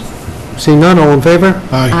comments? Seeing none, all in favor?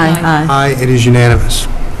 Aye. Aye. Aye, it is unanimous.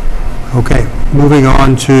 Okay, moving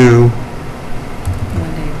on to,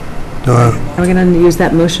 Are we going to use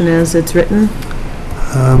that motion as it's written?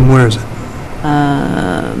 where is it?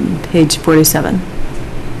 Page 47.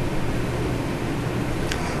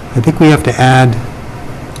 I think we have to add,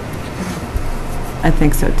 I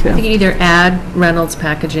think so, I think too. you either add Reynolds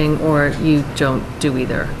Packaging or you don't do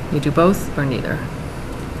either. You do both or neither.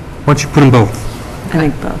 why don't you put them both? I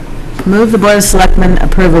think both. Move the Board of Selectmen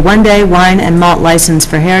approve a one-day wine and malt license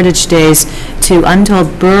for Heritage Days to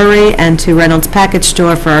Untold Brewery and to Reynolds Package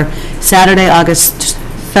Store for Saturday, August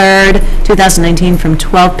 3rd, 2019, from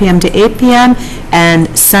 12 p.m. to 8 p.m.,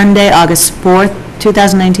 and Sunday, August 4th,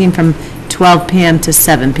 2019, from 12 p.m. to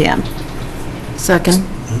 7 p.m. Second.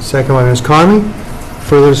 Second by Ms. Conley.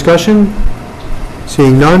 Further discussion?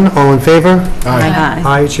 Seeing none, all in favor? Aye.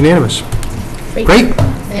 Aye, it's unanimous. Great.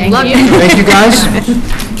 Thank you. Thank you, guys.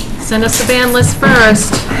 Send us the band list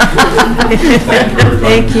first.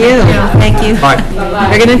 Thank you. Thank you. All right.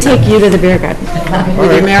 We're going to take you to the beer garden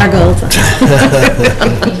with your marigolds.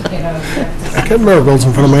 I got marigolds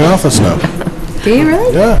in front of my office now. Do you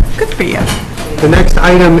really? Yeah. Good for you. The next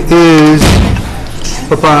item is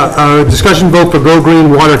discussion vote for Go Green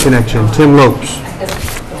water connection. Tim Lopes.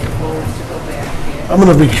 I'm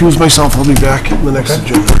going to recuse myself. I'll be back in the next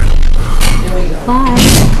agenda. Bye.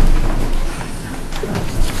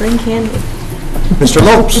 Bring candy. Mr.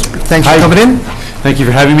 Lopes, thanks for coming in. Thank you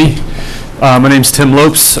for having me. My name's Tim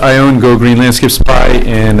Lopes. I own Go Green Landscape Supply,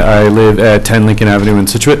 and I live at 10 Lincoln Avenue in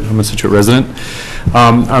Scituate. I'm a Scituate resident.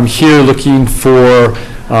 I'm here looking for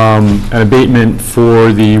an abatement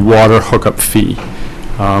for the water hookup fee.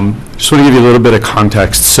 Just want to give you a little bit of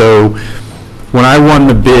context. So when I won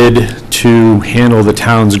the bid to handle the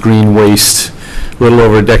town's green waste a little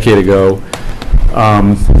over a decade ago,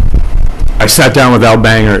 I sat down with Al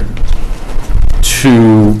Banger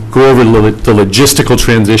to go over the logistical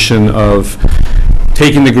transition of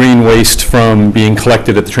taking the green waste from being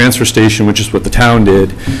collected at the transfer station, which is what the town did,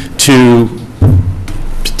 to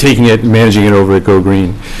taking it and managing it over at Go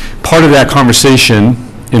Green. Part of that conversation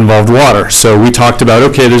involved water. So we talked about,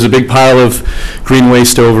 okay, there's a big pile of green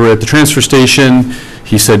waste over at the transfer station.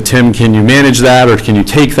 He said, Tim, can you manage that, or can you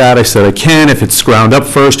take that? I said, I can. If it's ground up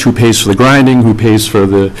first, who pays for the grinding? Who pays for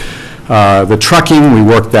the trucking? We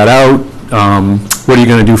worked that out. What are you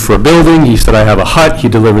going to do for a building? He said, I have a hut. He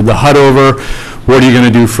delivered the hut over. What are you going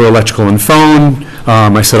to do for electrical and phone?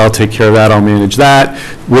 I said, I'll take care of that. I'll manage that.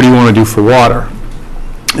 What do you want to do for water?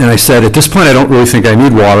 And I said, at this point, I don't really think I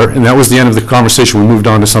need water. And that was the end of the conversation. We moved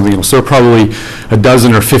on to something else. There were probably a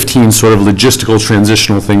dozen or 15 sort of logistical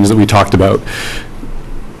transitional things that we talked about.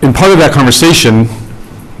 In part of that conversation,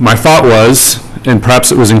 my thought was, and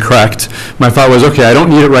perhaps it was incorrect, my thought was, okay, I don't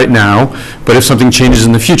need it right now, but if something changes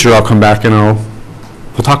in the future, I'll come back and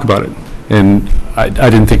we'll talk about it. And I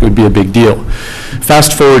didn't think it would be a big deal.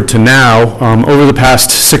 Fast forward to now, over the past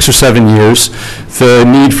 6 or 7 years, the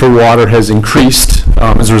need for water has increased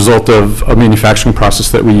as a result of a manufacturing process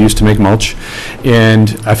that we use to make mulch.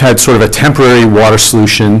 And I've had sort of a temporary water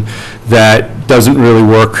solution that doesn't really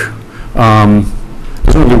work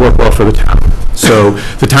well for the town. So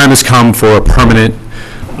the time has come for a permanent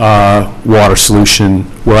water solution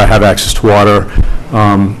where I have access to water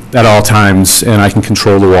at all times and I can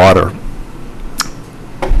control the water.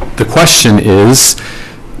 The question is,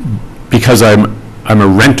 because I'm a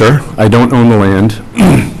renter, I don't own the land,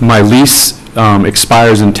 my lease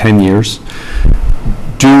expires in 10 years.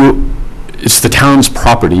 It's the town's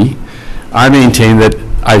property. I maintain that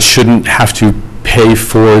I shouldn't have to pay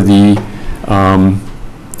for the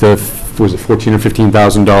was it $14,000 or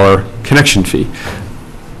 $15,000 connection fee,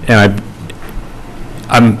 and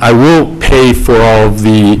I will pay pay for all of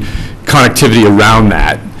the connectivity around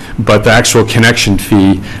that, but the actual connection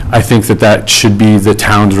fee, I think that should be the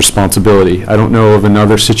town's responsibility. I don't know of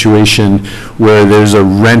another situation where there's a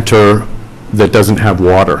renter that doesn't have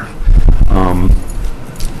water.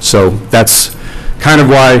 So that's kind of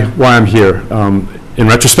why I'm here. In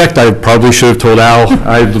retrospect, I probably should have told Al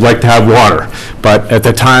I'd like to have water, but at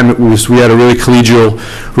the time we had a really collegial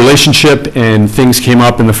relationship, and things came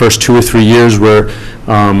up in the first 2 or 3 years where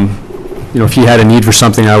if he had a need for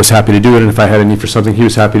something, I was happy to do it, and if I had a need for something, he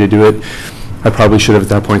was happy to do it. I probably should have at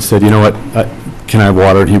that point said, you know what, can I have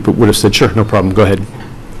water? And he would have said, sure, no problem, go ahead.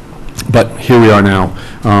 But here we are now,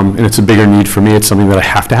 and it's a bigger need for me. It's something that I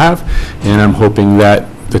have to have, and I'm hoping that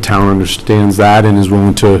the town understands that and is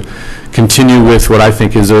willing to continue with what I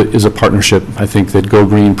think is a partnership. I think that Go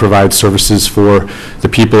Green provides services for the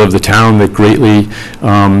people of the town that greatly,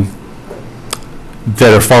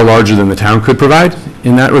 that are far larger than the town could provide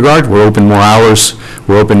in that regard. We're open more hours,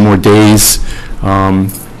 we're open more days,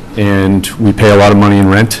 and we pay a lot of money in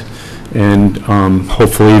rent, and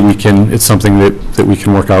hopefully it's something that we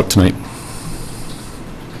can work out tonight.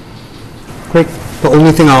 Great. The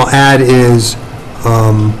only thing I'll add is,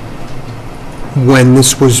 when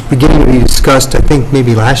this was beginning to be discussed, I think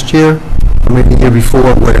maybe last year, or maybe the year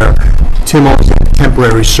before, where Tim always had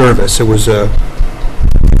temporary service. It was a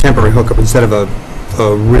temporary hookup instead of a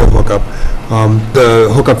real hookup. The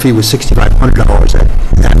hookup fee was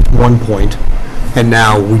 $6,500 at one point, and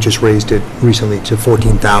now we just raised it recently to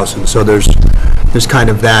 $14,000. So there's kind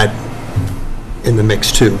of that in the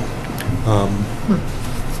mix too.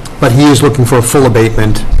 But he is looking for a full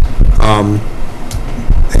abatement,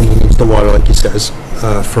 and he needs the water, like he says,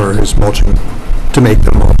 for his mulching, to make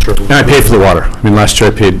the mulch. And I paid for the water. I mean, last year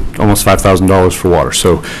I paid almost $5,000 for water,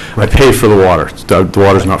 so I paid for the water. The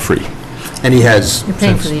water's not free. And he has. You're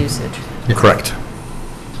paying for the usage. Yeah. Correct.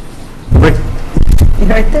 Right. You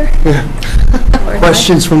right there? Yeah.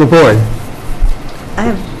 Questions from the board? I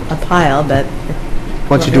have a pile, but.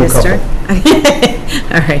 Why don't you do a couple?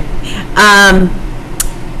 All right.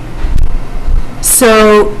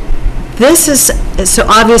 So so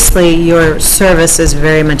obviously your service is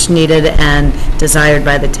very much needed and desired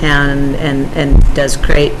by the town, and does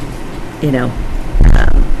create,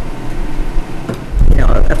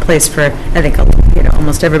 a place for, I think,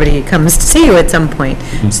 almost everybody comes to see you at some point.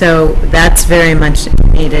 Mm-hmm. So that's very much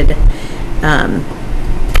needed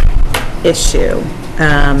issue.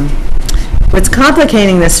 What's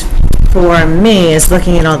complicating this for me is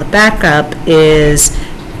looking at all the backup is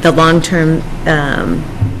the long-term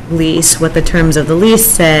lease, what the terms of the lease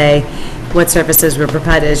say, what services were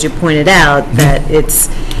provided, as you pointed out, that it's,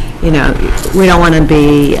 we don't want to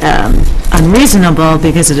be unreasonable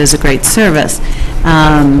because it is a great service.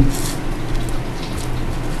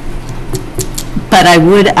 But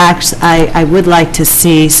I would like to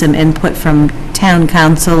see some input from town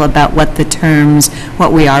council about what the terms,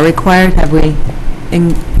 what we are required. Have we,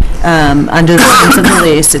 under the terms of the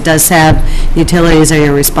lease, it does have utilities are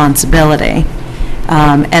your responsibility.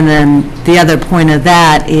 And then the other point of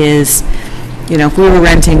that is, if we were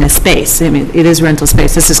renting a space, I mean, it is rental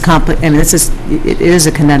space. This is it is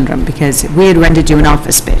a conundrum, because if we had rented you an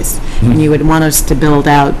office space, and you would want us to build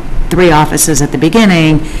out 3 offices at the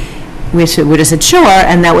beginning, we would have said sure,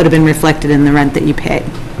 and that would have been reflected in the rent that you paid.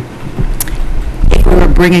 If we were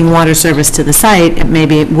bringing water service to the site,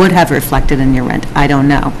 it would have reflected in your rent. I don't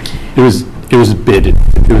know. It was a bid. It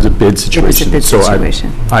was a bid situation. It was a bid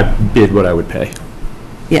situation. So I bid what I would pay.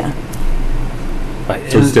 Yeah. Right.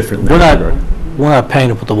 So it's different. We're not paying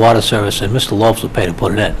to put the water service in. Mr. Lopes would pay to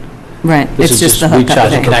put it in. Right. This it's is just the we hookup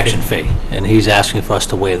charge a thing. connection fee, and he's asking for us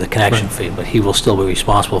to waive the connection fee, but he will still be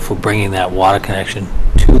responsible for bringing that water connection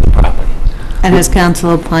to the property. And has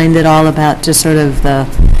council opined at all about just sort of the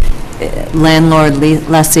landlord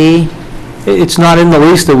lessee? It's not in the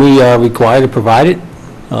lease that we are required to provide it.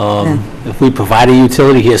 If we provide a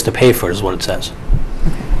utility, he has to pay for it, is what it says.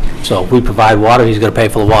 So if we provide water, he's going to pay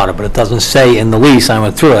for the water, but it doesn't say in the lease, I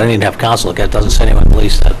went through it, I didn't have council look at it, it doesn't say anywhere in the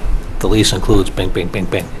lease that the lease includes bing, bing, bing,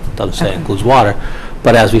 bing. It doesn't say it includes water.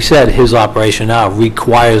 But as we said, his operation now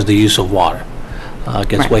requires the use of water. It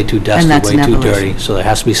gets way too dusty, way too dirty, so there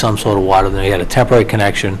has to be some sort of water. Then he had a temporary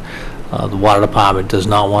connection. The water department does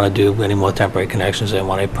not want to do any more temporary connections. They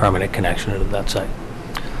want a permanent connection into that site.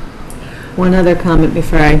 One other comment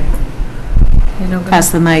before I pass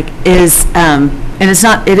the mic is, and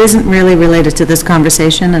it isn't really related to this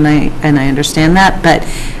conversation, and I understand that, but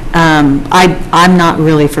I'm not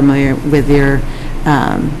really familiar with your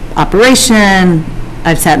operation.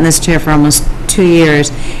 I've sat in this chair for almost 2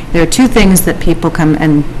 years, there are two things that people come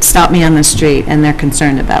and stop me on the street and they're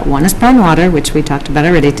concerned about. One is brown water, which we talked about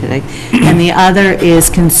already today, and the other is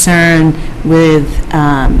concern with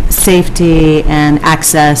safety and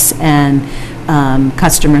access and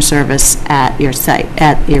customer service at your site,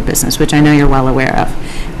 at your business, which I know you're well aware of.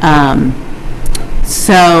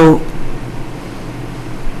 So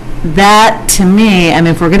that, to me, I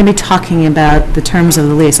mean, if we're going to be talking about the terms of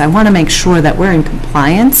the lease, I want to make sure that we're in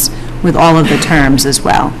compliance with all of the terms as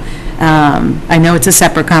well. I know it's a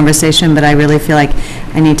separate conversation, but I really feel like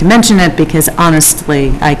I need to mention it because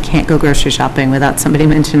honestly, I can't go grocery shopping without somebody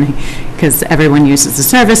mentioning, because everyone uses the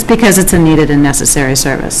service because it's a needed and necessary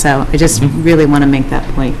service. So I just really want to make that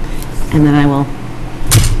point, and then I will.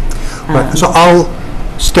 Right, so I'll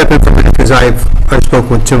step in for a minute because I've spoken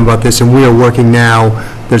with Tim about this, and we are working now.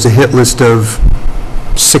 There's a hit list of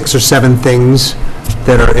 6 or 7 things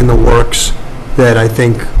that are in the works that I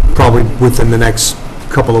think probably within the next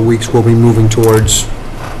couple of weeks we'll be moving towards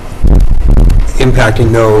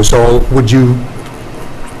impacting those. So would you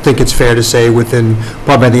think it's fair to say within,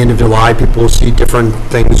 probably by the end of July, people will see different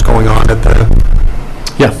things going on at the...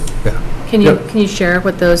 Yeah. Can you share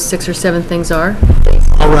what those 6 or 7 things are?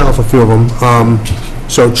 I'll rattle off a few of them.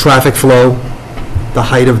 So traffic flow, the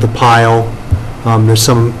height of the pile, there's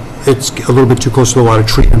some, it's a little bit too close to the water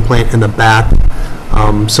treatment plant in the back.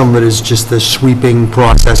 Some of it is just the sweeping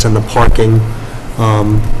process and the parking.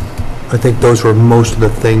 I think those were most of the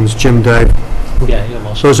things. Jim, did I? Yeah, you're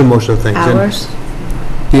most. Those are most of the things. Hours?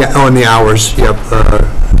 Yeah, oh, and the hours, yep.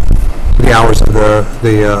 The hours of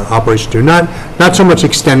the operation too. Not so much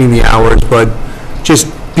extending the hours, but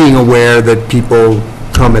just being aware that people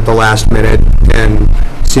come at the last minute and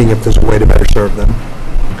seeing if there's a way to better serve them.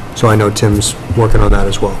 So I know Tim's working on that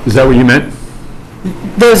as well. Is that what you meant?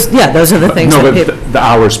 Those are the things. No, that but people- the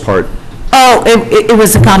hours part. Oh, it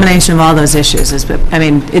was a combination of all those issues. I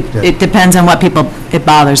mean, it depends on what people, it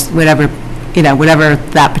bothers, whatever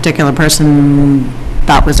that particular person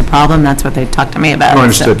thought was a problem, that's what they talked to me about. No,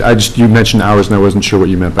 understood. So. You mentioned hours, and I wasn't sure what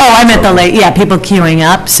you meant by Oh, that. I meant the late, people queuing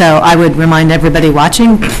up, so I would remind everybody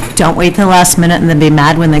watching, don't wait till the last minute and then be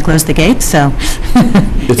mad when they close the gates, so.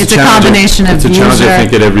 It's a combination of user. It's a challenge, I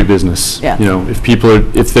think, at every business. Yeah. You know,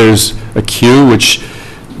 if there's a queue, which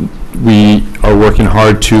we are working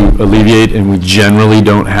hard to alleviate, and we generally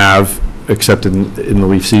don't have, except in the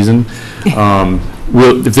leaf season,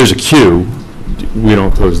 if there's a queue, we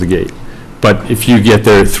don't close the gate. But if you get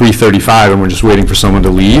there at 3:35 and we're just waiting for someone to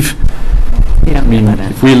leave, I mean,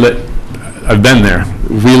 I've been there.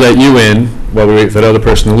 If we let you in while we wait for that other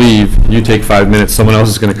person to leave, you take 5 minutes, someone else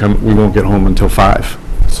is going to come, we won't get home until 5.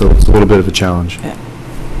 So it's a little bit of a challenge.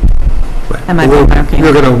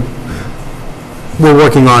 We're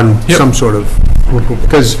working on some sort of,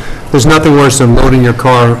 because there's nothing worse than loading your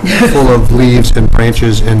car full of leaves and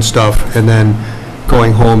branches and stuff, and then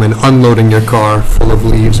going home and unloading your car full of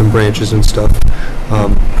leaves and branches and stuff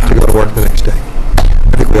to go to work the next day.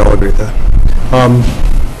 I think we all agree with that.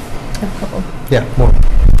 Yeah, more.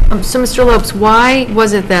 So, Mr. Lopes, why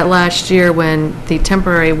was it that last year when the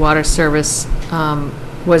temporary water service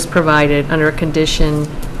was provided under a condition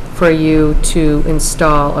for you to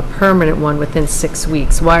install a permanent one within 6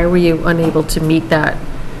 weeks? Why were you unable to meet that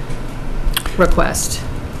request?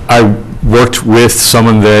 I worked with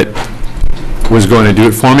someone that was going to do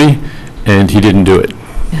it for me, and he didn't do it.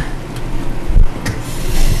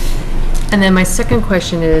 And then my second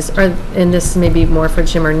question is, and this may be more for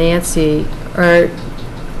Jim or Nancy,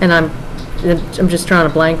 and I'm just drawing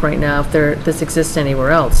a blank right now if this exists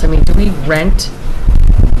anywhere else. I mean, do we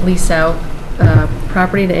lease out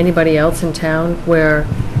property to anybody else in town where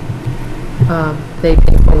they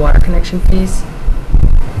pay for water connection fees?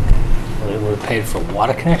 We're paid for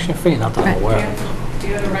water connection fee? Not that I'm aware of.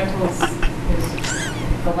 The other rentals,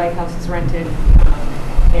 the lighthouse is rented,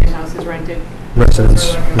 Mayor's house is rented. Residents.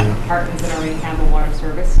 Those are like apartments that already have a water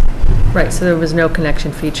service. Right, so there was no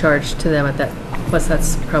connection fee charged to them at that, plus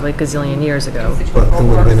that's probably a gazillion years ago. But it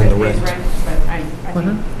would have been in the rent. But I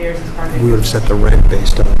think theirs is part of it. We would have set the rent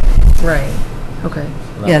based on, Right, okay.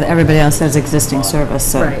 Yeah, everybody else has existing service,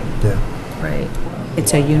 so. Right, yeah. right,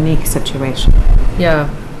 It's a unique situation. yeah.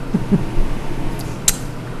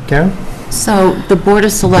 Karen? So the Board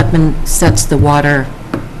of Selectmen sets the water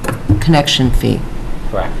connection fee.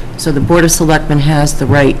 Correct. So the Board of Selectmen has the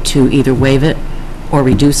right to either waive it or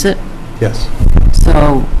reduce it. Yes.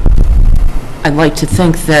 So I'd like to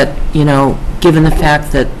think that, given the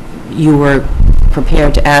fact that you were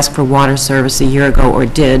prepared to ask for water service a year ago or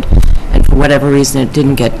did, and for whatever reason it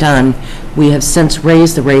didn't get done, we have since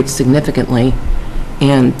raised the rates significantly.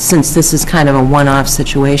 And since this is kind of a one-off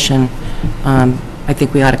situation, I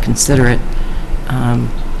think we ought to consider it.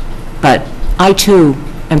 But I, too,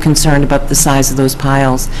 am concerned about the size of those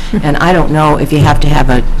piles, and I don't know if you have to have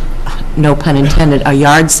a, no pun intended, a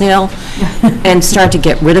yard sale and start to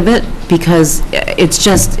get rid of it, because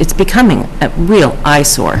it's becoming a real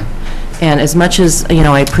eyesore. And as much as,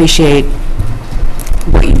 I appreciate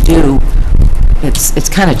what you do, it's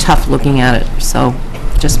kind of tough looking at it, so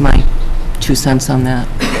just my 2 cents on that.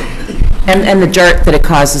 And the dirt that it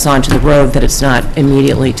causes onto the road that it's not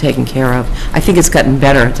immediately taken care of. I think it's gotten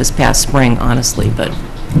better this past spring, honestly, but...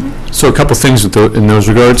 So a couple things in those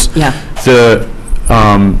regards. Yeah.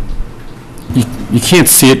 You can't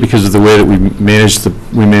see it because of the way that we managed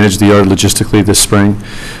the yard logistically this spring,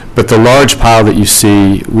 but the large pile that you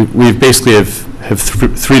see, we basically have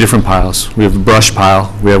 3 different piles. We have a brush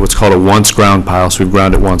pile, we have what's called a once ground pile, so we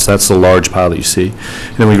ground it once, that's the large pile that you see.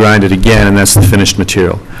 And then we grind it again, and that's the finished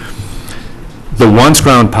material. The once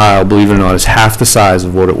ground pile, believe it or not, is half the size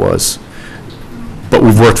of what it was, but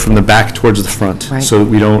we've worked from the back towards the front, right, so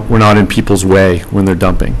that we're not in people's way when they're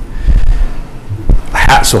dumping.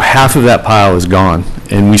 So half of that pile is gone,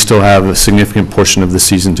 and we still have a significant portion of the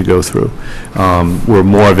season to go through, where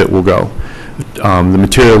more of it will go. The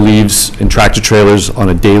material leaves in tractor trailers on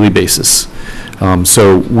a daily basis.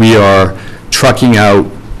 So we are trucking out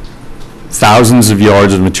thousands of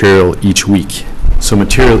yards of material each week. So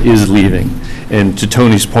material is leaving. And to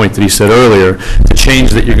Tony's point that he said earlier, the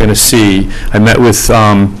change that you're going to see, I met with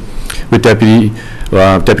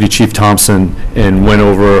Deputy Chief Thompson and went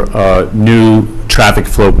over a new traffic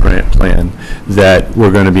flow plan that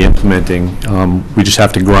we're going to be implementing. We just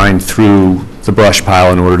have to grind through the brush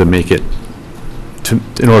pile in order to make it,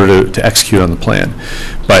 in order to execute on the plan.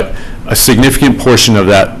 But a significant portion of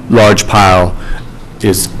that large pile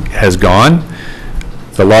has gone.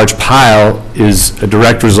 The large pile is a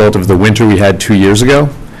direct result of the winter we had 2 years ago,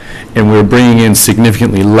 and we're bringing in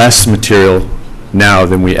significantly less material now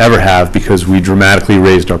than we ever have because we dramatically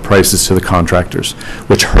raised our prices to the contractors,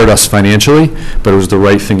 which hurt us financially, but it was the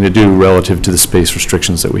right thing to do relative to the space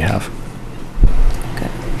restrictions that we have.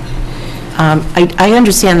 I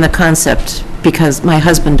understand the concept because my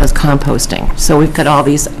husband does composting, so we've got all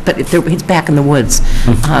these, but it's back in the woods.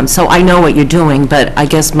 So I know what you're doing, but I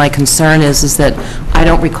guess my concern is that I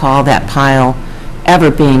don't recall that pile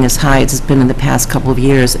ever being as high as it's been in the past couple of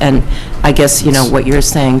years, and I guess, what you're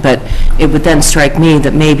saying, but it would then strike me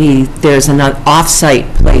that maybe there's another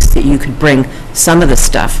off-site place that you could bring some of the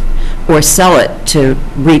stuff, or sell it to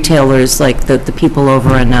retailers like the people over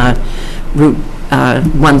on Route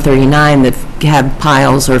 139 that have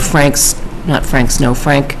piles, or Frank,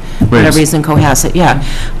 whatever he's in Cohasset, yeah.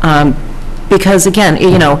 Because again,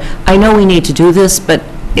 I know we need to do this, but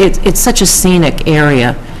it's such a scenic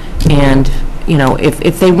area, and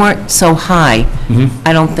if they weren't so high,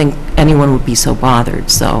 I don't think anyone would be so bothered,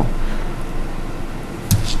 so.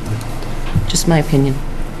 Just my opinion.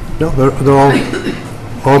 No, they're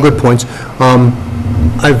all good points.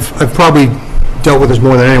 I've probably dealt with this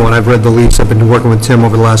more than anyone. I've read the lease. I've been working with Tim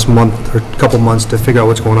over the last month or couple months to figure out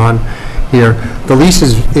what's going on here. The lease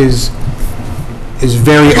is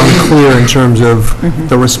very unclear in terms of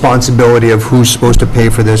the responsibility of who's supposed to pay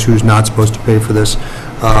for this, who's not supposed to pay for this.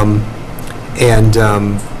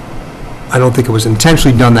 I don't think it was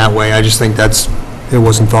intentionally done that way. I just think it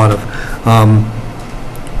wasn't thought of.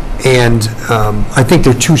 I think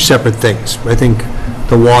they're 2 separate things. I think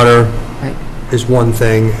the water is one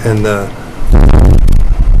thing, and the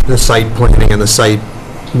site planning and the site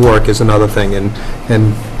work is another thing.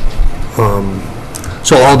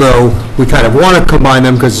 So although we kind of want to combine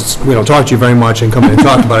them because we don't talk to you very much and come in and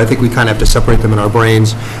talk about it, I think we kind of have to separate them in our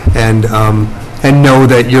brains and know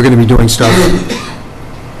that you're going to be doing stuff.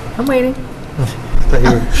 I'm waiting. I thought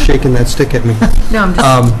you were shaking that stick at me. No, I'm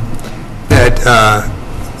just...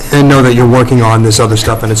 And know that you're working on this other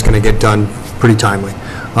stuff and it's going to get done pretty timely.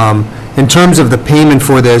 In terms of the payment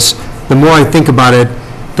for this, the more I think about it,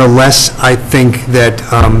 the less I think that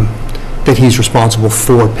that he's responsible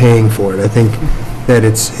for paying for it. I think that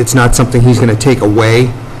it's not something he's going to take away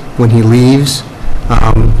when he leaves.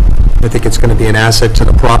 I think it's going to be an asset to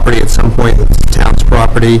the property at some point. It's the town's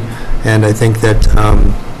property, and I think that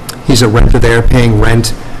he's a renter there, paying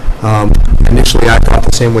rent. Initially, I thought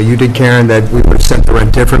the same way you did, Karen, that we would have set the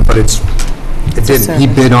rent different, but it didn't. He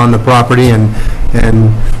bid on the property, and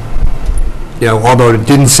although it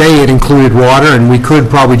didn't say it included water, and we could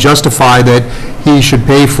probably justify that he should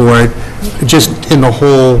pay for it, just in the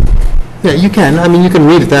whole, yeah, you can. I mean, you can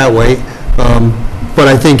read it that way. But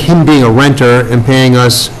I think him being a renter and paying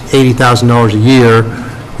us $80,000 a year,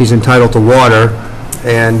 he's entitled to water,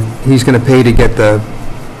 and he's going to pay to get the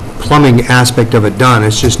plumbing aspect of it done.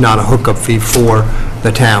 It's just not a hookup fee for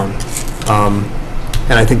the town.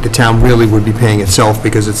 And I think the town really would be paying itself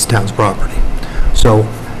because it's the town's property. So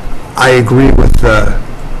I agree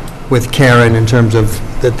with Karen in terms of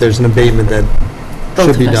that there's an abatement that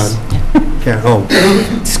should be done. Karen,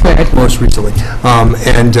 most recently.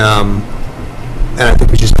 And I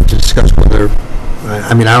think we just have to discuss whether,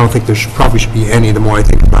 I mean, I don't think there probably should be any the more I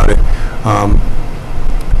think about it.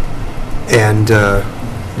 And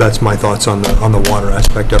that's my thoughts on the water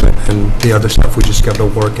aspect of it. And the other stuff, we just got to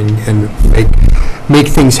work and make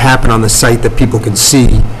things happen on the site that people can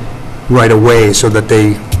see right away so that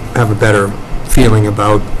they have a better feeling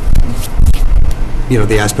about, you know,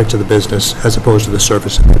 the aspects of the business as opposed to the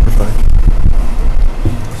service that they provide.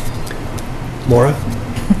 Maura?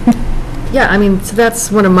 Yeah, I mean, so that's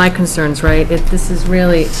one of my concerns, right? This is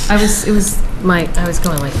really, I was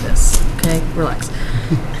going like this, okay? Relax.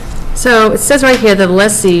 So it says right here that the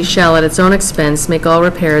lessee shall at its own expense make all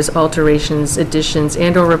repairs, alterations, additions,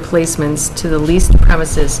 and/or replacements to the leased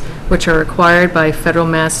premises which are required by federal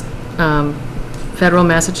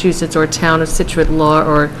Massachusetts or town of Scituate law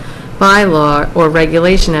or bylaw or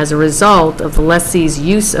regulation as a result of the lessee's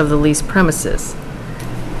use of the leased premises.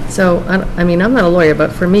 So, I mean, I'm not a lawyer,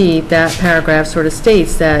 but for me, that paragraph sort of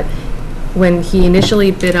states that when he initially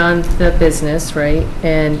bid on the business, right,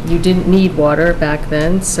 and you didn't need water back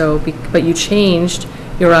then, so, but you changed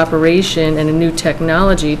your operation and a new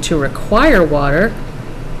technology to require water,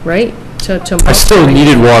 right? I still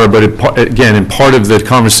needed water, but again, in part of the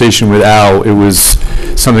conversation with Al, it was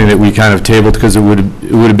something that we kind of tabled because it would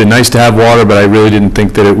have been nice to have water, but I really didn't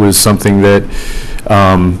think that it was something that,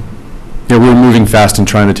 you know, we were moving fast and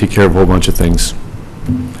trying to take care of a whole bunch of things.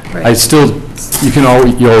 Right.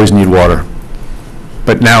 You always need water,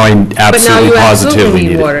 but now I absolutely positively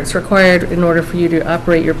need water. it. It's required in order for you to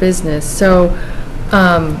operate your business. So,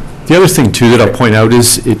 the other thing too that I'll point out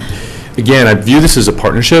is, again, I view this as a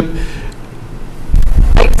partnership.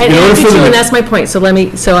 And that's my point. So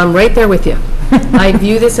I'm right there with you. I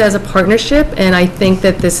view this as a partnership, and I think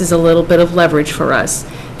that this is a little bit of leverage for us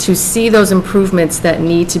to see those improvements that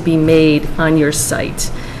need to be made on your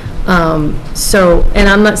site. And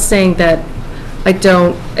I'm not saying that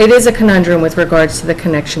it is a conundrum with regards to the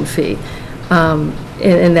connection fee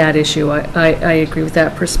in that issue. I agree with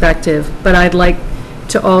that perspective, but I'd like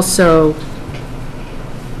to also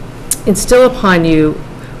instill upon you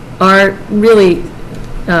our really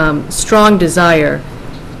strong desire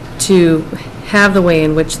to have the way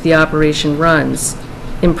in which the operation runs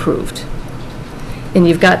improved. And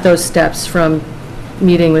you've got those steps from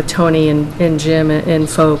meeting with Tony and Jim and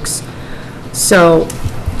folks. So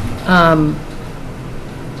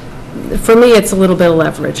for me, it's a little bit of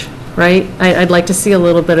leverage, right? I'd like to see a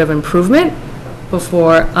little bit of improvement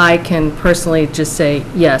before I can personally just say,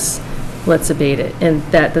 yes, let's abate it. And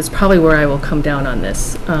that's probably where I will come down on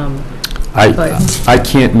this. I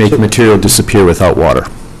can't make material disappear without water.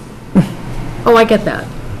 Oh, I get that.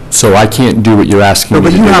 So I can't do what you're asking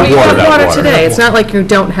me to do. You have water today. It's not like you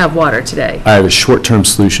don't have water today. I have a short-term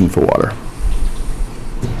solution for water.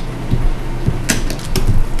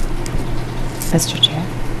 Mr. Chair,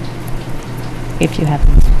 if you have.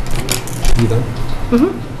 You done?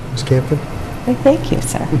 Mm-hmm. Ms. Campion? Thank you,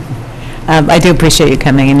 sir. I do appreciate you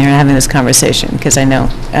coming in here and having this conversation, because I know,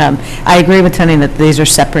 I agree with Tony that these are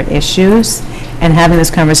separate issues, and having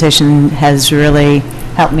this conversation has really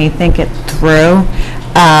helped me think it through.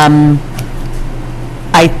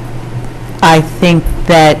 I think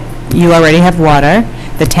that you already have water.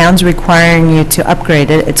 The town's requiring you to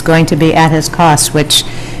upgrade it. It's going to be at his cost, which,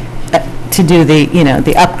 to do the,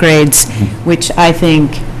 the upgrades, which I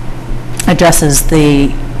think addresses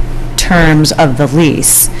the terms of the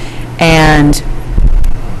lease. And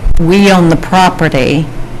we own the property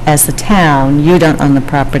as the town, you don't own the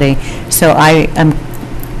property. So I am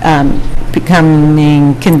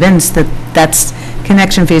becoming convinced that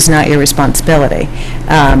connection fee is not your responsibility.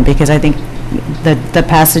 Because I think the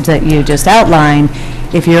passage that you just outlined,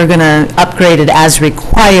 if you're going to upgrade it as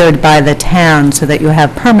required by the town so that you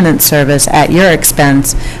have permanent service at your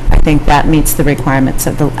expense, I think that meets the requirements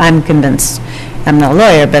of I'm convinced. I'm not a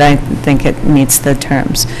lawyer, but I think it meets the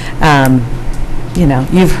terms.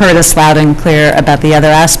 You've heard us loud and clear about the other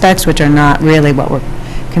aspects, which are not really what we're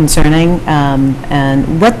concerning.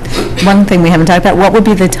 And one thing we haven't talked about, what would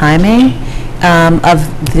be the timing of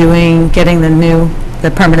getting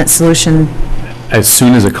the permanent solution? As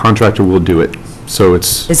soon as a contractor will do it. So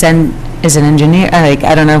it's... Is an engineer, I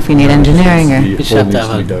don't know if we need engineering or... You just have to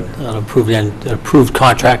have an approved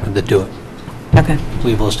contractor to do it. Okay.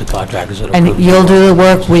 We have a list of contractors that are approved. And you'll do the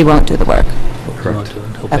work, we won't do the work? Correct.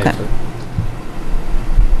 He'll pay Okay. for it.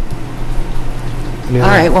 All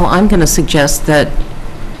right, well, I'm going to suggest that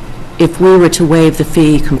if we were to waive the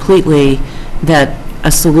fee completely, that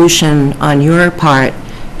a solution on your part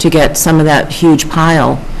to get some of that huge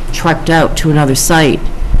pile trucked out to another site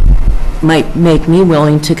might make me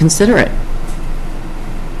willing to consider it.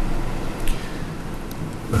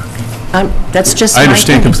 That's just my I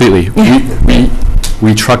understand opinion. completely.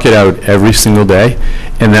 We truck it out every single day,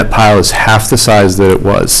 and that pile is half the size that it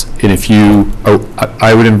was. And if you,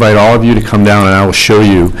 I would invite all of you to come down and I will show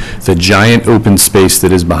you the giant open space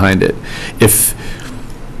that is behind it.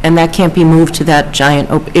 And that can't be moved to that giant,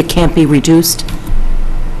 it can't be reduced?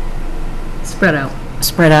 Spread out.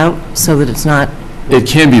 Spread out, so that it's not... It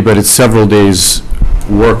can be, but it's several days'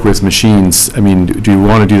 work with machines. I mean, do you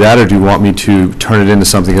want to do that, or do you want me to turn it into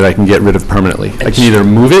something that I can get rid of permanently? I can either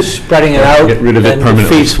move it, Spreading it or out. get rid of it and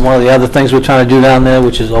permanently. defeats one of the other things we're trying to do down there,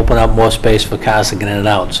 which is open up more space for cars to get in and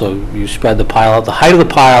out. So you spread the pile out. The height of the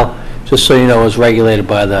pile, just so you know, is regulated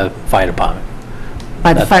by the fire department.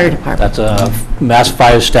 By the fire department? That's a Mass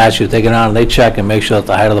Fire statute. They get on and they check and make sure that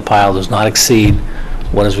the height of the pile does not exceed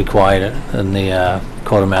what is required in the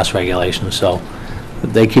Code of Mass Regulations. So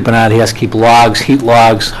they keep an eye on it. He has to keep logs, heat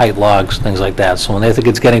logs, height logs, things like that. So when they think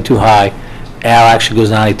it's getting too high, Al actually goes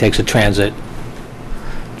down, he takes a transit,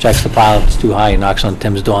 checks the pile. If it's too high, he knocks on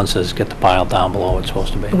Tim's door and says, get the pile down below where it's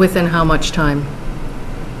supposed to be. Within how much time?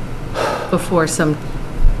 Before some,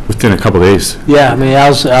 Within a couple days. Yeah, I mean,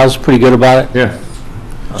 Al's pretty good about it. Yeah.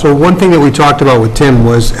 So one thing that we talked about with Tim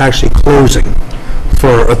was actually closing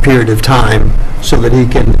for a period of time so that he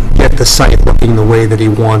can get the site looking the way that he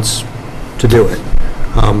wants to do it.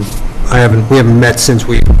 We haven't met since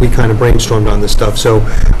we kind of brainstormed on this stuff, so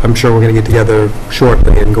I'm sure we're going to get together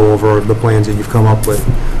shortly and go over the plans that you've come up with.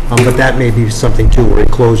 But that may be something too, where he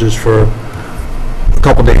closes for a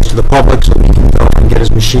couple days to the public so he can go and get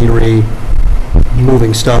his machinery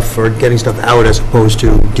moving stuff or getting stuff out as opposed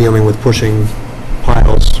to dealing with pushing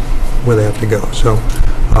piles where they have to go. So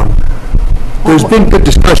there's been good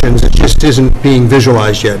discussions, it just isn't being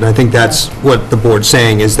visualized yet, and I think that's what the board's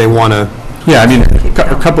saying, is they want to... Yeah, I mean,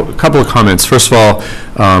 a couple of comments. First of all,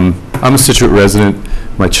 I'm a Scituate resident.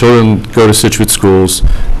 My children go to Scituate schools.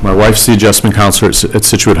 My wife's the adjustment counselor at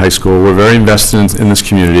Scituate High School. We're very invested in this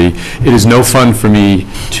community. It is no fun for me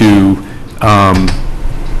to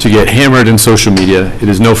get hammered in social media. It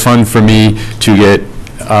is no fun for me to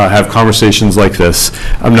have conversations like this.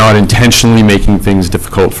 I'm not intentionally making things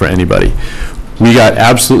difficult for anybody. We got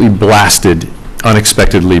absolutely blasted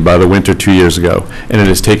unexpectedly by the winter 2 years ago, and it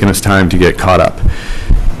has taken us time to get caught up.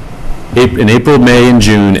 In April, May, and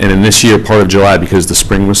June, and in this year, part of July, because the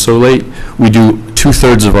spring was so late, we do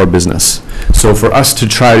 2/3 of our business. So for us to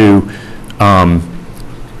try to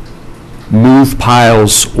move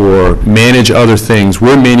piles or manage other things,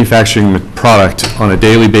 we're manufacturing product on a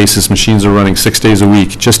daily basis. Machines are running 6 days a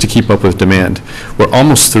week just to keep up with demand. We're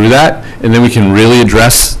almost through that, and then we can really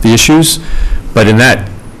address the issues. But in that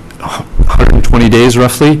 120 days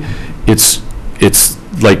roughly, it's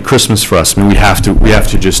like Christmas for us. I mean, we have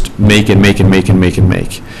to just make and make and make and make and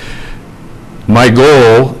make. My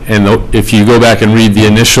goal, and if you go back and read the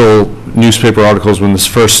initial newspaper articles when this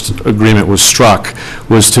first agreement was struck,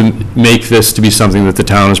 was to make this to be something that the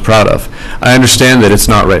town is proud of. I understand that it's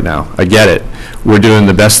not right now. I get it. We're doing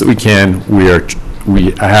the best that we can.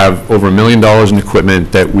 I have over $1 million in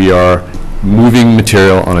equipment that we are moving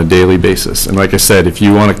material on a daily basis. And like I said, if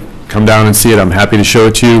you want to come down and see it, I'm happy to show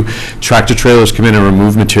it to you. Tractor trailers come in and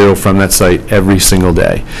remove material from that site every single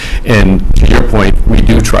day. And to your point, we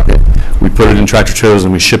do truck it. We put it in tractor trailers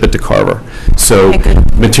and we ship it to Carver. So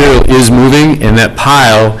material is moving, and that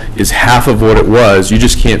pile is half of what it was. You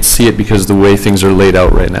just can't see it because of the way things are laid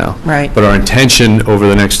out right now. Right. But our intention over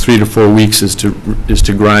the next 3 to 4 weeks is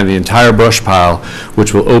to grind the entire brush pile,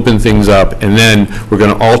 which will open things up, and then we're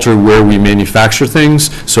going to alter where we manufacture things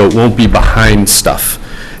so it won't be behind stuff,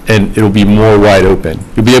 and it'll be more wide open.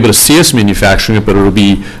 You'll be able to see us manufacturing it, but it'll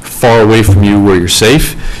be far away from you where you're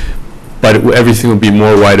safe, but everything will be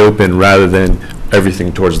more wide open rather than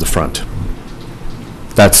everything towards the front.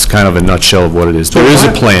 That's kind of a nutshell of what it is. There is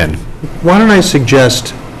a plan. Why don't I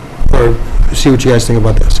suggest, or see what you guys think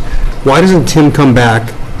about this, why doesn't Tim come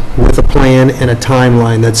back with a plan and a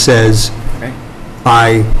timeline that says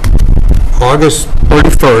by August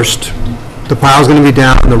 31st, the pile's going to be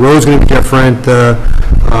down, the road's going to be different, the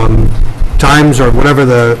times or whatever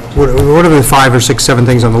the 5 or 6, 7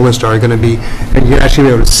 things on the list are going to be, and you actually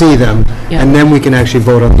be able to see them, and then we can actually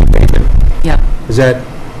vote on the payment. Yeah. Does that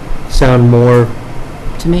sound more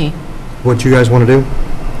to me what you guys want to do?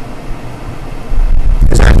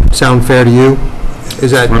 Does that sound fair to you?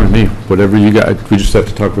 Is that fine with me? Whatever you got. We just have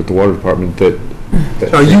to talk with the water department.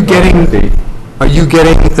 Are you getting Are you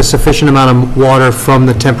getting a sufficient amount of water from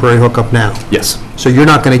the temporary hookup now? Yes. So you're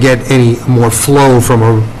not going to get any more flow from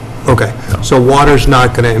a, okay. So water's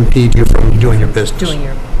not going to impede you from doing your business? Doing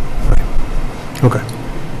your, Okay.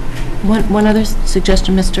 One other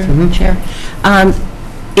suggestion, Mr. Chair.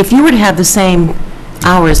 If you were to have the same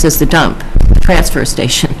hours as the dump, the transfer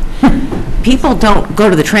station, people don't go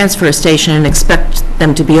to the transfer station and expect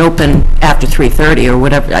them to be open after 3:30 or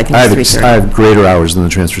whatever, I think it's 3:30. I have greater hours than the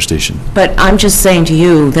transfer station. But I'm just saying to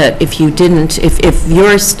you that if you didn't, if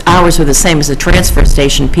your hours were the same as the transfer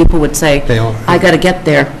station, people would say, They are. I got to get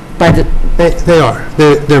there by the... They are.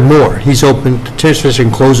 They're more. He's open, the transfer station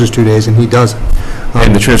closes 2 days and he doesn't.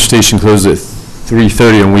 And the transfer station closes at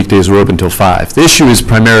 3:30 on weekdays, we're open until 5. The issue is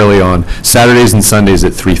primarily on Saturdays and Sundays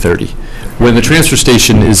at 3:30. When the transfer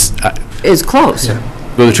station is closed.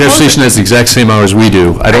 Well, the transfer station has the exact same hours we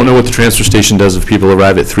do. I don't know what the transfer station does if people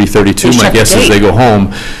arrive at 3:32. My guess is they go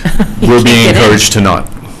home. We're being encouraged to not.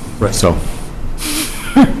 Right. So,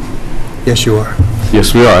 Yes, you are.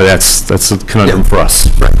 yes, we are. That's a conundrum for us.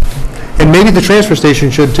 Right. And maybe the transfer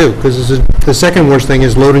station should too, because the second worst thing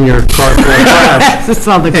is loading your car full of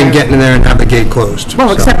trash and getting in there and have the gate closed.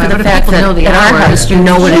 Well, except for the fact that at our house, you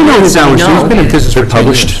know what it You know is. his hours, you he's know. been in business for They're 10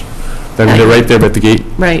 published. years. I mean, they're right there at the gate,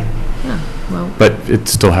 Right. but it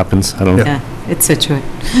still happens. I don't know. Yeah, it's Scituate.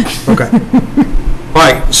 Okay. All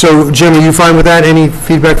right, so Jim, are you fine with that? Any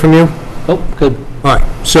feedback from you? Oh, good. All right,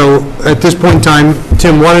 so at this point in time,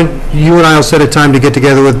 Tim, why don't you and I will set a time to get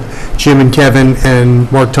together with Jim and Kevin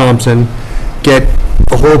and Mark Thompson, get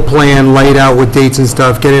a whole plan laid out with dates and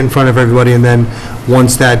stuff, get it in front of everybody, and then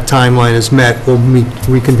once that timeline is met, we'll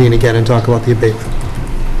reconvene again and talk about the abatement.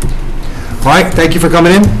 All right, thank you for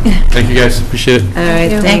coming in. Thank you, guys. Appreciate it. All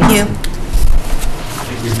right, Thank you.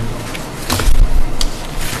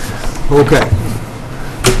 Okay.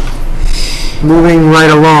 Moving right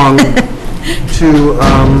along to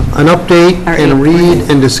an update and read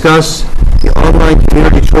and discuss the online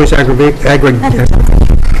community choice aggregation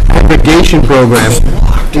program.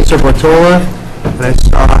 Lisa Bartola, and I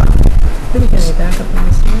saw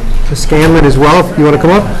the Scanlon as well. You want to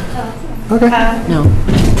come up? Okay. No.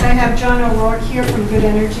 I have John O'Rourke here from Good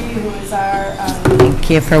Energy, who is our Thank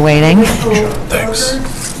you for waiting. Thanks.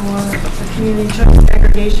 For the community choice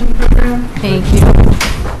aggregation program. thank you.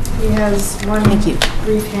 He has one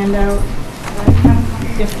brief handout,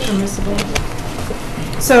 if permissible.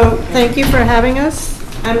 So, thank you for having us.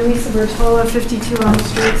 I'm Lisa Bertola, 52 Elm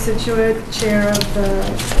Street, Scituate, Chair of the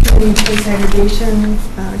Community Choice Aggregation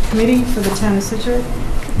Committee for the Town of Scituate.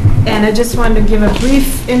 And I just wanted to give a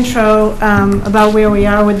brief intro about where we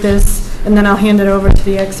are with this, and then I'll hand it over to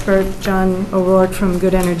the expert, John O'Rourke from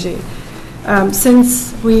Good Energy.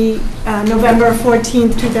 Since November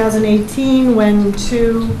 14th, 2018, when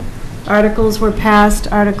 2 articles were passed,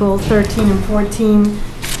 Article 13 and 14,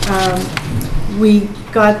 we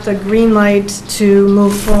got the green light to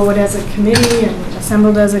move forward as a committee and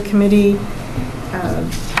assembled as a committee.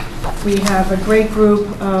 We have a great group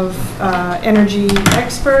of energy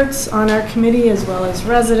experts on our committee, as well as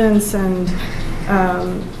residents and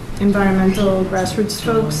environmental grassroots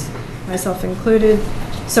folks, myself included.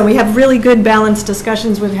 So we have really good balanced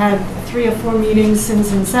discussions. We've had 3 or 4 meetings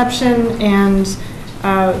since inception, and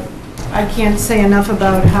I can't say enough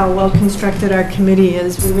about how well-constructed our committee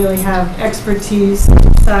is. We really have expertise,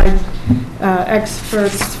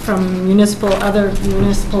 experts from other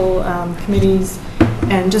municipal committees,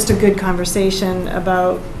 and just a good conversation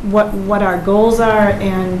about what our goals are,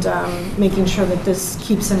 and making sure that this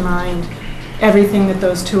keeps in mind everything that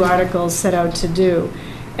those 2 articles set out to do.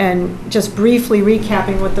 And just briefly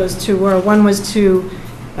recapping what those 2 were, one was to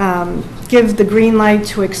give the green light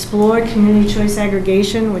to explore community choice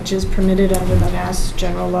aggregation, which is permitted under the Mass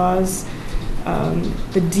General laws.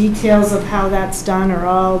 The details of how that's done are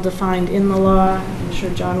all defined in the law. I'm sure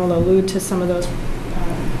John will allude to some of those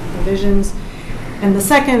provisions. And the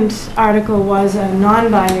second article was a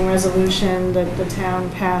non-binding resolution that the town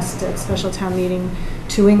passed at special town meeting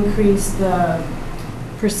to increase the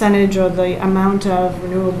percentage or the amount of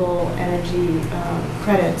renewable energy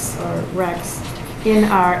credits, or RECs, in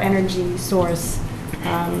our energy source,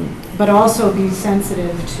 but also be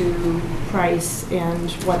sensitive to price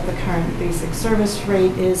and what the current basic service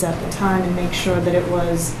rate is at the time, and make sure that it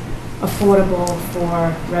was affordable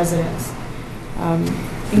for residents.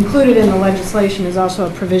 Included in the legislation is also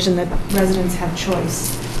a provision that residents have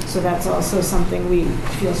choice. So that's also something we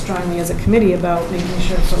feel strongly as a committee about, making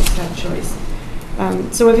sure folks have choice.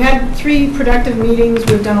 So we've had 3 productive meetings.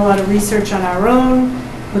 We've done a lot of research on our own,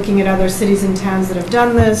 looking at other cities and towns that have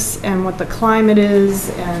done this and what the climate is.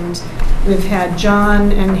 And we've had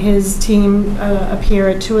John and his team appear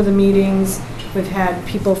at 2 of the meetings. We've had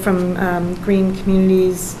people from green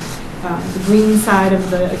communities, the green side of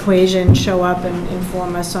the equation show up and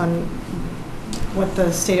inform us on what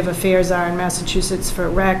the state of affairs are in Massachusetts for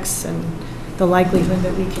RECs and the likelihood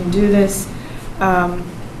that we can do this.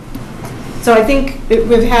 So I think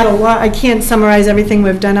we've had a lot. I can't summarize everything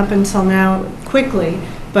we've done up until now quickly,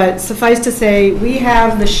 but suffice to say, we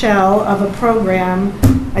have the shell of a program.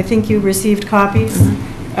 I think you received copies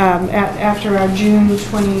after our June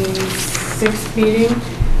 26th meeting.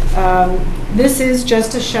 This is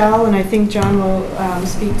just a shell, and I think John will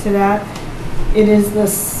speak to that. It is the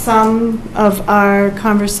sum of our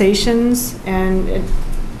conversations, and it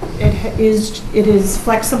is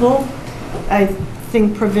flexible. I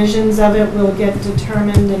think provisions of it will get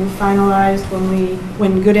determined and finalized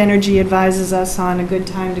when Good Energy advises us on a good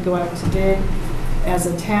time to go out to bid as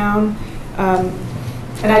a town.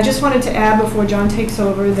 And I just wanted to add before John takes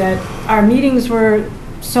over that our meetings were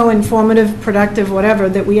so informative, productive, whatever,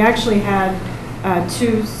 that we actually had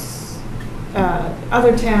two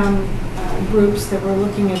other town groups that were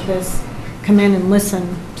looking at this come in and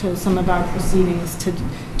listen to some of our proceedings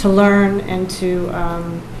to learn and to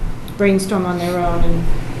brainstorm on their own,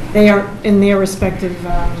 and they are in their respective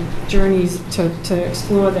journeys to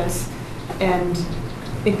explore this. And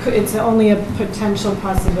it's only a potential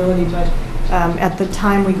possibility, but at the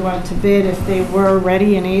time we go out to bid, if they were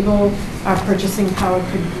ready and able, our purchasing power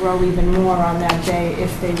could grow even more on that day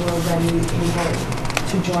if they were ready and able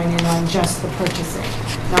to join in on just the purchasing.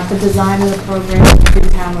 Not the design of the program, every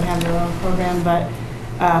town would have their own program, but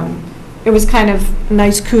it was kind of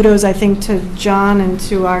nice kudos, I think, to John and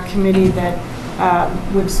to our committee that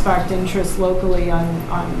we've sparked interest locally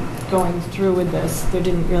on going through with this. There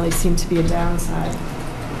didn't really seem to be a downside.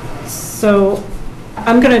 So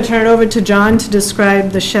I'm going to turn it over to John to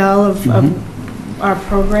describe the shell of our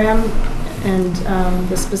program and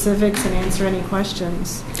the specifics and answer any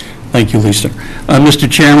questions. Thank you, Lisa. Mr.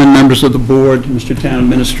 Chairman, members of the board, Mr. Town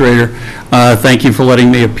Administrator, thank you for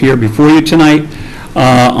letting me appear before you tonight.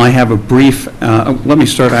 I have a brief, let me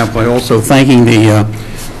start out by also thanking the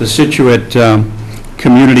Scituate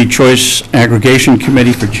Community Choice Aggregation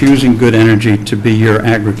Committee for choosing Good Energy to be your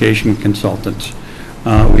aggregation consultants.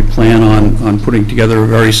 We plan on putting together a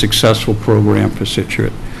very successful program for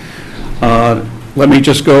Scituate. Let me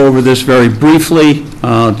just go over this very briefly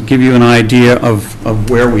to give you an idea of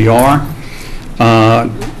where we are.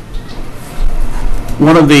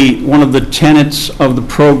 One of the tenets of the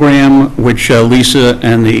program, which Lisa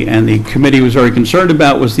and the committee was very concerned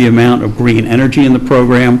about, was the amount of green energy in the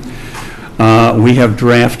program. We have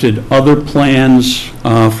drafted other plans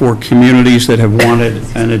for communities that have wanted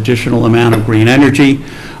an additional amount of green energy,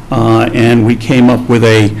 and we came up with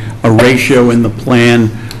a ratio in the plan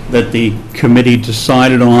that the committee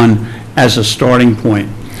decided on as a starting point.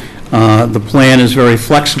 The plan is very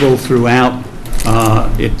flexible throughout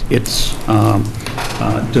its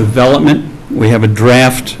development. We have a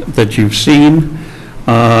draft that you've seen.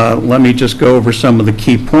 Let me just go over some of the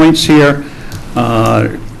key points here.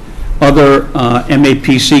 Other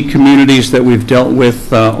MAPC communities that we've dealt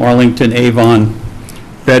with, Arlington, Avon,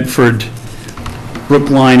 Bedford,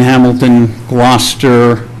 Brookline, Hamilton,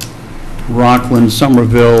 Gloucester, Rockland,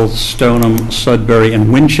 Somerville, Stoneham, Sudbury,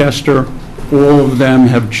 and Winchester. All of them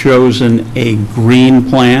have chosen a green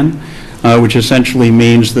plan, which essentially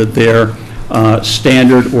means that their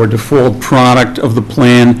standard or default product of the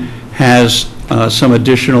plan has some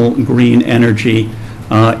additional green energy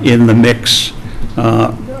in the mix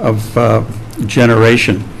of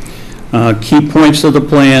generation. Key points of the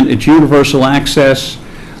plan: it's universal access.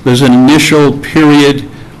 There's an initial period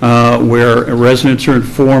where residents are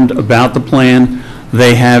informed about the plan.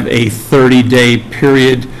 They have a 30-day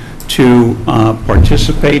period to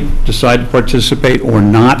participate, decide to participate or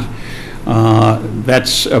not.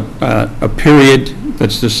 That's a period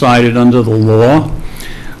that's decided under the law.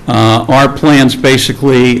 Our plans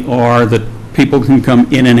basically are that people can come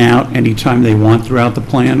in and out anytime they want throughout the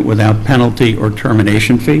plan without penalty or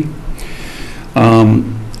termination fee.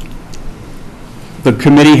 The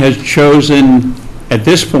committee has chosen, at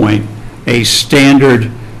this point, a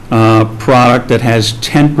standard product that has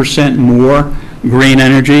 10% more green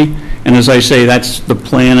energy. And as I say, that's the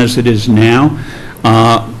plan as it is now.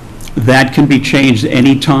 That can be changed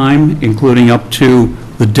any time, including up to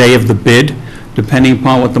the day of the bid. Depending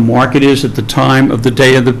upon what the market is at the time of the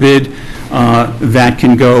day of the bid, that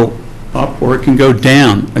can go up or it can go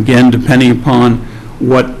down, again, depending upon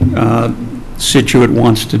what Scituate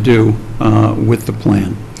wants to do with the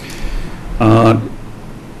plan.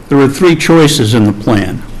 There are three choices in the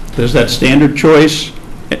plan. There's that standard choice,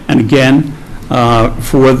 and again,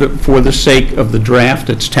 for the sake of the draft.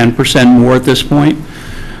 It's 10% more at this point.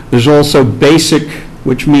 There's also basic,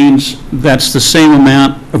 which means that's the same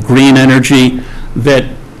amount of green energy that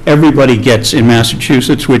everybody gets in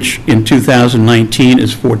Massachusetts, which in 2019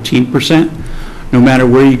 is 14%. No matter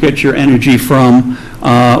where you get your energy from,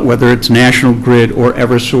 whether it's National Grid or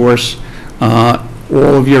Eversource,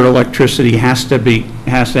 all of your electricity has to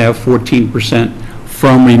have 14%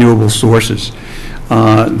 from renewable sources.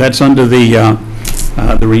 That's under the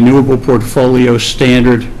renewable portfolio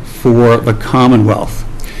standard for the Commonwealth.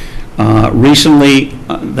 Recently,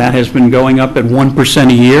 that has been going up at 1%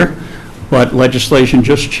 a year, but legislation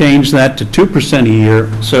just changed that to 2% a year.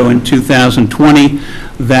 So in 2020,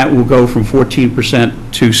 that will go from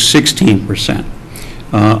 14% to 16%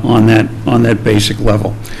 on that basic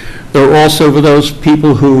level. There are also, for those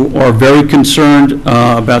people who are very concerned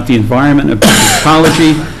about the environment, about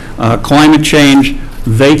ecology, climate change,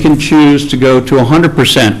 they can choose to go to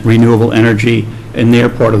 100% renewable energy in their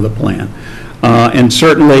part of the plan. And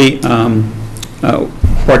certainly,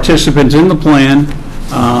 participants in the plan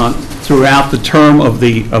throughout the term of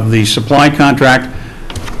the supply contract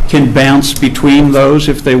can bounce between those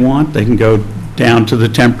if they want. They can go down to the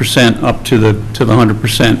 10%, up to the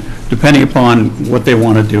 100%, depending upon what they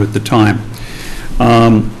want to do at the time.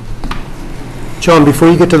 John, before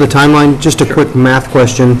you get to the timeline, just a quick math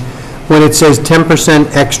question. When it says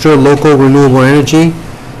 10% extra local renewable energy,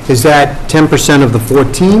 is that 10% of the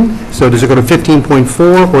 14? So does it go to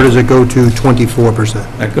 15.4 or does it go to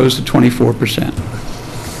 24%? That goes to 24%.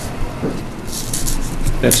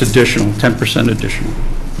 That's additional, 10% additional.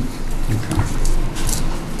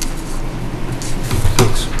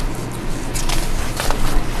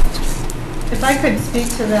 If I could speak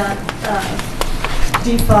to that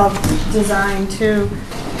default design too,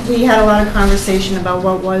 we had a lot of conversation about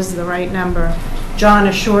what was the right number. John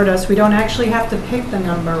assured us we don't actually have to pick the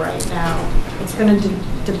number right now. It's going to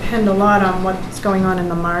depend a lot on what's going on in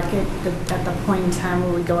the market at the point in time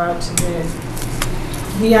where we go out to bid.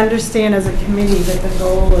 We understand as a committee that the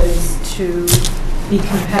goal is to be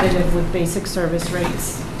competitive with basic service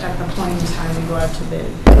rates at the point in time we go out to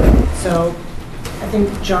bid. So I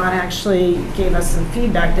think John actually gave us some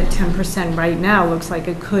feedback that 10% right now looks like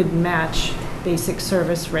it could match basic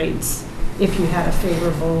service rates if you had a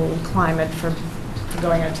favorable climate for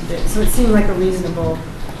going out to bid. So it seemed like a reasonable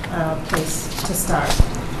place to start.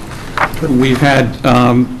 We've had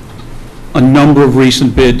a number of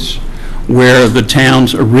recent bids where the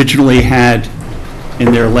towns originally had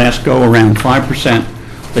in their last go around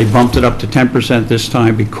 5%. They bumped it up to 10% this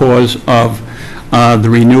time because of the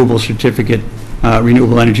renewable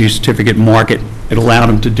energy certificate market. It allowed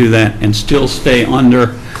them to do that and still stay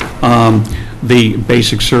under the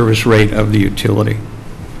basic service rate of the utility.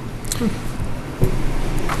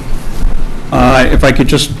 If I could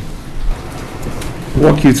just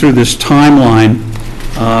walk you through this timeline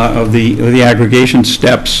of the aggregation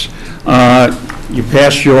steps. You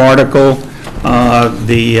passed your article.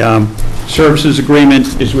 The services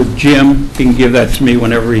agreement is with Jim. He can give that to me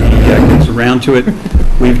whenever he gets around to it.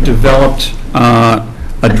 We've developed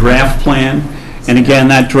a draft plan, and again,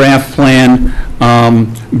 that draft plan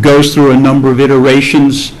goes through a number of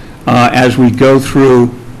iterations as we go through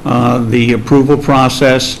the approval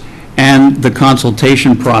process and the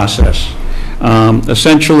consultation process.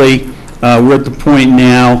 Essentially, we're at the point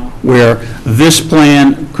now where this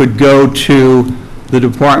plan could go to the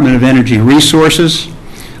Department of Energy Resources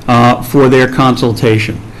for their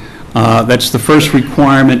consultation. That's the first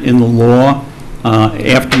requirement in the law.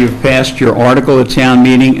 After you've passed your article at town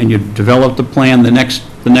meeting and you've developed the plan, the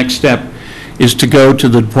next step is to go to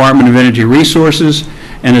the Department of Energy Resources,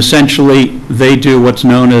 and essentially they do what's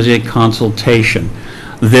known as a consultation.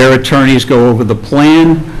 Their attorneys go over the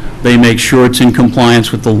plan. They make sure it's in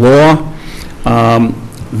compliance with the law.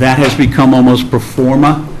 That has become almost pro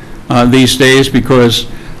forma these days because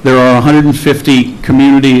there are 150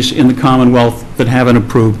 communities in the Commonwealth that have an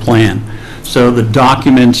approved plan. So the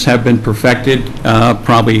documents have been perfected,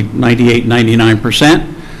 probably 98, 99%.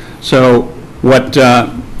 So what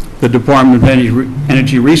the Department of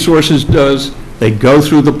Energy Resources does, they go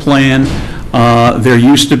through the plan. There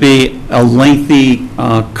used to be a lengthy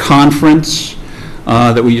conference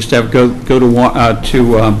that we used to have go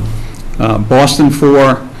to Boston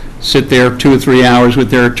for, sit there 2 or 3 hours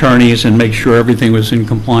with their attorneys and make sure everything was in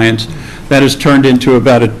compliance. That has turned into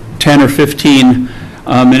about a 10 or 15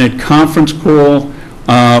 minute conference call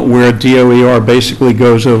where DOER basically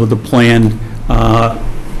goes over the plan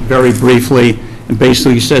very briefly and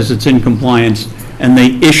basically says it's in compliance, and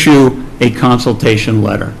they issue a consultation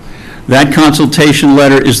letter. That consultation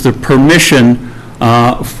letter is the permission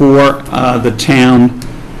for the town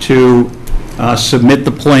to submit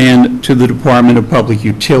the plan to the Department of Public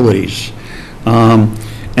Utilities.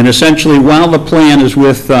 And essentially, while the plan is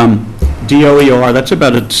with DOER, that's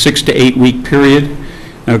about a 6 to 8 week period,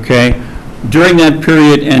 okay? During that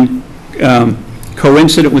period and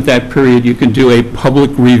coincident with that period, you can do a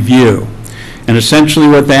public review. And essentially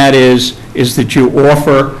what that is that you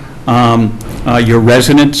offer your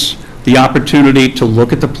residents the opportunity to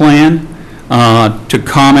look at the plan, to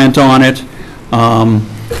comment on it,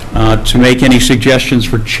 to make any suggestions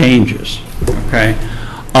for changes, okay?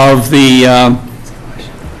 Of the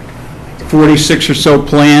 46 or so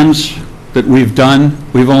plans that we've done,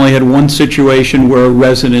 we've only had one situation where a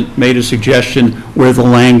resident made a suggestion where the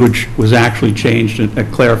language was actually changed and a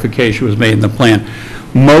clarification was made in the plan.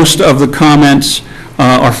 Most of the comments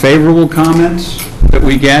are favorable comments that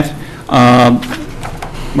we get.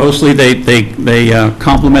 Mostly they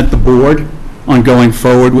compliment the board on going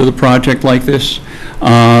forward with a project like this.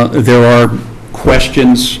 There are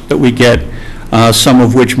questions that we get, some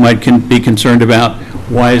of which might be concerned about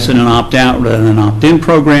why is it an opt-out rather than an opt-in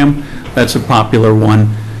program. That's a popular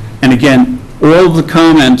one. And again, all of the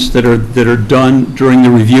comments that are done during the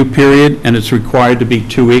review period, and it's required to be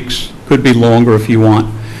 2 weeks, could be longer if you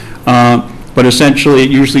want. But essentially,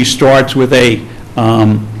 it usually starts with a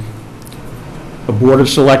Board of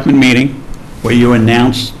Selectmen meeting where you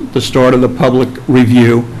announce the start of the public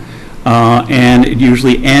review, and it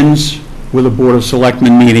usually ends with a Board of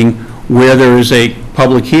Selectmen meeting where there is a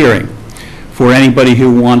public hearing for anybody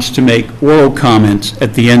who wants to make oral comments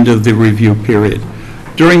at the end of the review period.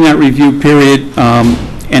 During that review period,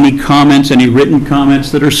 any comments, any written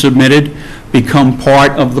comments that are submitted become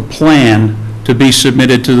part of the plan to be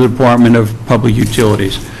submitted to the Department of Public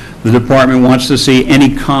Utilities. The department wants to see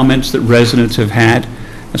any comments that residents have had,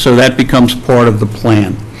 so that becomes part of the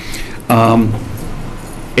plan.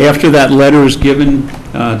 After that letter is given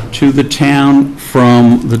to the town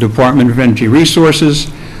from the Department of Energy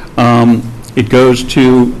Resources, it goes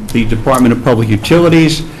to the Department of Public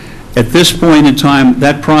Utilities. At this point in time,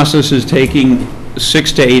 that process is taking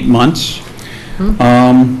 6 to 8 months.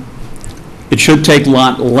 It should take a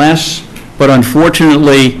lot less, but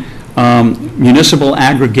unfortunately, municipal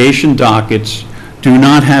aggregation dockets do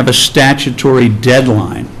not have a statutory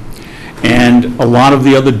deadline. And a lot of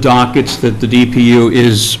the other dockets that the DPU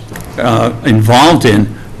is involved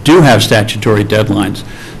in do have statutory deadlines.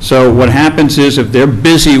 So what happens is if they're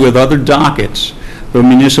busy with other dockets, the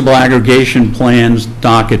municipal aggregation plans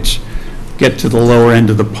dockets get to the lower end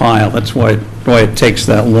of the pile. That's why it takes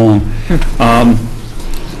that long.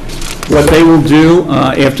 What they will do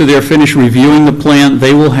after they're finished reviewing the plan,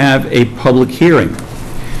 they will have a public hearing.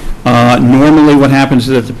 Normally what happens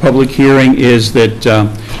at the public hearing is that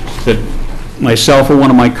myself or one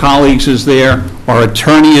of my colleagues is there, our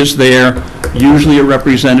attorney is there, usually a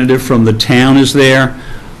representative from the town is there.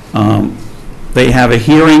 They have a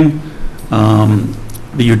hearing.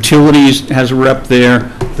 The utilities has a rep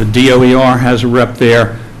there. The DOER has a rep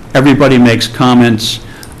there. Everybody makes comments.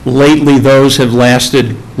 Lately, those have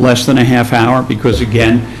lasted less than a half hour because,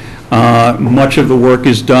 again, much of the work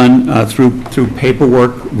is done through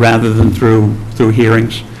paperwork rather than through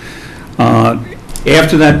hearings.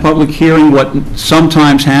 After that public hearing, what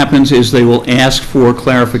sometimes happens is they will ask for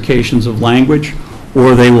clarifications of language,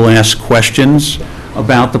 or they will ask questions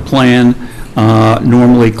about the plan,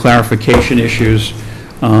 normally clarification issues.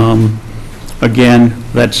 Again,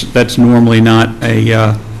 that's normally not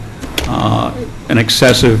an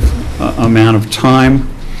excessive amount of time.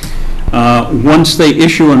 Once they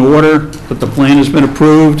issue an order that the plan has been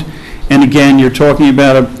approved, and again, you're talking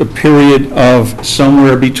about a period of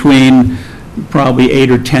somewhere between probably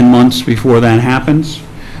 8 or 10 months before that happens.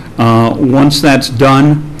 Once that's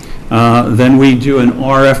done, then we do an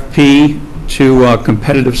RFP to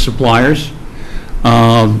competitive suppliers.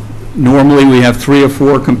 Normally, we have 3 or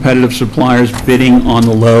 4 competitive suppliers bidding on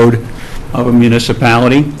the load of a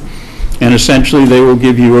municipality, and essentially they will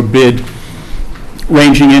give you a bid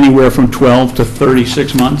ranging anywhere from 12 to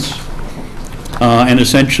 36 months. And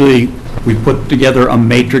essentially, we put together a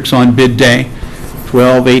matrix on bid day,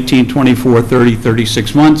 12, 18, 24, 30,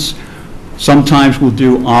 36 months. Sometimes we'll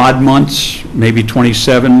do odd months, maybe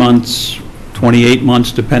 27 months, 28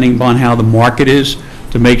 months, depending upon how the market is,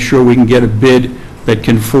 to make sure we can get a bid that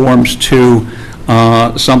conforms to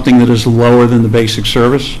something that is lower than the basic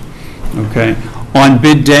service. Okay. On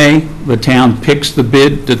bid day, the town picks the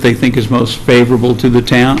bid that they think is most favorable to the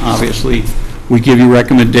town. Obviously, we give you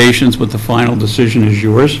recommendations, but the final decision is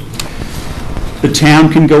yours. The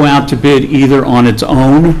town can go out to bid either on its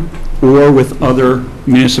own or with other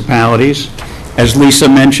municipalities. As Lisa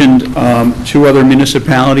mentioned, 2 other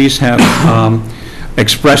municipalities have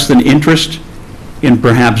expressed an interest in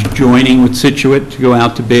perhaps joining with Scituate to go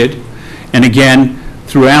out to bid. And again,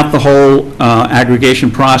 throughout the whole aggregation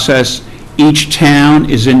process, each town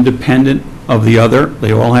is independent of the other.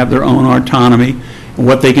 They all have their own autonomy. And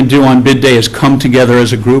what they can do on bid day is come together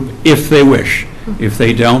as a group if they wish. If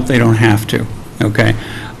they don't have to, okay?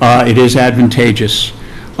 It is advantageous.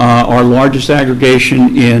 Our largest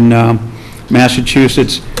aggregation in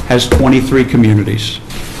Massachusetts has 23 communities,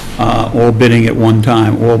 all bidding at one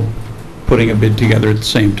time, all putting a bid together at the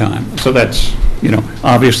same time. So that's,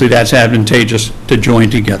 obviously that's advantageous to join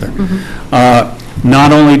together.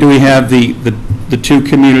 Not only do we have the 2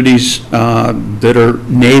 communities that are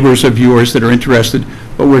neighbors of yours that are interested,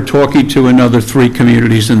 but we're talking to another 3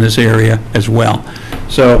 communities in this area as well.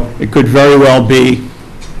 So it could very well be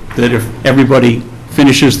that if everybody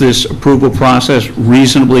finishes this approval process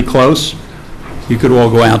reasonably close, you could all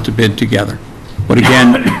go out to bid together. But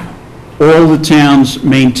again, all the towns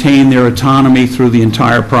maintain their autonomy through the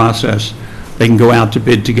entire process. They can go out to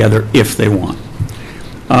bid together if they want.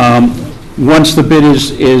 Once the bid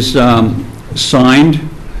is signed,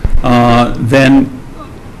 then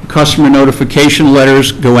customer notification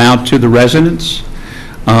letters go out to the residents.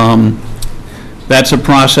 That's a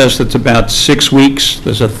process that's about 6 weeks.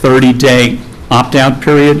 There's a 30-day opt-out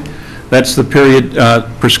period. That's the period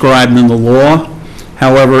prescribed in the law.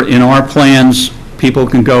 However, in our plans, people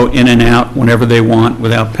can go in and out whenever they want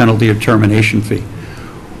without penalty or termination fee.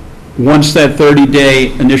 Once that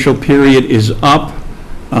 30-day initial period is up,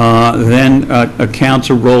 then accounts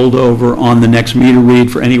are rolled over on the next meter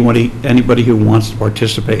read for anybody who wants to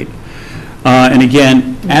participate. And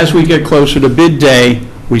again, as we get closer to bid day,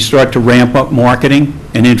 we start to ramp up marketing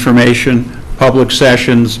and information, public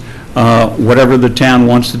sessions, whatever the town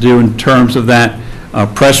wants to do in terms of that,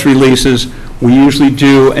 press releases. We usually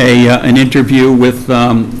do an interview with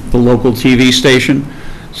the local TV station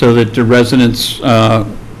so that the residents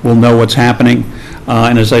will know what's happening.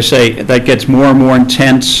 And as I say, that gets more and more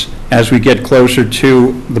intense as we get closer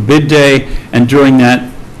to the bid day. And during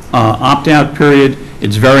that opt-out period,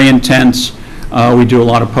 it's very intense. We do a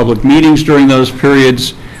lot of public meetings during those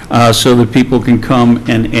periods so that people can come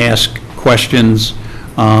and ask questions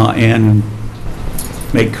and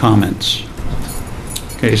make comments.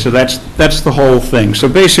 Okay, so that's the whole thing. So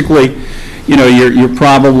basically, you're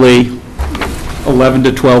probably 11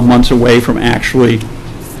 to 12 months away from actually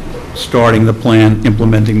starting the plan,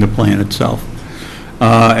 implementing the plan itself.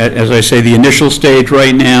 As I say, the initial stage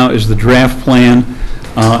right now is the draft plan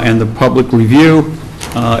and the public review.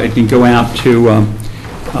 It can go out to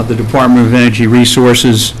the Department of Energy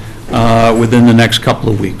Resources within the next couple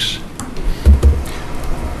of weeks.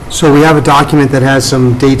 So we have a document that has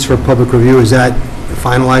some dates for public review. Is that a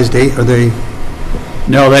finalized date? Are they?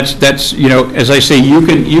 No, that's as I say, you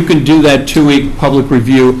can do that 2-week public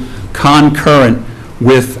review concurrent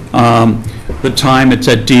with the time it's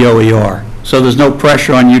at DOER. So there's no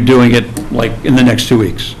pressure on you doing it like in the next 2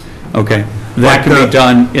 weeks. Okay, that can be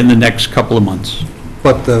done in the next couple of months.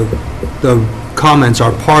 But the comments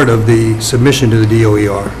are part of the submission to the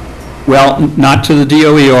DOER. Well, not to the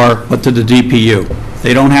DOER, but to the DPU.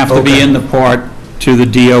 They don't have to be in the part to the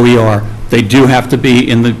DOER. They do have to be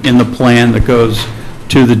in the plan that goes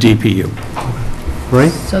to the DPU. Right?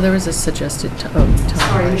 So there was a suggested,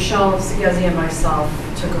 Sorry, Michelle Sigezi and myself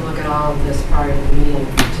took a look at all of this prior to the meeting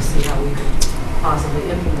to see how we could possibly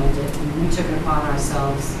implement it. And we took it upon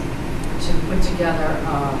ourselves to put together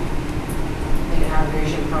an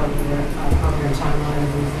aggregation program timeline of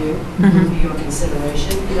review for your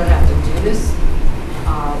consideration. You don't have to do this.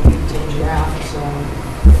 We did draft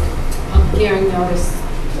public hearing notice.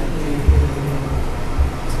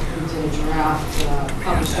 We did a draft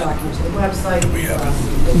published document to the website.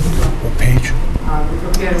 What page? We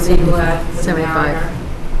prepared a legal ad with a 75. narrator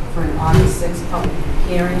for an August 6th public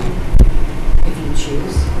hearing, if you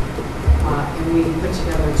choose. And we put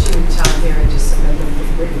together a 2-time hearing to submit them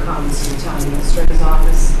with written comments to the town administrator's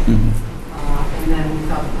office. And then we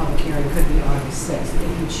thought the public hearing could be August 6th, if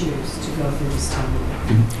you choose to go through this timeline.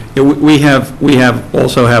 Yeah, we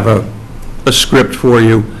also have a script for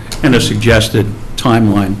you and a suggested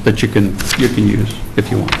timeline that you can use if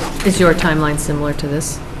you want. is your timeline similar to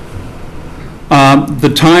this? The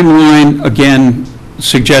timeline, again,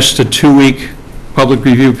 suggests a 2-week public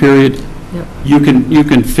review period. Yep. You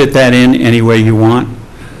can fit that in any way you want.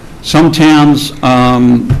 Some towns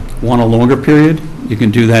want a longer period. You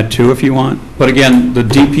can do that too if you want. But again, the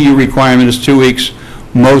DPU requirement is 2 weeks.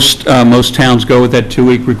 Most towns go with that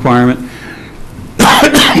 2-week requirement.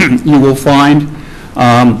 You will find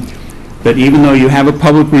that even though you have a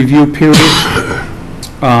public review period,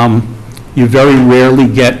 you very rarely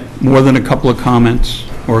get more than a couple of comments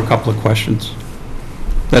or a couple of questions.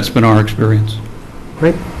 That's been our experience.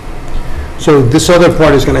 Great. So this other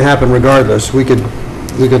part is going to happen regardless. We could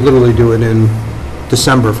literally do it in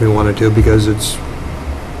December if we wanted to, because it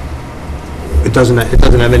doesn't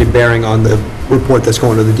have any bearing on the report that's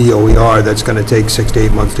going to the DOER that's going to take 6 to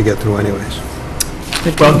 8 months to get through anyways.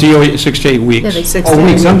 Well, DOE, 6 to 8 weeks. Yeah, like 6 Oh,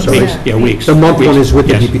 weeks, I'm sorry. Weeks, yeah, weeks. The month one is with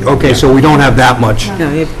the Yes. DP. Okay, so we don't have that much.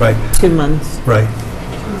 No, you have Right, 2 months. right.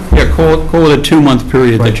 Yeah, call it a 2-month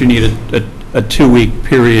period that you need a 2-week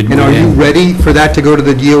period. And are you within. ready for that to go to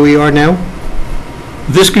the DOER now?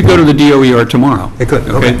 This could go to the DOER tomorrow. It could,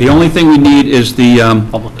 okay. The only thing we need is the,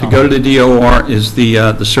 Public to go to the DOR is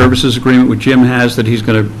the services agreement which Jim has that he's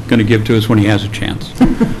going to give to us when he has a chance.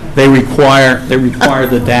 They require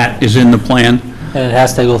that is in the plan. And it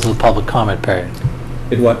has to go through the public comment period.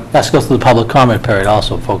 It what? Has to go through the public comment period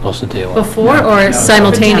also before it goes to DOR. Before or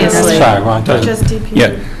simultaneously? Sorry, wrong time. Just DPU.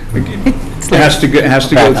 Yeah. It has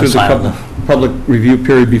to go through the public review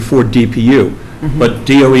period before DPU. But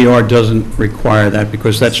DOER doesn't require that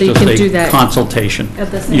because that's So you just can do a that consultation. at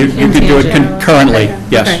the same You time. can do it Tangent. concurrently, Okay.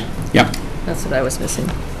 yes. Okay. Yeah. That's what I was missing.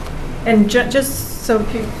 And just so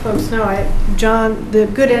folks know, John, the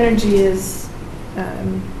Good Energy is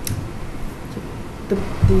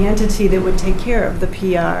the entity that would take care of the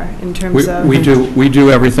PR in terms of... We do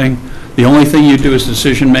everything. The only thing you do is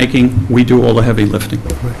decision-making. We do all the heavy lifting.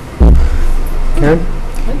 Karen?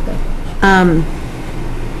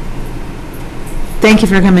 Thank you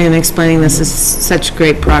for coming and explaining this. This is such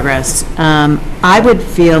great progress. I would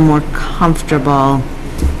feel more comfortable,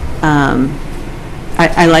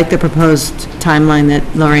 I like the proposed timeline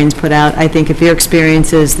that Lorraine's put out. I think if your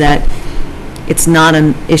experience is that it's not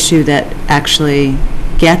an issue that actually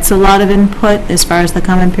gets a lot of input as far as the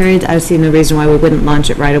comment periods, I see no reason why we wouldn't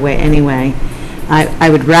launch it right away anyway. I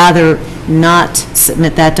would rather not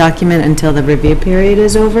submit that document until the review period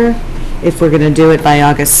is over, if we're going to do it by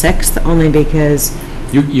August 6th, only because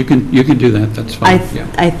You can do that, that's fine. Yeah.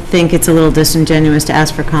 I think it's a little disingenuous to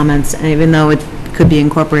ask for comments, and even though it could be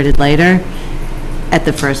incorporated later, at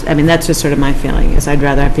the first, I mean, that's just sort of my feeling, is I'd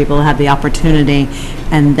rather have people have the opportunity,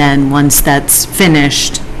 and then once that's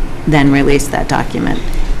finished, then release that document.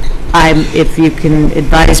 If you can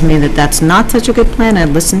advise me that that's not such a good plan, I'd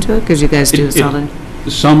listen to it, because you guys do this all the...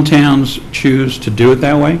 Some towns choose to do it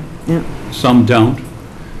that way. Yeah. Some don't,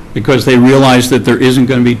 because they realize that there isn't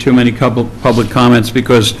going to be too many public comments,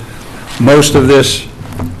 because most of this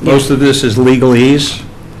is legalese.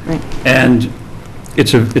 Right. And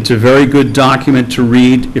it's a very good document to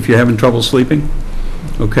read if you're having trouble sleeping,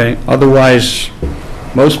 okay? Otherwise,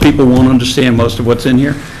 most people won't understand most of what's in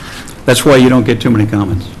here. That's why you don't get too many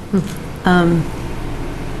comments.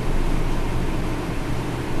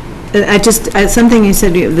 Something you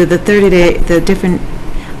said, the 30-day, the different,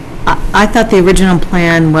 I thought the original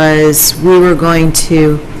plan was we were going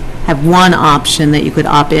to have one option that you could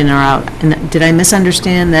opt in or out. And did I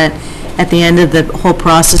misunderstand that at the end of the whole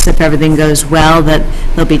process, if everything goes well, that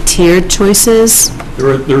there'll be tiered choices?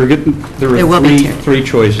 There will be are three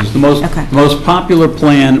choices. The Okay. most popular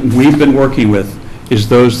plan we've been working with is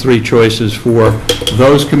those three choices for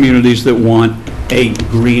those communities that want a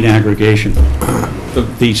green aggregation.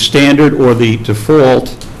 The standard or the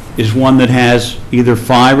default is one that has either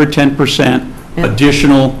 5 or 10%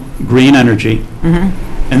 additional green energy.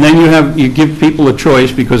 And then you give people a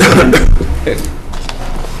choice, because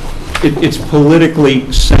it's politically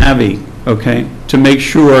savvy, okay, to make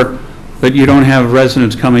sure that you don't have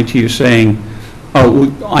residents coming to you saying, oh,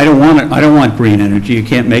 I don't want green energy, you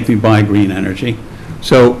can't make me buy green energy.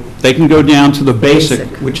 So they can go down to the basic,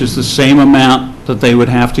 which is the same amount that they would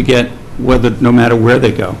have to get no matter where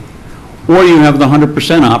they go. Or you have the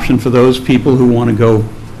 100% option for those people who want to go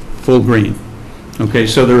full green. Okay,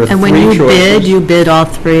 so there are three choices. And when you bid all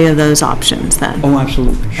three of those options then? Oh,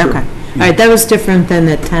 absolutely, sure. Okay. All right, that was different than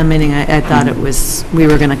at town meeting. I thought it was, we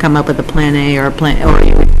were going to come up with a plan A or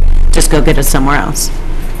you would just go get it somewhere else.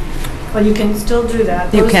 Well, you can still do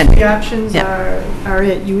that. You can. Those three options Yeah. are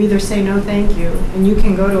it. You either say no, thank you, and you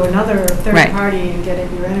can go to another third Right. party and get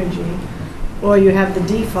your energy. Or you have the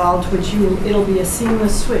default, which it'll be a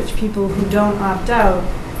seamless switch. People who don't opt out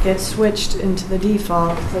get switched into the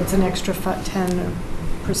default, so it's an extra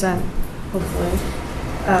 10%, hopefully.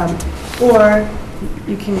 Or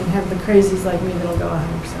you can have the crazies like me that'll go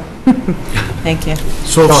 100%. Thank you.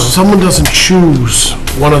 So if someone doesn't choose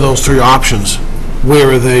one of those three options,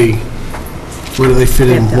 where do they fit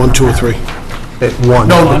in, 1, 2, or 3? At 1.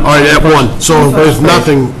 No, all right, at 1. So if there's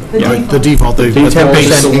nothing, the default, they The default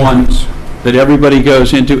is the ones that everybody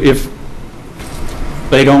goes into.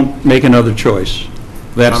 they don't make another choice.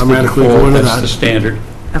 That's the Automatically go default, into that's that. the standard.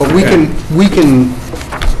 But we can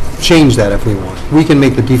change that if we want. We can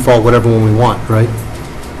make the default whatever one we want, right?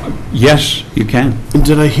 Yes, you can. And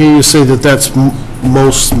did I hear you say that that's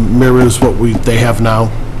most mirrors what they have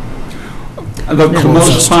now? The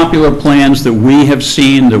most popular plans that we have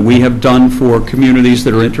seen, that we have done for communities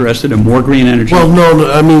that are interested in more green energy. Well,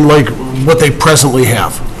 no, I mean, like, what they presently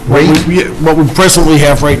have. What we presently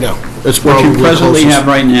have right now. That's What you probably presently closest. have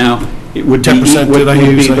right now, it would be, 10%, would did I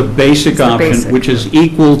hear you be say? the basic option, which is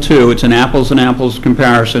equal to, it's an apples and apples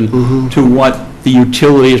comparison to what the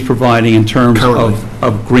utility is providing in terms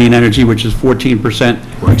of green energy, which is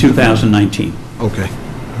 14% in 2019. Okay.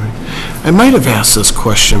 I might have asked this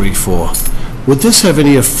question before. Would this have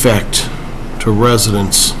any effect to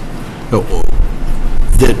residents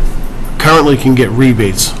that currently can get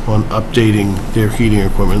rebates on updating their heating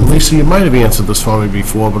equipment? Lisa, you might have answered this for me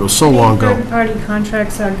before, but it was so long ago. Third-party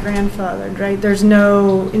contracts are grandfathered, right? There's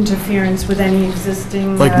no interference with any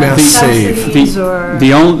existing Like Mass Save. subsidies or...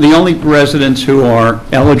 The only residents who are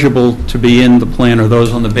eligible to be in the plan are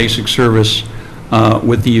those on the basic service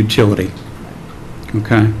with the utility,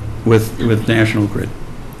 okay, with National Grid.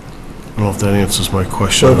 I don't know if that answers my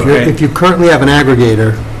question. So if you currently have an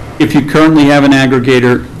aggregator... If you currently have an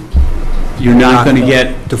aggregator, you're not going to get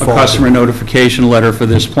a defaulted. customer notification letter for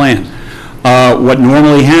this plan. What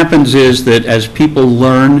normally happens is that as people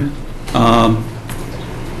learn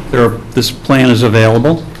this plan is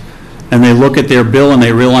available, and they look at their bill and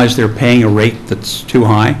they realize they're paying a rate that's too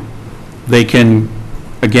high, they can,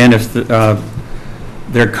 again, if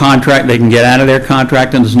their contract, they can get out of their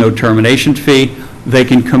contract and there's no termination fee, they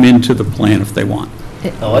can come into the plan if they want.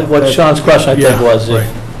 What Sean's question, I think, was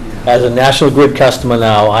if, as a National Grid customer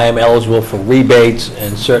now, I am eligible for rebates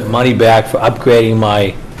and certain money back for upgrading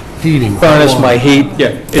my heating furnace, my heat.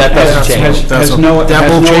 Yeah, That doesn't change. Has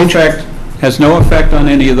no effect on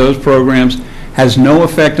any of those programs, has no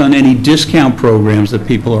effect on any discount programs that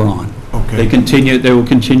people are on. Okay. They will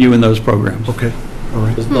continue in those programs. Okay, all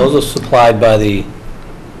right. Those are supplied by the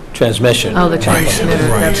transmission. Oh, the transmitter,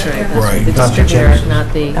 that's right. Right. The distributor,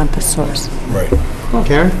 not the... Not the source. Right.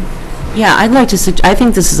 Karen? Yeah, I'd like to, I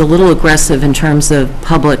think this is a little aggressive in terms of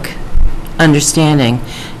public understanding,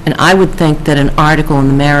 and I would think that an article in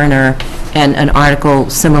the Mariner and an article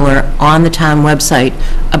similar on the town website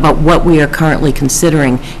about what we are currently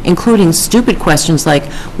considering, including stupid questions like,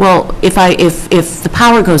 well, if the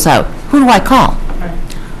power goes out, who do I call?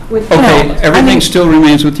 Okay, everything still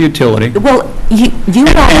remains with the utility. Well, you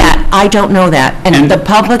know that, I don't know that, and the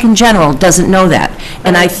public in general doesn't know that.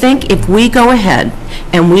 And I think if we go ahead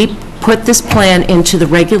and we put this plan into the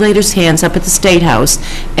regulators' hands up at the State House,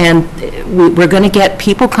 and we're going to get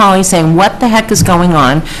people calling saying, what the heck is going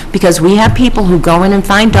on? Because we have people who go in and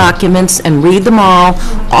find documents and read them all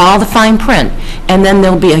the fine print, and then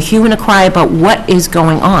there'll be a hue and a cry about what is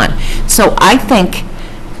going on. So I think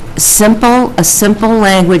a simple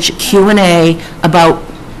language Q&A about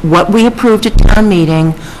what we approved at town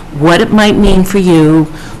meeting, what it might mean for you,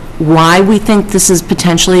 why we think this is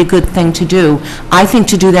potentially a good thing to do. I think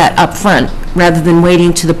to do that up front, rather than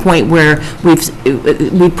waiting to the point where we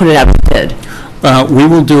put it out to bid. We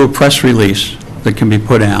will do a press release that can be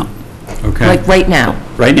put out, okay? Like right now.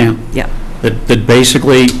 Right now. Yeah. That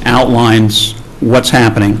basically outlines what's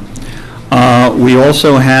happening. We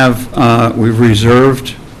also have, we've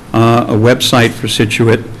reserved a website for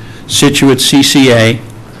Scituate CCA,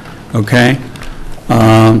 okay?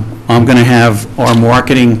 I'm going to have our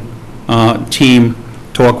marketing team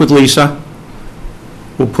talk with Lisa.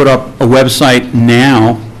 We'll put up a website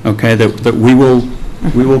now, okay, that we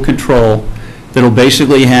will control, that'll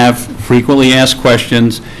basically have frequently asked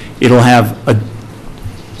questions. It'll have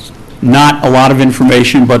not a lot of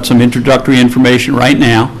information, but some introductory information right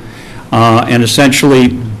now, and essentially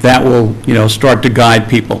that will, start to guide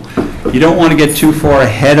people. You don't want to get too far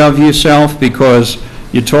ahead of yourself because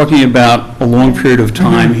you're talking about a long period of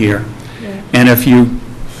time here. Yeah. And if you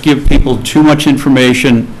give people too much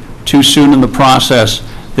information too soon in the process,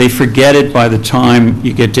 they forget it by the time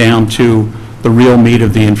you get down to the real meat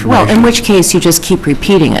of the information. Well, in which case you just keep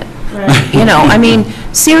repeating it. Right.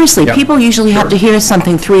 Seriously, people usually have to hear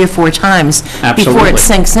something 3 or 4 times before it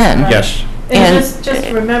sinks in. Yes. And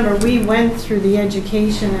just remember, we went through the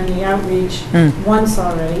education and the outreach once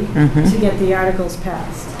already to get the articles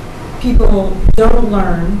passed. People don't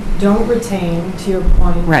learn, don't retain, to your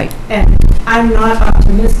point. Right. And I'm not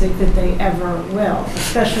optimistic that they ever will,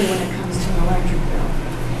 especially when it comes to an electric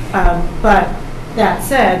bill. But that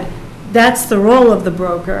said, that's the role of the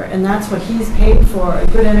broker, and that's what he's paid for.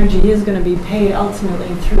 Good Energy is going to be paid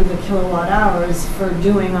ultimately through the kilowatt hours for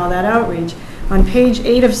doing all that outreach. On page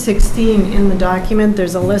 8 of 16 in the document,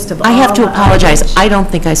 there's a list of all I have to the apologize. outage. I don't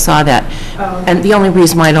think I saw that. Oh. And the only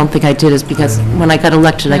reason why I don't think I did is because when I got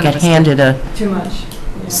elected, I got handed a, Too much.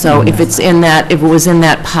 so if it's in that, if it was in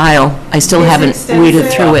that pile, I still It's haven't weeded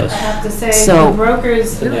extensive, through it. I have to say, So- the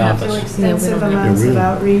brokers In the do office. extensive Yeah, we don't amounts of really.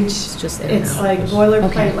 outreach. It's just there in It's the like office.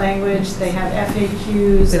 boilerplate language, they have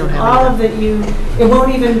FAQs, We don't and have all any of that it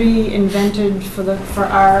won't even be invented for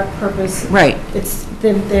our purpose. Right.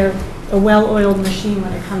 They're a well-oiled machine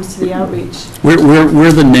when it comes to the outreach.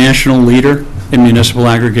 We're the national leader in municipal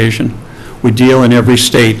aggregation. We deal in every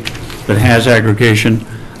state that has aggregation.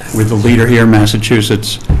 We're the leader here in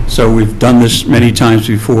Massachusetts. So we've done this many times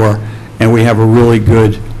before, and we have a really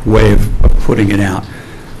good way of putting it out.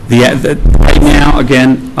 Right now,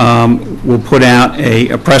 again, we'll put out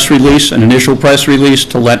a press release, an initial press release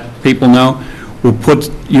to let people know.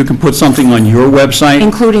 You can put something on your website.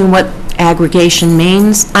 Including what aggregation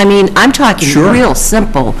means? I mean, I'm talking Sure. real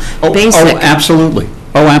simple, Oh, basic, absolutely.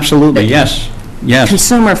 Oh, absolutely, yes, yes,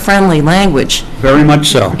 consumer-friendly language, very much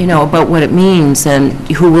so. you know, about what it means and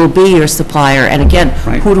who will be your supplier. And again,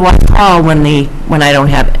 Right. who do I call when I don't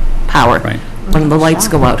have power? Right. When the lights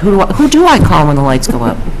go out? Who do I call when the lights go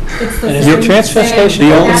out? It's the And is your same- transfer same- station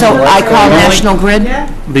The only- So I call Really? National Grid? Yeah.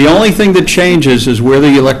 The only thing that changes is where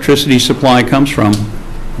the electricity supply comes from.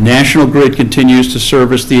 National Grid continues to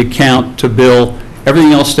service the account to bill.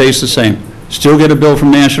 Everything else stays the same. Still get a bill from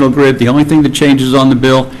National Grid. The only thing that changes on the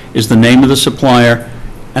bill is the name of the supplier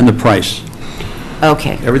and the price.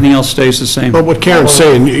 Okay. Everything else stays the same. But what Karen's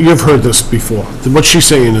saying, you've heard this before. What she's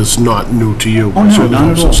saying is not new to you. Oh, no,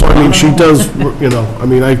 not at all. So, I mean, she does, I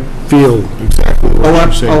mean, I feel exactly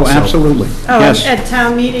what she's saying. Oh, so- absolutely. Oh, Yes. at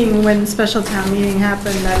town meeting, when special town meeting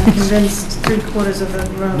happened, I'm convinced three-quarters of the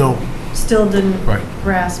room No. still didn't Right.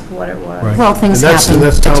 grasp what it was. Right. Well, things And that's- happen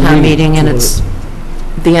and that's at town town meeting, meeting, and so it's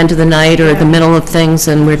the end of the night or the Yeah. middle of things,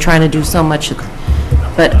 and we're trying to do so much.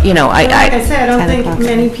 But, you know, Like I say, I don't 10 think o'clock.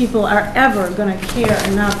 many people are ever going to care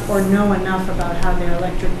enough or know enough about how their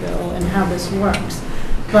electric bill and how this works.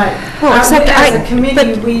 But Well, except as I- a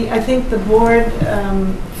committee, I think the board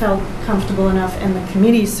felt comfortable enough, and the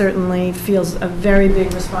committee certainly feels a very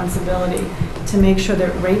big responsibility to make sure that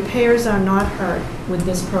ratepayers are not hurt with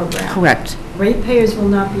this program. Correct. Ratepayers will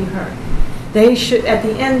not be hurt. They should, at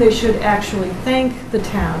the end, they should actually thank the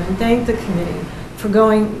town and thank the committee for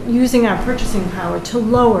using our purchasing power to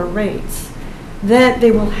lower rates. That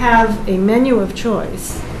they will have a menu of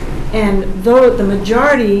choice. And though the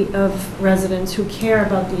majority of residents who care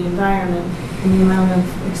about the environment and the amount of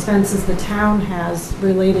expenses the town has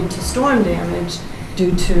related to storm damage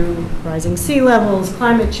due to rising sea levels,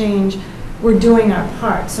 climate change, we're doing our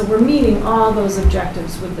part. So we're meeting all those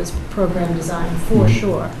objectives with this program design, for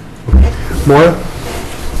sure. Maura?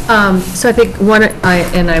 So I think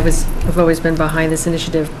I've always been behind this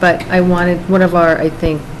initiative, but I wanted, one of our, I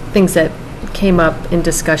think, things that came up in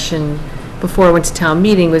discussion before I went to town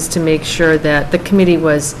meeting was to make sure that the committee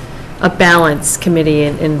was a balanced committee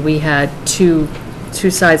and we had two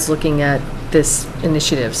sides looking at this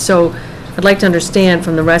initiative. So I'd like to understand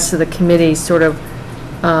from the rest of the committee, sort of,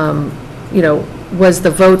 was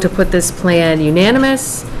the vote to put this plan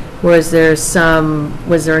unanimous? Was there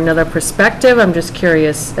another perspective? I'm just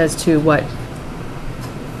curious as to what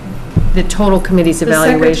the total committee's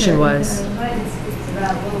evaluation was. If I can speak to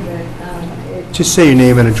that a little bit. Just say your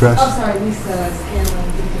name and address. Oh, sorry, Lisa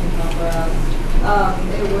Scanlon, 15 Culver Ave.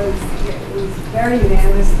 It was very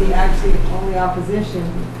unanimous. The actually only opposition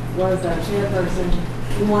was our chairperson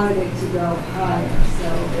who wanted it to go higher, so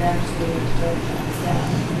it actually went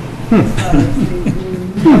down.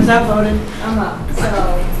 Was that voted? So,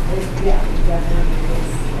 yeah,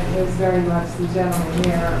 definitely. It was very much the gentleman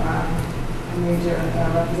here, a major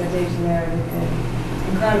representation there, and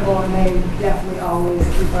incredible, and they definitely always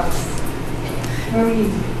keep us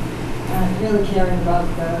very, really caring about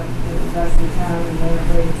the rest of the town and the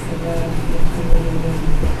rates of the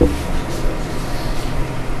community.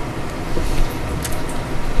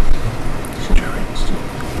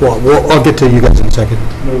 Well, I'll get to you guys in a second.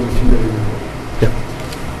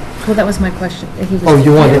 Well, that was my question. He was- Oh,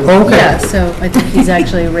 you want it? Oh, okay. Yeah, so I think he's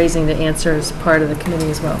actually raising the answer as part of the committee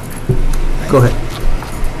as well. Go ahead.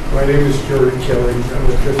 My name is Jerry Kelly.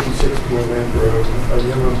 I'm at 56 Woodland Road. I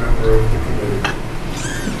am a member of the committee.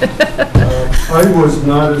 I was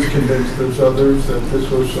not as convinced as others that this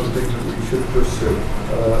was something that we should pursue.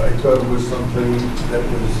 I thought it was something that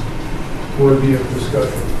was worthy of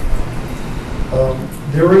discussion.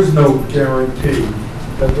 There is no guarantee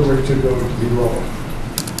that the rates are going to be lower.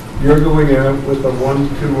 You're going out with a 1,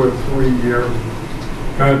 2, or 3-year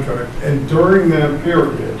contract, and during that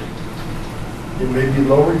period, you may be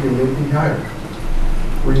lower, you may be higher.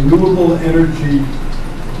 renewable energy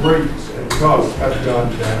rates and costs have gone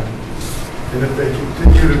down. And if they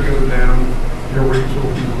continue to go down, your rates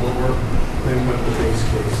will be lower than what the base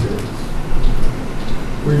case is.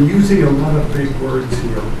 We're using a lot of big words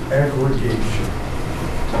here: aggregation,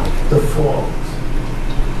 default.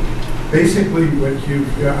 Basically what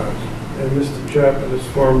you've got, and Mr. Chapman is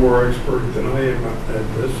far more expert than I am at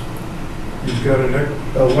this, you've got an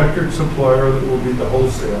electric supplier that will be the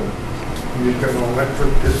wholesaler. And you've got an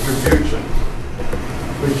electric distribution,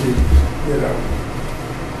 which is,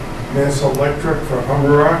 Mass Electric for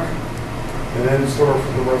Hummerock, and Ensor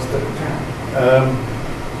for the rest of the town.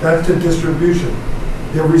 That's the distribution.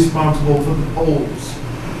 They're responsible for the poles.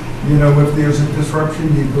 If there's a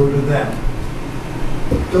disruption, you go to them.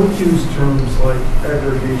 Don't use terms like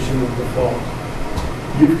aggregation of default.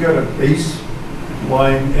 You've got a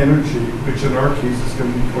baseline energy, which in our case is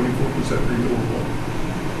going to be 24% renewable.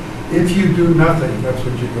 If you do nothing, that's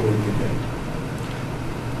what you're going to get.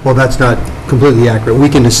 Well, that's not completely accurate. We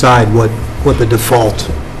can decide what the default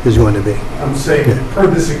is going to be. I'm saying, per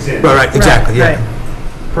this example. Right, exactly, yeah.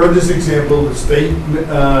 Per this example, the state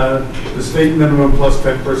minimum plus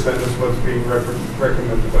 10% is what's being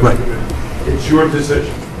recommended by the committee. It's your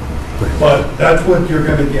decision. But that's what you're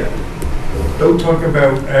going to get. Don't talk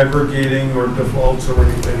about aggregating or defaults or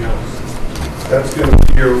anything else. That's going to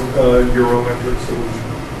be your electric solution.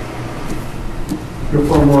 You're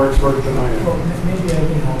far more expert than I am. Well, maybe I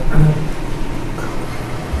can help.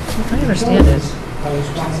 I understand it. Are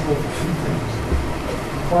responsible for two things: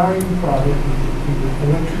 acquiring the product, the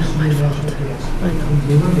electricity and natural gas, and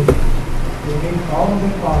delivering it. They make all of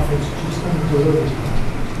their profits just on the delivery.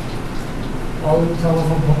 All the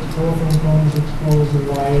telephone poles and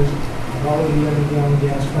wires, and all of the underground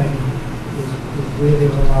gas piping is where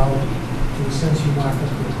they're allowed to essentially mark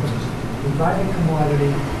up their price. We buy the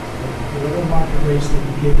commodity, whatever market rates that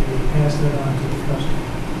we give you, we pass that on to the customer.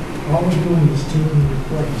 All we're doing is taking your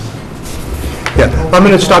place. Yeah, I'm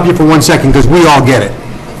going to stop you for 1 second because we all get it.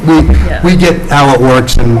 We get how it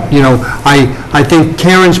works, and I think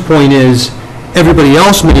Karen's point is everybody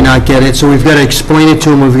else may not get it, so we've got to explain it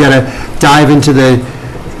to them. We've got to dive into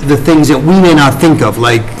the things that we may not think of,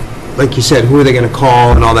 like you said, who are they going to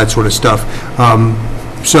call and all that sort of stuff. Dumb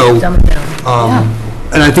it down.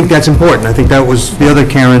 And I think that's important. I think that was the other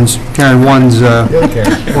Karen 1's.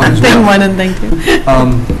 Thing 1 and thing 2.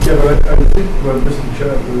 But I think what Mr.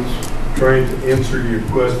 Chapman was trying to answer your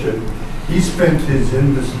question, he spent his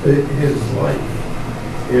life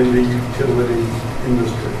in the utility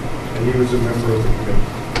industry, and he was a member of the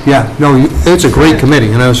committee. Yeah, no, it's a great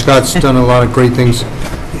committee. I know Scott's done a lot of great things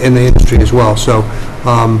in the industry as well, so.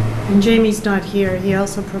 And Jamie's not here. He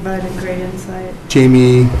also provided great insight.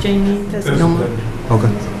 Jamie doesn't.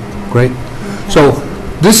 Okay, great. So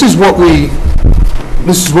this is what we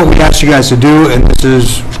asked you guys to do, and this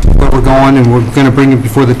is where we're going, and we're going to bring it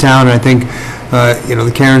before the town. And I think,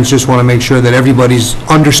 the Karens just want to make sure that everybody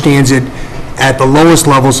understands it at the lowest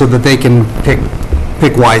level so that they can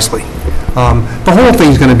pick wisely. The whole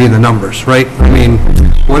thing's going to be in the numbers, right? I mean,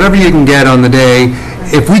 whatever you can get on the day,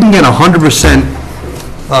 if we can get 100%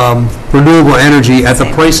 renewable energy at the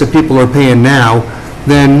price that people are paying now,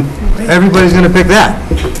 then everybody's going to pick that,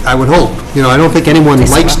 I would hope. I don't think anyone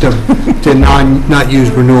likes to not use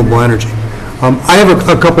renewable energy. I have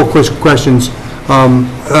a couple quick questions.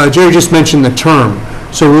 Jerry just mentioned the term.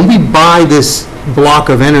 So when we buy this block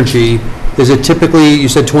of energy, is it typically, you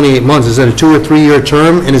said 28 months, is it a 2 or 3 year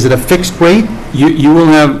term, and is it a fixed rate? You will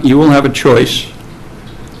have a choice.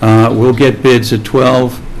 We'll get bids at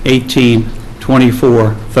 12, 18,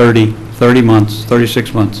 24, 30 months,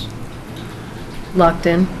 36 months. Locked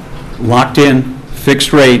in? Locked in,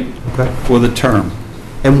 fixed rate for the term.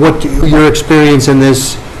 And your experience in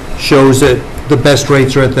this shows that the best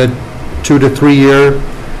rates are at the 2 to 3 year?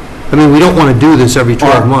 I mean, we don't want to do this every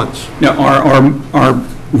 12 months. Now, our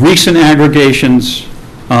recent aggregations,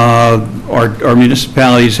 our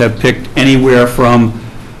municipalities have picked anywhere from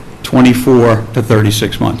 24 to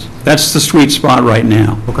 36 months. That's the sweet spot right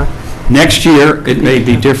now. Okay. Next year, it may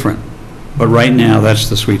be different, but right now, that's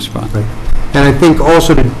the sweet spot. Right. And I think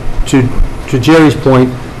also to Jerry's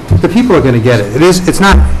point, the people are going to get it. It's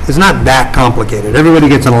not that complicated. Everybody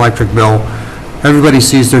gets an electric bill. Everybody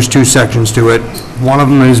sees there's 2 sections to it. One of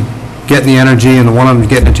them is getting the energy, and the one of them is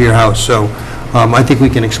getting it to your house. So I think we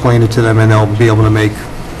can explain it to them, and they'll be able to make.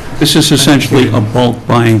 This is essentially a bulk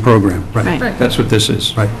buying program. Right. That's what this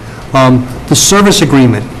is. Right. The service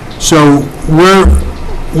agreement. So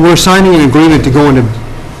we're signing an agreement to go into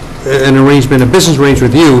an arrangement, a business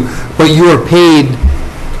arrangement with you, but you are paid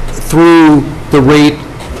through the rate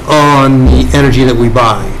on the energy that we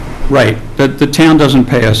buy. Right. The town doesn't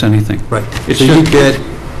pay us anything. Right. It's So you just, get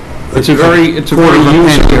it's a very quarter of a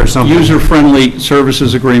penny or something. user-friendly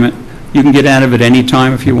services agreement. You can get out of it any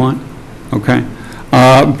time if you want, okay?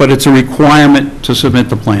 But it's a requirement to submit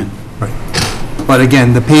the plan. Right. But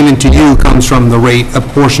again, the payment to you comes from the rate, a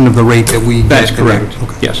portion of the rate that we get. That's correct,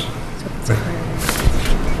 yes.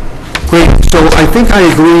 Great, so I think I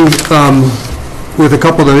agree with a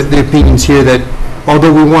couple of the opinions here that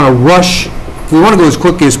although we want to rush, we want to go as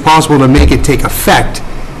quickly as possible to make it take effect,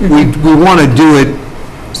 we want to do it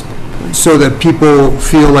so that people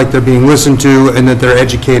feel like they're being listened to and that they're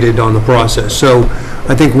educated on the process. So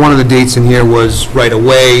I think one of the dates in here was right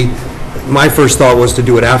away. My first thought was to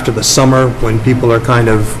do it after the summer when people are kind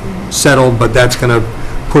of settled, but that's going to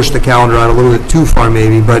push the calendar out a little bit too far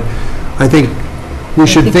maybe. But I think we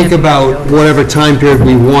should think about whatever time period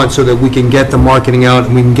we want so that we can get the marketing out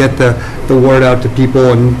and we can get the word out to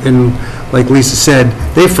people. And like Lisa said,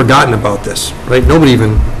 they've forgotten about this, right? Nobody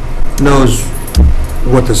even knows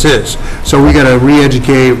what this is. So we got to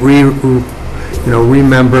re-educate,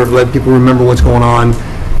 remember, let people remember what's going on,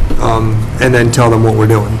 and then tell them what we're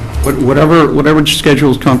doing. Whatever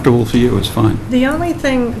schedule is comfortable for you is fine. The only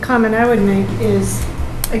comment I would make is,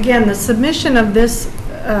 again, the submission of this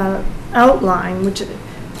outline, which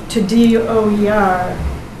to DOER,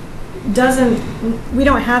 we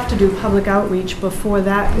don't have to do public outreach before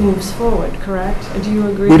that moves forward, correct? Do you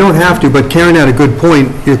agree? We don't have to, but Karen had a good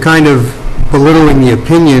point. You're kind of belittling the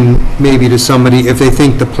opinion maybe to somebody if they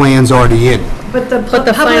think the plan's already in. But the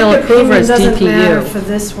final public approver opinion is doesn't DPU. matter for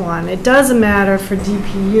this one. It does matter for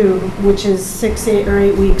DPU, which is 6, 8, or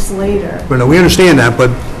 8 weeks later. But no, we understand that, but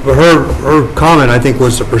her comment, I think,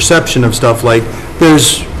 was the perception of stuff like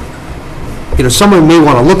there's, someone may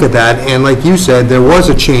want to look at that, and like you said, there was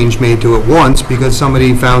a change made to it once because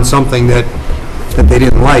somebody found something that they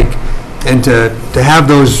didn't like. And to have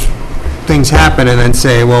those things happen and then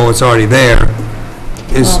say, well, it's already there,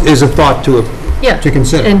 is a thought to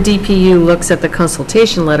consider. And DPU looks at the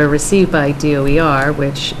consultation letter received by DOER,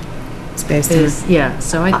 which is,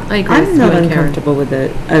 so I agree with I'm you not and Karen. uncomfortable with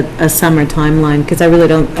a summer timeline, because I really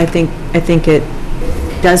don't, I think it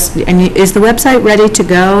does, and is the website ready to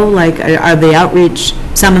go? Like, are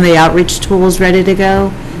some of the outreach tools ready to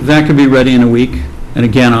go? That could be ready in a week. And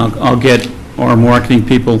again, I'll get our marketing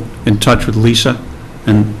people in touch with Lisa,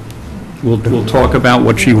 and we'll talk about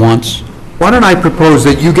what she wants. Why don't I propose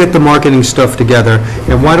that you get the marketing stuff together,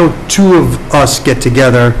 and why don't two of us get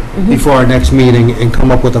together before our next meeting and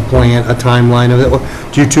come up with a plan, a timeline of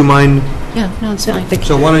it? Do you two mind? Yeah, no, it's fine.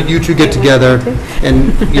 So why don't you two get together,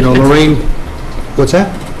 and, Lorraine, what's that?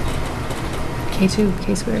 K2,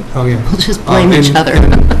 K squared. Oh, yeah. We'll just blame each other.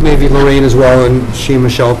 And maybe Lorraine as well, and she and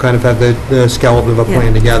Michelle kind of have the skeleton of a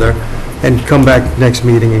plan together, and come back next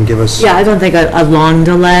meeting and give us... Yeah, I don't think a long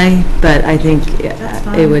delay, but I think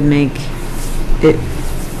it would make,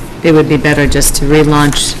 it would be better just to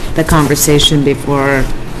relaunch the conversation before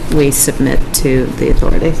we submit to the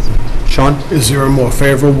authorities. Sean? Is there a more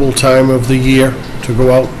favorable time of the year to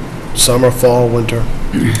go out? Summer, fall, winter?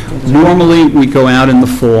 Normally, we go out in the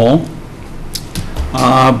fall,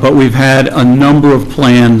 but we've had a number of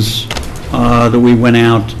plans that we went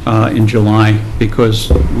out in July because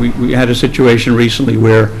we had a situation recently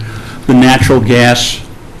where the natural gas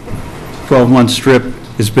 12-month strip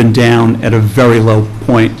has been down at a very low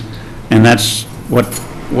point, and that's what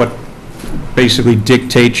basically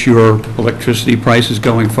dictates your electricity prices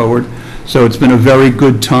going forward. So it's been a very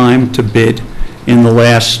good time to bid in the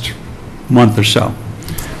last month or so.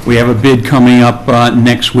 We have a bid coming up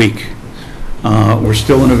next week. We're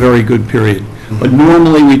still in a very good period. But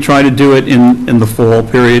normally, we try to do it in the fall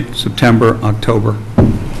period, September, October.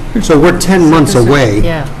 So we're 10 months away.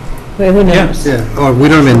 Yeah. Wait, who knows? Yeah, or we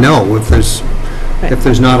don't even know if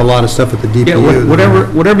there's not a lot of stuff at the DPU.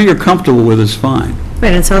 Yeah, whatever you're comfortable with is fine.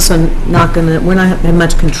 Right, it's also not going to, we're not have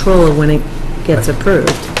much control of when it gets approved.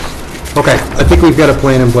 Okay, I think we've got a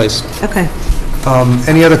plan in place. Okay.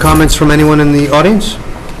 Any other comments from anyone in the audience?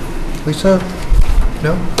 Lisa?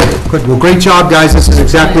 No? Good, well, great job, guys. This is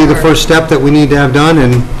exactly the first step that we need to have done,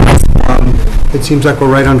 and it seems like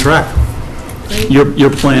we're right on track. Your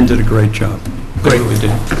plan did a great job. Great. It really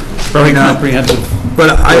did. Very comprehensive.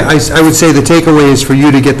 But I would say the takeaway is for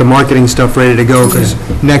you to get the marketing stuff ready to go, because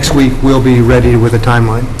next week we'll be ready with a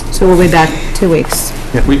timeline. So we'll be back 2 weeks.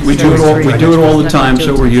 Yeah. We do it all the time,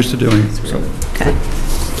 so we're used to doing it. So. Okay.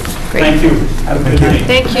 Great. Thank you. Have a good night.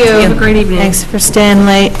 Thank you. Have a great evening. Thanks for staying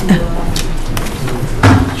late.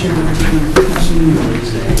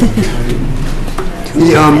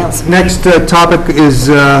 The next topic is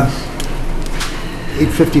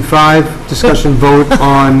 8:55, discussion vote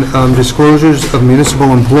on disclosures of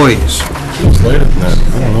municipal employees. It's later than that,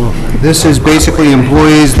 I don't know. This is basically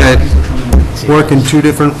employees that work in two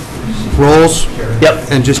different roles.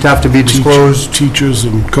 Yep. And just have to be disclosed. Teachers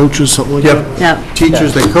and coaches, something like that? Yeah.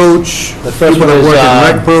 Teachers that coach, The first people one that is work in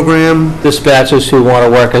rec program. dispatchers who want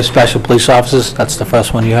to work as special police officers. That's the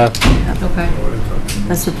first one you have. Okay.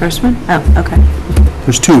 That's the first one? Oh, okay.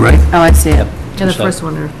 There's two, right? Oh, I see it. And the first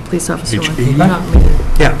one, or police officer one. H80? Not me.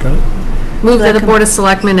 Yeah. Move that the Board of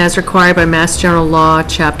Selectmen, as required by Mass General Law,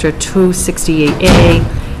 Chapter 268A,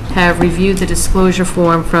 have reviewed the disclosure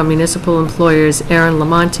form from municipal employers Aaron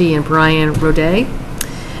Lamonti and Brian Rodet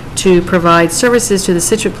to provide services to the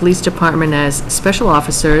Scituate Police Department as special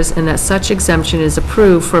officers, and that such exemption is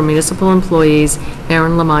approved for municipal employees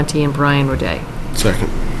Aaron Lamonti and Brian Rodet. Second.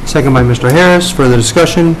 Second by Mr. Harris. Further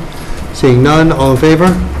discussion? Seeing none, all in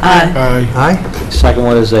favor? Aye. Aye. Second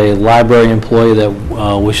one is a library employee that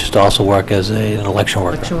wishes to also work as an election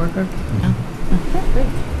worker. Election worker?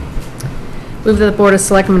 Move that the Board of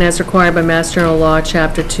Selectmen, as required by Mass General Law,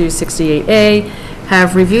 Chapter 268A,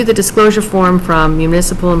 have reviewed the disclosure form from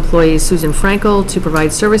municipal employee Susan Frankel to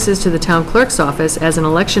provide services to the town clerk's office as an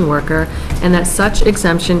election worker, and that such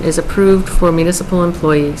exemption is approved for municipal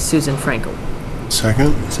employee Susan Frankel.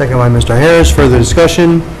 Second. Second by Mr. Harris. Further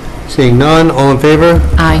discussion? Seeing none, all in favor?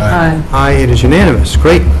 Aye. Aye, it is unanimous.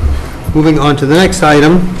 Great. Moving on to the next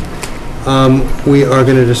item, we are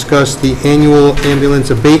going to discuss the annual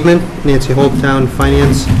ambulance abatement. Nancy Holbtown,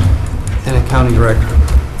 Finance and Accounting Director,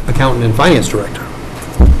 Accountant and Finance Director.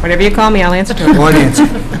 Whatever you call me, I'll answer to it. One answer.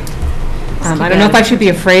 I don't know if I should be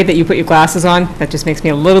afraid that you put your glasses on. That just makes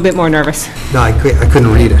me a little bit more nervous. No, I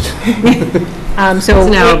couldn't read it. So He's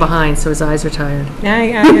an hour behind, so his eyes are tired.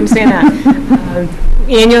 I understand that.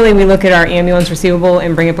 Annually, we look at our ambulance receivable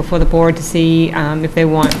and bring it before the board to see if they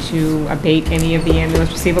want to abate any of the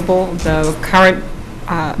ambulance receivable. The current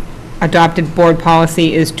adopted board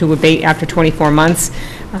policy is to abate after 24 months,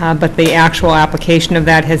 but the actual application of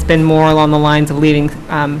that has been more along the lines of leaving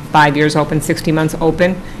 5 years open, 60 months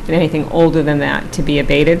open, and anything older than that to be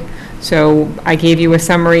abated. So I gave you a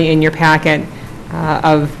summary in your packet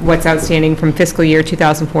of what's outstanding from fiscal year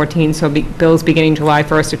 2014, so bills beginning July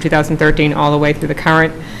 1st of 2013 all the way through the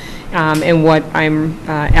current. And what I'm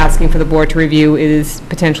asking for the board to review is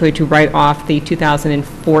potentially to write off the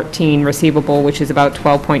 2014 receivable, which is about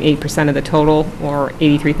 12.8% of the total, or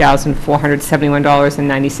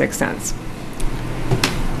 $83,471.96.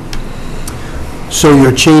 So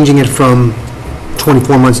you're changing it from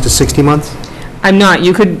 24 months to 60 months? I'm not.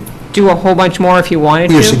 You could do a whole bunch more if you wanted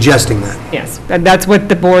to. You're suggesting that? Yes. That's what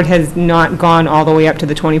the board has not gone all the way up to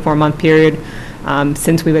the 24-month period.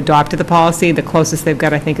 Since we've adopted the policy, the closest they've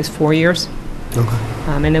got, I think, is 4 years. Okay.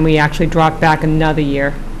 And then we actually drop back another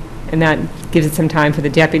year, and that gives it some time for the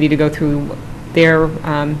deputy to go through their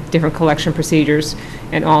different collection procedures,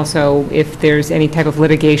 and also if there's any type of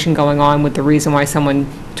litigation going on with the reason why someone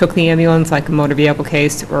took the ambulance, like a motor vehicle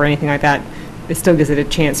case or anything like that, it still gives it a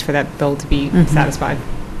chance for that bill to be satisfied.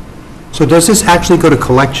 So does this actually go to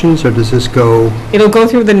collections, or does this go? It'll go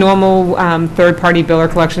through the normal third-party biller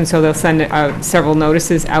collection, so they'll send several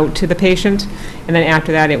notices out to the patient, and then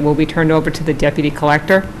after that, it will be turned over to the deputy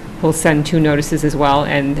collector, who'll send 2 notices as well,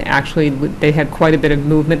 and actually, they had quite a bit of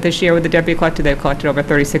movement this year with the deputy collector. They've collected over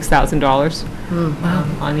 $36,000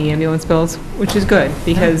 on the ambulance bills, which is good,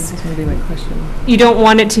 because That's going to be my question. you don't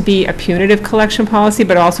want it to be a punitive collection policy,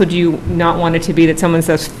 but also do you not want it to be that someone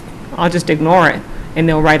says, I'll just ignore it, and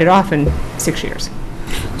they'll write it off in 6 years.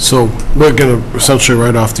 So we're going to essentially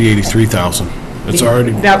write off the 83,000. It's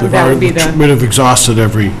already, That would be the- we'd have exhausted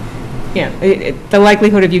every, Yeah, the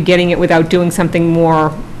likelihood of you getting it without doing something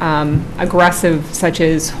more aggressive, such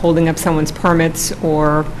as holding up someone's permits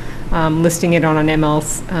or listing it on an a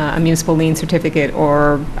municipal lien certificate,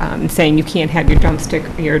 or saying you can't have your dump stick,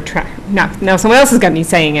 now someone else has got me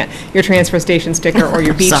saying it, your transfer station sticker or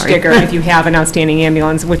your beach Sorry. sticker if you have an outstanding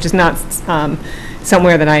ambulance, which is not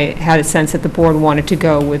somewhere that I had a sense that the board wanted to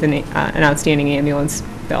go with an outstanding ambulance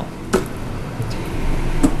bill.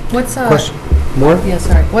 What's Question? More? Yeah,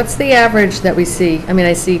 sorry. What's the average that we see? I mean,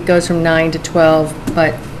 I see it goes from 9 to 12,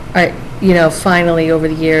 but, finally, over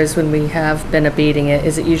the years, when we have been abating it,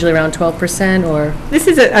 is it usually around 12%, or? This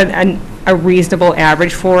is a reasonable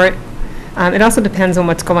average for it. It also depends on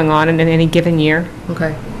what's going on in any given year.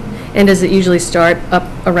 Okay. And does it usually start up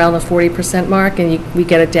around the 40% mark, and we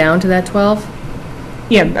get it down to that 12?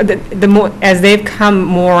 Yeah, the more, as they've come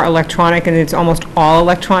more electronic, and it's almost all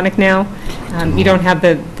electronic now, you don't have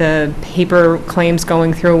the paper claims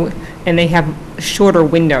going through, and they have shorter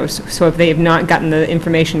windows. So if they have not gotten the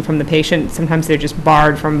information from the patient, sometimes they're just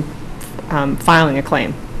barred from filing a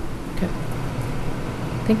claim.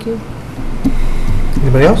 Thank you.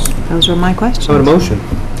 Anybody else? Those were my questions. So a motion.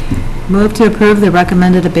 Move to approve the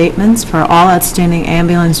recommended abatements for all outstanding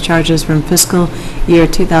ambulance charges from fiscal year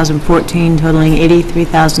 2014 totaling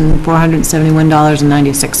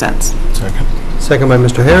 $83,471.96. Second. Second by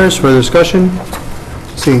Mr. Harris. Further discussion?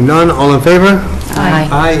 Seeing none, all in favor? Aye.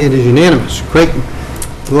 Aye, it is unanimous. Great.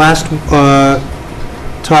 Last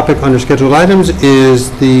topic under scheduled items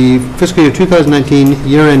is the fiscal year 2019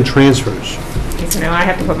 year-end transfers. Okay, so now I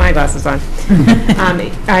have to put my glasses on.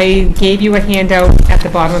 I gave you a handout at the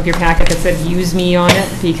bottom of your packet that said "Use Me" on it,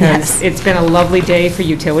 because it's been a lovely day for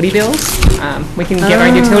utility bills. We can get our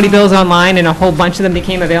utility bills online, and a whole bunch of them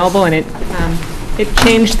became available, and it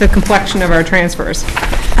changed the complexion of our transfers.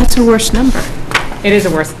 That's a worse number. It is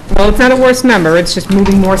a worse, well, it's not a worse number, it's just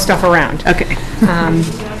moving more stuff around. Okay.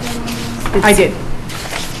 I did,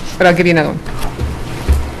 but I'll give you another one.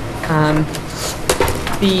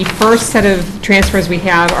 The first set of transfers we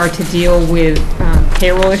have are to deal with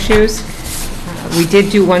payroll issues. We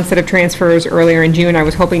did do one set of transfers earlier in June. I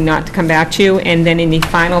was hoping not to come back to you. And then in the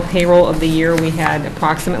final payroll of the year, we had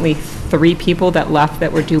approximately 3 people that left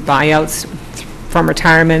that were due buyouts from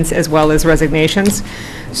retirements as well as resignations.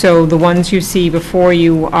 So the ones you see before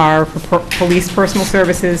you are for police personal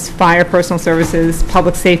services, fire personal services,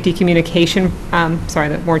 public safety communication, sorry,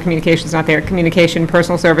 the word communication is not there, communication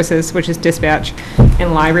personal services, which is dispatch,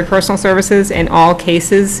 and library personal services. In all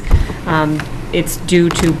cases, it's due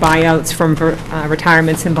to buyouts from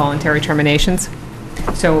retirements and voluntary terminations.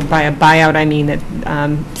 So by a buyout, I mean that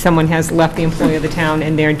someone has left the employee of the town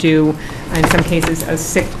and they're due, in some cases, a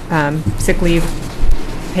sick leave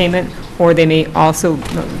payment, or they may also,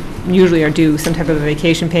 usually are due some type of a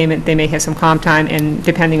vacation payment. They may have some comp time, and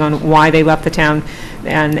depending on why they left the town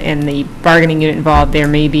and the bargaining unit involved, there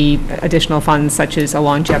may be additional funds such as a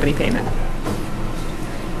longevity payment.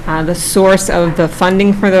 The source of the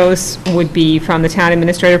funding for those would be from the town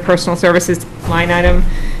administrator personal services line item,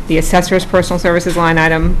 the assessor's personal services line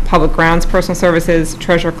item, public grounds personal services,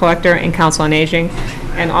 treasurer collector, and council on aging.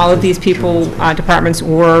 And all of these people, departments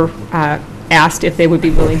were asked if they would be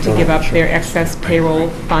willing to give up their excess payroll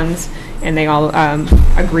funds, and they all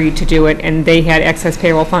agreed to do it. And they had excess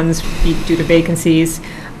payroll funds due to vacancies,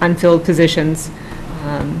 unfilled positions,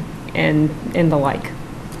 and the like.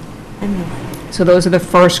 So those are the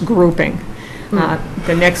first grouping.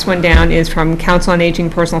 The next one down is from Council on Aging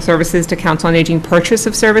Personal Services to Council on Aging Purchase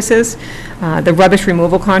of Services. The rubbish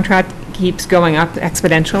removal contract keeps going up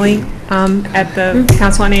exponentially at the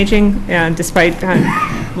Council on Aging, despite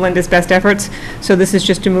Linda's best efforts. So this is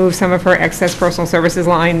just to move some of her excess personal services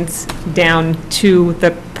lines down to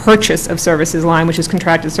the purchase of services line, which is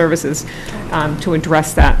contracted services, to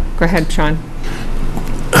address that. Go ahead, Sean.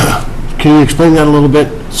 Can you explain that a little bit?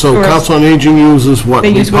 So Sure. Council on Aging uses what? They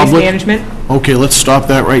use waste Republic? management. Okay, let's stop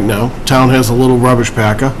that right now. Town has a little rubbish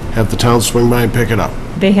packer. Have the town swing by and pick it up.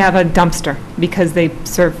 They have a dumpster because they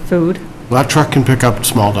serve food. That truck can pick up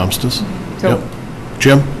small dumpsters. So- Yep.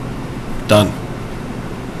 Jim? Done.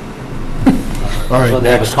 All right, Whether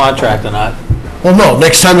they have a contract or not. Well, no,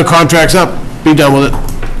 next time the contract's up, be done with it.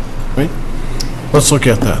 Right? Let's look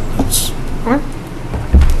at that. That's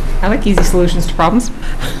I like easy solutions to problems.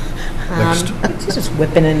 next. She's just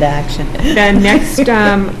whipping into action. The next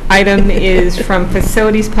item is from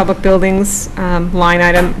Facilities, Public Buildings line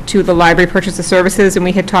item to the Library Purchase of Services, and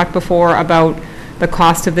we had talked before about the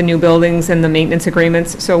cost of the new buildings and the maintenance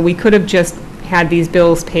agreements, so we could have just had these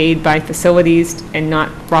bills paid by Facilities and not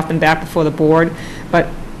brought them back before the board, but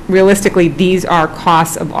realistically, these are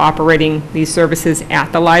costs of operating these services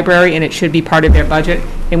at the library, and it should be part of their budget.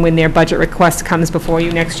 And when their budget request comes before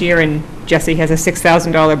you next year, and Jessie has a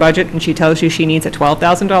 $6,000 budget, and she tells you she needs a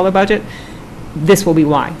 $12,000 budget, this will be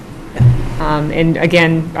why. And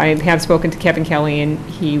again, I have spoken to Kevin Kelly, and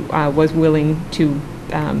he was willing to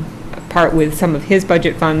part with some of his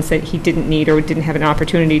budget funds that he didn't need or didn't have an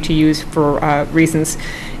opportunity to use for reasons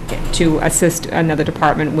to assist another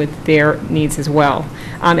department with their needs as well.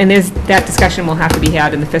 And that discussion will have to be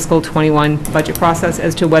had in the fiscal '21 budget process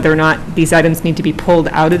as to whether or not these items need to be pulled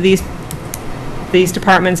out of these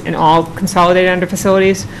departments and all consolidated under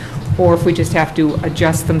facilities, or if we just have to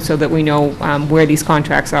adjust them so that we know where these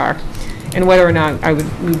contracts are. And whether or not,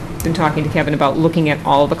 we've been talking to Kevin about looking at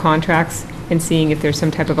all of the contracts and seeing if there's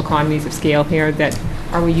some type of economies of scale here, that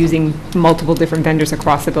are we using multiple different vendors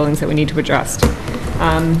across the buildings that we need to adjust.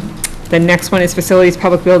 The next one is Facilities,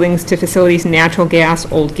 Public Buildings to Facilities, Natural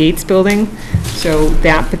Gas, Old Gates Building. So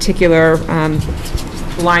that particular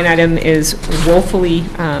line item is woefully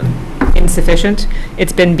insufficient.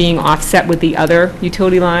 It's been being offset with the other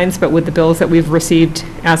utility lines, but with the bills that we've received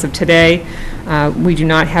as of today, we do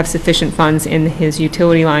not have sufficient funds in his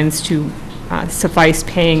utility lines to suffice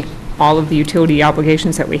paying all of the utility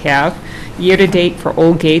obligations that we have. Year-to-date for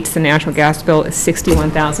Old Gates, the natural gas bill is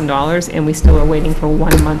 $61,000, and we still are waiting for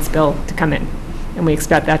 1 month's bill to come in. And we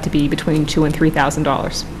expect that to be between $2,000 and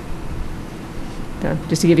 $3,000. So,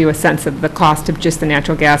 just to give you a sense of the cost of just the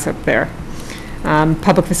natural gas up there.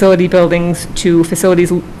 Public facility buildings to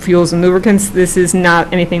facilities, fuels, and lubricants. This is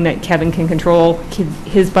not anything that Kevin can control.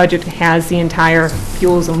 His budget has the entire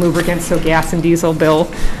fuels and lubricants, so gas and diesel bill,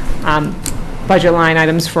 budget line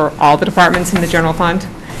items for all the departments in the general fund.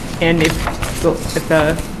 And if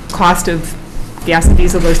the cost of gas and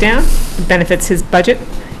diesel goes down, it benefits his budget.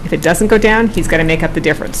 If it doesn't go down, he's got to make up the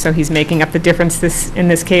difference. So he's making up the difference in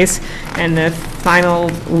this case. And the final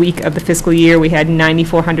week of the fiscal year, we had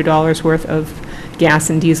 $9,400 worth of gas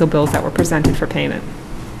and diesel bills that were presented for payment.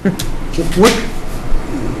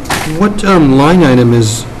 What line item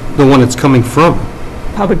is the one it's coming from?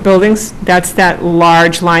 Public buildings, that's that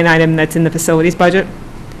large line item that's in the facilities budget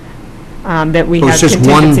that we So have it's just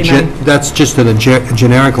contingency money. that's just a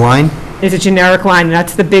generic line? It's a generic line, and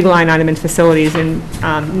that's the big line item in facilities. And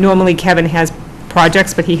normally Kevin has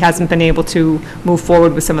projects, but he hasn't been able to move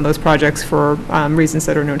forward with some of those projects for reasons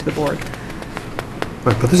that are known to the board.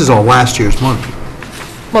 Right, but this is all last year's money.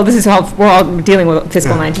 Well, this is all, we're all dealing with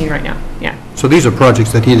fiscal 19 right now, yeah. So these are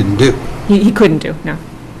projects that he didn't do. He couldn't do, no.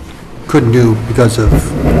 Couldn't do because of,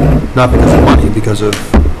 not because of money, because of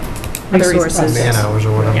Other resources. man hours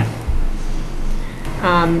or whatever. Yeah.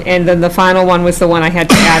 And then the final one was the one I had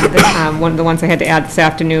to add, one of the ones I had to add this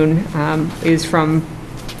afternoon, is from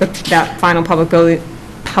that final public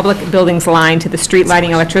buildings line to the street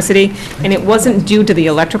lighting electricity. And it wasn't due to the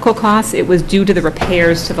electrical costs, it was due to the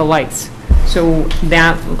repairs to the lights. So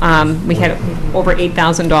that, we had over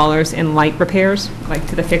 $8,000 in light repairs, like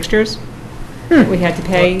to the fixtures. We had to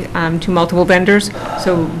pay to multiple vendors,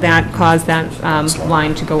 so that caused that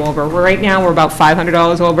line to go over. Right now, we're about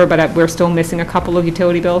 $500 over, but we're still missing a couple of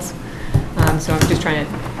utility bills. So I'm just trying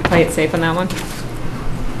to play it safe on that one.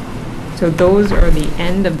 So those are the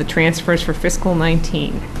end of the transfers for fiscal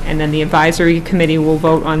 19. And then the advisory committee will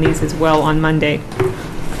vote on these as well on Monday.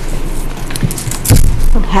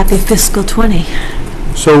 Well, happy fiscal 20.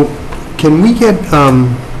 So can we get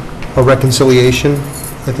a reconciliation?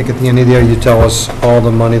 I think at the end of the year, you tell us all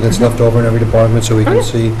the money that's left over in every department so we can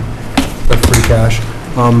see the free cash.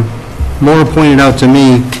 Maura pointed out to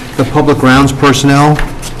me, the public grounds personnel,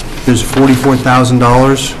 there's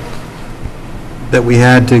 $44,000 that we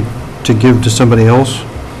had to give to somebody else.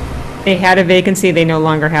 They had a vacancy, they no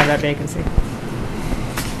longer have that vacancy.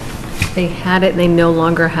 They had it, they no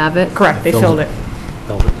longer have it? Correct, they filled it.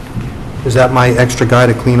 Is that my extra guy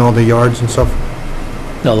to clean all the yards and stuff?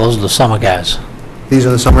 No, those are the summer guys. These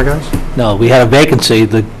are the summer guys? No, we had a vacancy.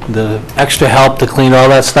 The extra help to clean all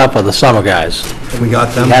that stuff are the summer guys. We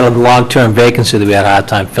got them? We had a long-term vacancy that we had a hard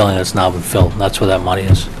time filling, that's now been filled. That's where that money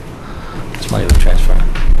is. That's money we're transferring.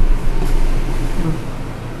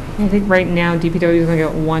 I think right now DPW is going to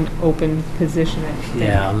get one open position, I think.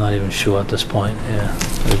 Yeah, I'm not even sure at this point, yeah.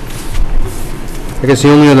 I guess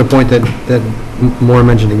the only other point that Maura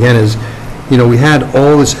mentioned again is, you know, we had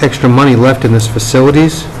all this extra money left in this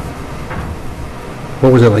facilities.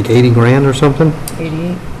 What was it, like 80 grand or something?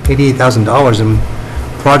 88. $88,000, and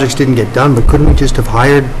projects didn't get done, but couldn't we just have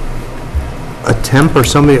hired a temp or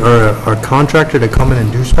somebody, or a contractor to come in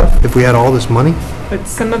and do stuff if we had all this money? But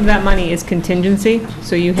some of that money is contingency,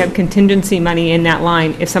 so you have contingency money in that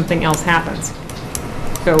line if something else happens.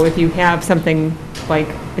 So if you have something like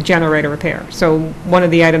a generator repair. So one of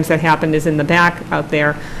the items that happened is in the back out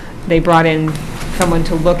there, they brought in someone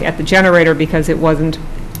to look at the generator because it wasn't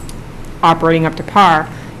operating up to par.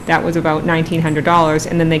 That was about $1,900,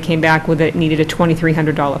 and then they came back with it needed a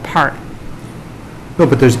 $2,300 part. No,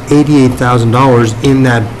 but there's $88,000 in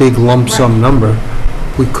that big lump sum number.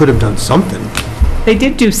 We could have done something. They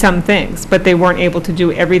did do some things, but they weren't able to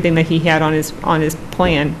do everything that he had on his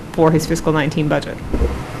plan for his fiscal 19 budget.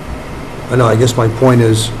 I know, I guess my point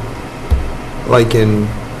is, like in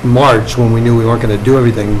March, when we knew we weren't going to do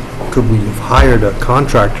everything, could we have hired a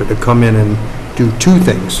contractor to come in and do two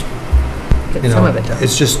things? Get You some know, of it done.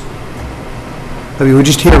 it's just, I mean, we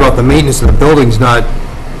just hear about the maintenance of the buildings not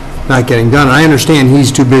getting done. I understand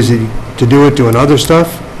he's too busy to do it, doing other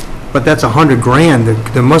stuff, but that's $100 grand.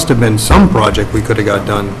 There must have been some project we could have got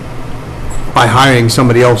done by hiring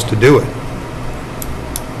somebody else to do it.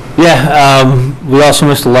 Yeah, we also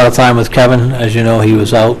missed a lot of time with Kevin. As you know, he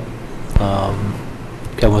was out.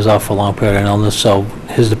 Kevin was out for a long period of illness, so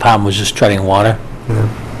his department was just treading water. Yeah.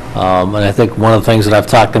 And I think one of the things that I've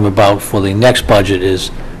talked to him about for the next budget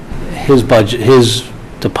is his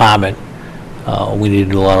department, we need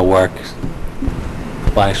to do a lot of work,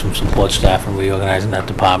 buying some support staff and reorganizing that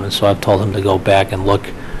department. So I've told him to go back and look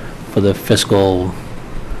for the fiscal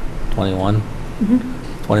 21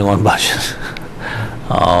 budget.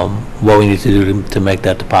 What we need to do to make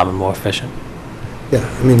that department more efficient. Yeah,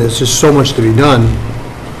 I mean, there's just so much to be done.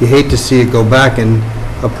 You hate to see it go back and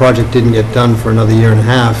a project didn't get done for another year and a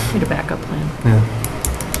half. Need a backup plan. Yeah.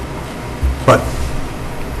 But,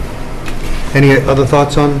 any other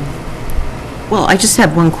thoughts on? Well, I just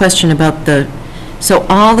have one question about so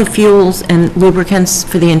all the fuels and lubricants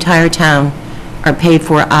for the entire town are paid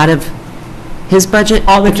for out of his budget?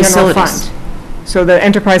 All the general facilities? fund. So the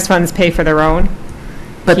enterprise funds pay for their own.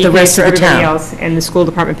 But the rest of the town? Everybody else, and the school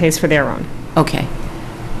department pays for their own. Okay.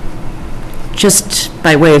 Just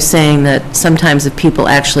by way of saying that sometimes if people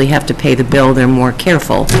actually have to pay the bill, they're more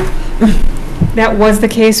careful. That was the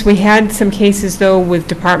case. We had some cases, though, with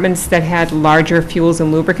departments that had larger fuels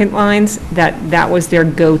and lubricant lines, that was their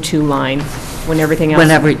go-to line when everything else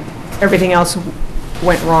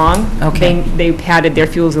went wrong. Okay. They padded their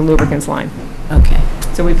fuels and lubricants line. Okay.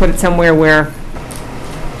 So we put it somewhere where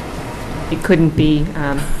it couldn't be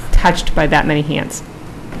touched by that many hands.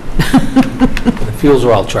 The fuels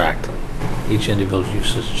are all tracked. Each individual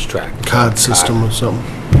usage is tracked. Card system or something.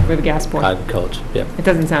 With a gas board. Card and codes, yep. It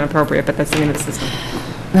doesn't sound appropriate, but that's the name of the system.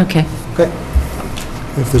 Okay. Okay.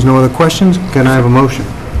 If there's no other questions, can I have a motion?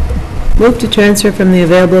 Move to transfer from the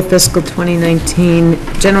available fiscal 2019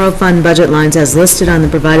 general fund budget lines as listed on the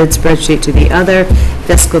provided spreadsheet to the other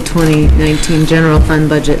fiscal 2019 general fund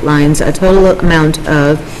budget lines a total amount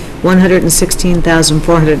of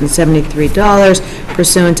 $116,473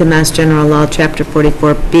 pursuant to Mass General Law, Chapter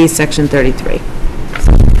 44B, Section 33.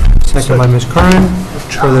 Second by Ms. Curran.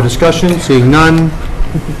 Further discussion? Seeing none.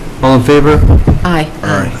 All in favor? Aye.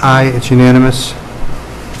 Aye, it's unanimous.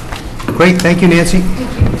 Great, thank you, Nancy.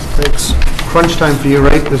 Thanks. Crunch time for you,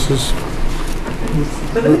 right? This is...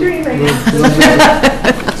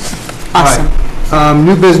 Awesome. All right.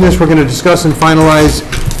 New business, we're going to discuss and finalize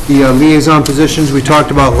the liaison positions we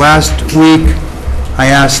talked about last week. I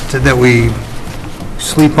asked that we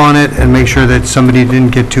sleep on it and make sure that somebody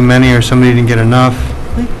didn't get too many or somebody didn't get enough.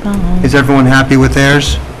 Is everyone happy with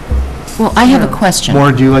theirs? Well, I have a question.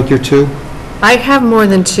 Maura, do you like your two? I have more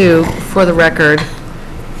than two, for the record.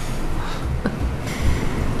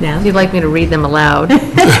 Now? If you'd like me to read them aloud.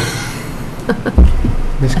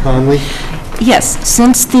 Ms. Conley? Yes,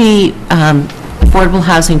 since the Affordable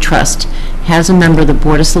Housing Trust has a member of the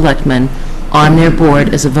Board of Selectmen on their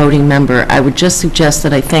board as a voting member, I would just suggest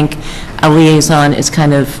that I think a liaison is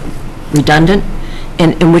kind of redundant,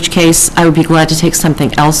 in which case I would be glad to take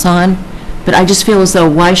something else on. But I just feel as though,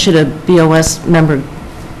 why should a BOS member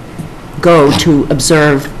go to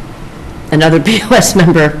observe another BOS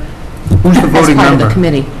member Who's the as voting part of member? the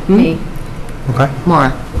committee? Me. Okay. Maura.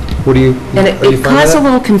 What do you... And are you it fine with caused a that?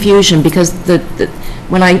 little confusion, because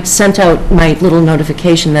when I sent out my little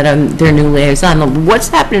notification that I'm their new liaison, what's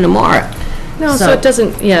happening tomorrow? No, so it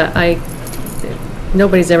doesn't,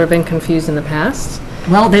 nobody's ever been confused in the past.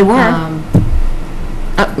 Well, they were.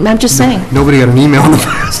 I'm just saying. Nobody got an email in the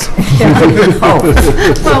past.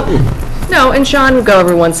 Well, no, and Sean would go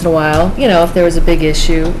every once in a while, if there was a big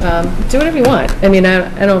issue. Do whatever you want. I mean,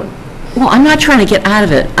 I don't... Well, I'm not trying to get out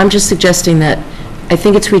of it. I'm just suggesting that I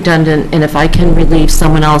think it's redundant, and if I can relieve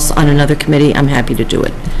someone else on another committee, I'm happy to do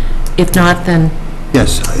it. If not, then...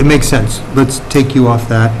 Yes, it makes sense. Let's take you off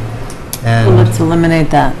that. Well, And let's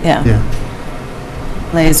eliminate that, yeah.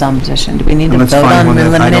 Liaison position. Do we need to let's vote find on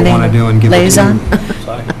one that I don't want to do and give it to liaison? you.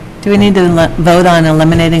 Sorry. Do we need to vote on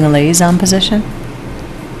eliminating a liaison position? I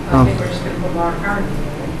think we're just going to put Laura Curran in.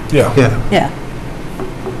 Yeah. Yeah.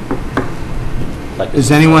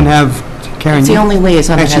 Does anyone have, Karen? It's the only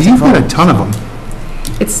liaison that Actually, hasn't you've got a voted, ton of them.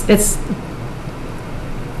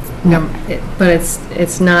 But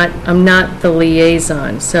it's not, I'm not the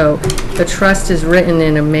liaison, so the trust is written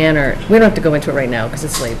in a manner, we don't have to go into it right now because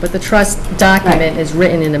it's late, but the trust document is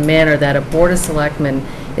written in a manner that a Board of Selectmen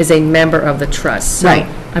is a member of the trust. Right.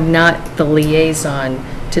 So I'm not the liaison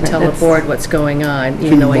to tell the that's- board what's going on,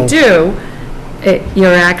 even though I do.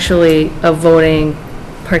 You're actually a voting,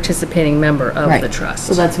 participating member of Right. the trust.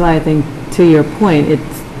 So that's why I think, to your point, if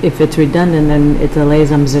it's redundant, then it's a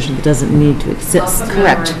liaison position that doesn't need to I'll exist. put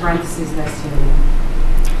Correct. member in parentheses next to it.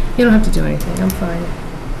 You don't have to do anything, I'm fine.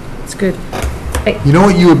 It's good. You know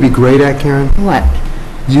what you would be great at, Karen? What?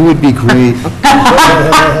 You would be great.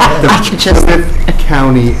 The Plymouth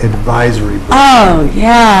County Advisory Board. Oh,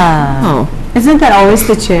 yeah. Oh, Isn't that always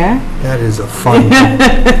the chair? That is a fun.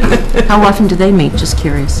 how often do they meet? Just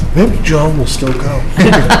curious. Maybe John will still go.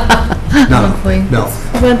 No, no.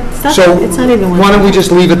 Well, So, it's not even why don't we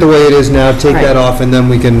just leave it the way it is now, take Right. that off, and then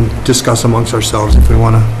we can discuss amongst ourselves if we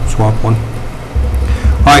want to swap one.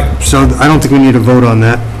 All right, so I don't think we need to vote on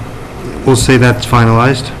that. We'll say that's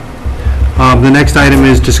finalized. The next item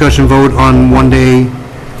is discussion vote on one-day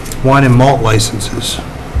wine and malt licenses.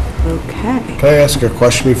 Okay. Can I ask a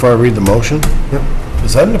question before I read the motion? Yep.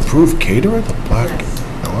 Is that an approved caterer, the Black?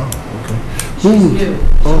 Oh, wow, okay. She's new.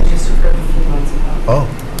 Oh. She just approved a few months ago. Oh,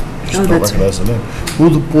 just Oh, don't that's recognize the name. Will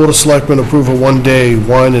the Board of Selectmen approve a one-day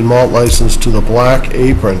wine and malt license to the Black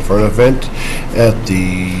Apron for an event at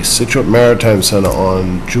the Scituate Maritime Center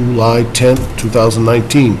on July 10th,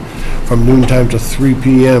 2019, from noon time to 3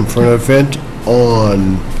 p.m. for an event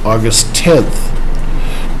on August 10th,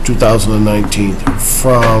 2019,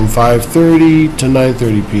 from 5:30 to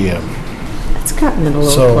 9:30 p.m.? It's gotten a little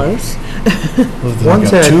So- close. What, they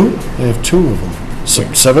One's got at- two? They have two of them.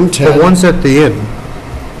 7:10. The one's at the inn.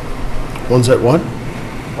 One's at what?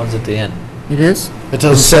 One's at the end. It is? It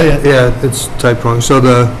doesn't say it. Yeah, it's typed wrong. So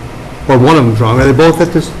or one of them's wrong. Are they both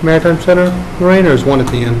at this Maritime Center, Lorraine, or is one at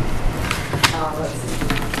the inn? Let's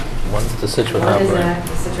see. One's the Scituate One is Harbor. at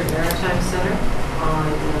the Scituate Maritime Center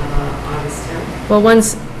on August 10th. Well,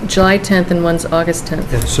 one's July 10th and one's August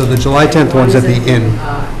 10th. Yeah, so the July 10th one's at the inn.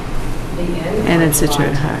 The inn. And on in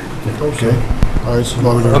Scituate July Harbor. Okay. All right, so I'm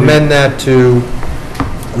going to Amend that to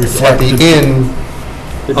at reflect the it. inn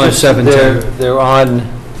on 7/10. They're on,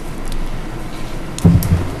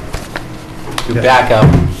 to back up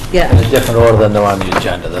in Yeah. a different order than they're on the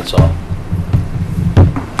agenda, that's all.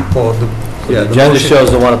 Well, The agenda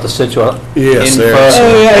shows the one at the Scituate Yes, in there. first, Oh,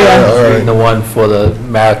 yeah, yeah. and All right. the one for the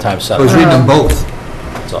Maritime I Center, was reading them both.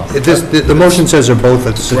 that's all. The motion says they're both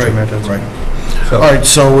at the Situate Right, Maritime Center. All right,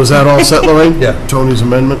 so was that all set, Lorraine? Yeah. Tony's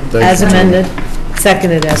amendment? Thank As you, Tony. amended.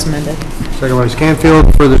 Seconded as amended. Second by Ms.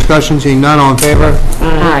 Canfield, further discussion, seeing none, all in favor?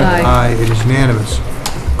 Aye. Aye, it is unanimous.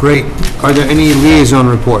 Great. Are there any liaison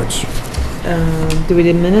reports? Do we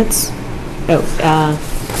do minutes? Oh,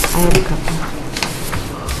 I have a couple.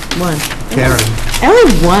 One. Karen? I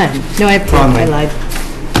only have one. No, I have two. Conley. I lied.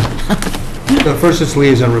 So first it's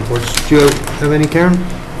liaison reports. Do you have any, Karen?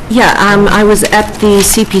 Yeah, I was at the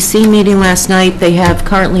CPC meeting last night. They have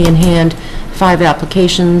currently in hand 5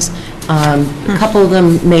 applications. A couple of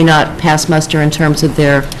them may not pass muster in terms of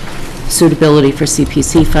their suitability for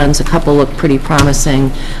CPC funds. A couple look pretty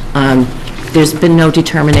promising. There's been no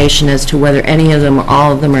determination as to whether any of them, or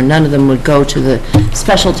all of them, or none of them would go to the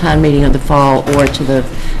special town meeting of the fall or to the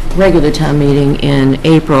regular town meeting in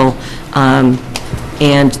April. And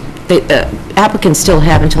the applicants still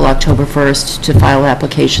have until October 1st to file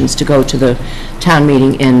applications to go to the town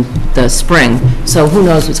meeting in the spring. So who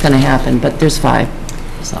knows what's going to happen, but there's 5,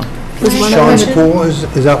 so. Sean's Pool, is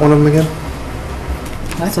that one of them again?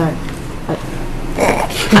 Sorry.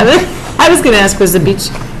 I was going to ask, was the beach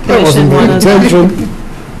commission one of them?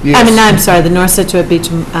 I mean, no, I'm sorry, the North Situate Beach,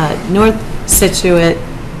 North Situate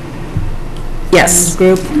Yes.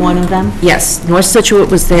 group, one of them? Yes, North Scituate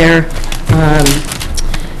was there.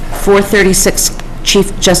 436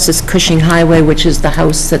 Chief Justice Cushing Highway, which is the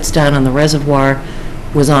house that's down on the reservoir,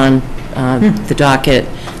 was on the docket.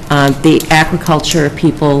 The aquaculture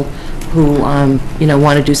people who,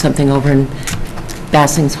 want to do something over in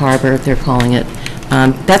Bassings Harbor, they're calling it.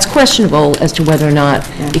 That's questionable as to whether or not,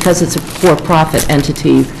 because it's a for-profit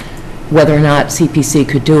entity, whether or not CPC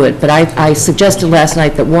could do it. But I suggested last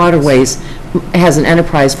night that Waterways has an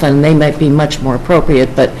enterprise fund, and they might be much more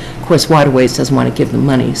appropriate, but of course Waterways doesn't want to give them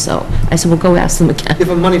money, so I said, well, go ask them again. Give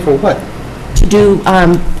them money for what? To do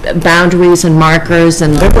boundaries and markers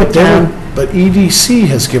and. But EDC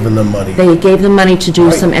has given them money. They gave them money to do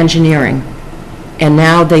Right. some engineering, and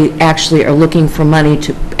now they actually are looking for money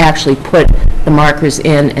to actually put the markers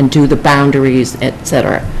in and do the boundaries, et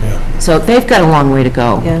cetera. So they've got a long way to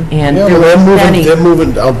go. Yeah. And Yeah, there well, were many. they're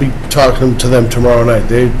moving, I'll be talking to them tomorrow night.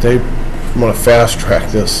 They want to fast-track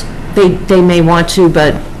this. They may want to,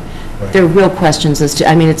 but there are real questions as to,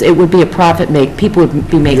 I mean, it would be a profit people would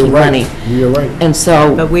be making You're right. money. You're right. And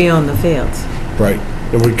so, But we own the fields. Right.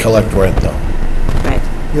 And we collect rent, though. Right.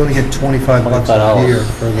 You only get $25 a $25. year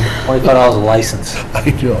for the... $25 a license. I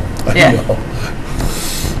know, I Yeah. know.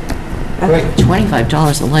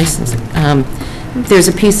 $25 a license. There's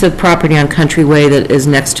a piece of property on Country Way that is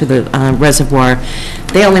next to the reservoir.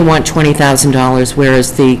 They only want $20,000,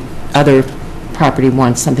 whereas the other property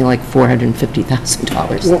wants something like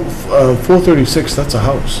 $450,000. Well, 436, that's a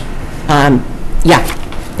house. Yeah,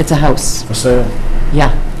 It's a house. For sale? Yeah.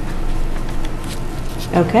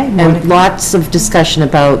 Okay. And lots of discussion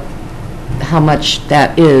about how much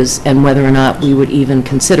that is and whether or not we would even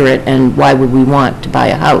consider it, and why would we want to buy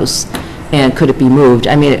a house, and could it be moved?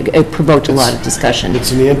 I mean, it provoked a lot of discussion.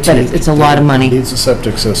 It's an antique. But it's a lot of money. It needs a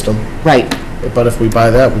septic system. Right. But if we buy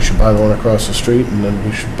that, we should buy the one across the street, and then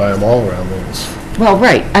we should buy them all around there. Well,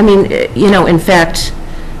 right. I mean, in fact,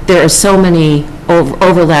 there are so many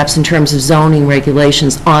overlaps in terms of zoning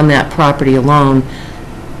regulations on that property alone.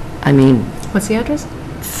 I mean... What's the address?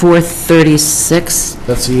 436.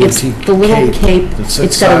 That's the antique It's the little cape. that sits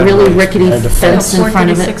It's got a really sideways rickety behind the fence in front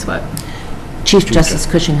of it. 436 what? Chief Justice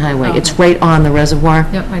Cushing Highway. Oh, It's okay. right on the reservoir.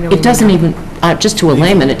 Yep, I know what It you doesn't mean even, just to a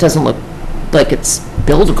layman, it doesn't look like it's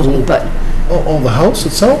buildable, but... Oh, the house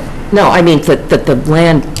itself? No, I mean, that the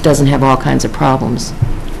land doesn't have all kinds of problems.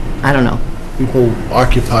 I don't know. People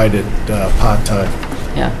occupied it part-time.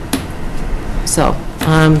 Yeah. So,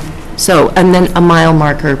 and then a mile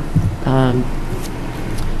marker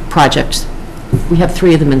project. We have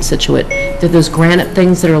 3 of them in Scituate. They're those granite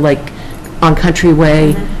things that are like on Country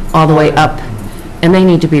Way, all the way up, and they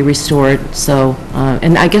need to be restored, so,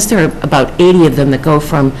 and I guess there are about 80 of them that go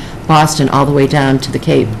from Boston all the way down to the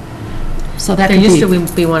Cape. So that There could used be...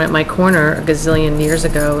 to be one at my corner a gazillion years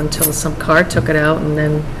ago until some car took it out, and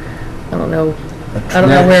then, I don't know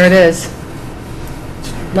where it is.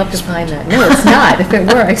 Love to find that. No, it's not. If it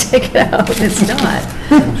were, I'd take it out. It's not.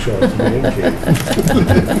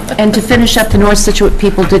 And to finish up, the North Scituate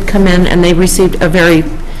people did come in, and they received a very,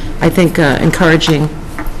 I think, encouraging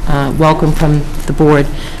welcome from the board,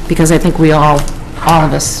 because I think all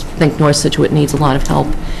of us think North Scituate needs a lot of help.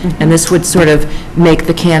 And this would sort of make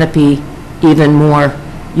the canopy even more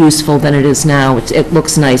useful than it is now. It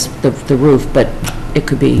looks nice, the roof, but it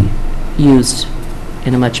could be used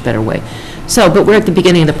in a much better way. So, but we're at the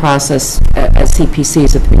beginning of the process, as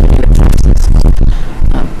CPCs at the beginning of the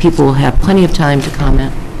process. People will have plenty of time to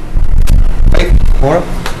comment. Maura?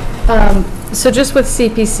 So just with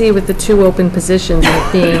CPC, with the 2 open positions and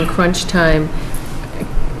it being crunch time,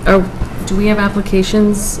 do we have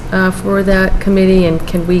applications for that committee, and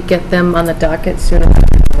can we get them on the docket sooner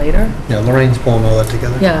rather than later? Yeah, Lorraine's pulling all that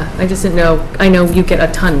together. Yeah, I just didn't know. I know you get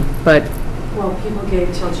a ton, but... Well, people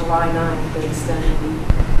gave till July 9th, they extended the...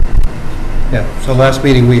 Yeah, so last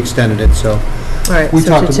meeting, we extended it, so. All right, We so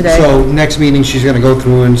talked to today. So next meeting, she's going to go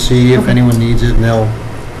through and see if Okay. anyone needs it, and they'll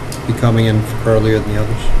be coming in earlier than the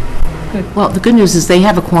others. Well, the good news is they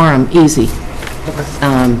have a quorum, easy,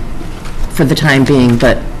 for the time being,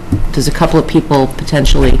 but there's a couple of people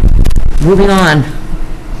potentially moving on.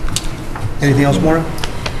 Anything else, Maura?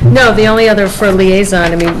 No, the only other for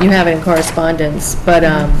liaison, I mean, you have it in correspondence, but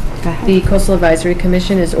the Coastal Advisory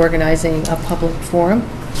Commission is organizing a public forum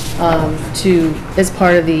as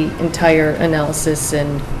part of the entire analysis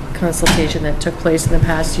and consultation that took place in the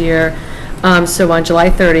past year. So on July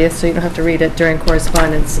 30th, so you don't have to read it during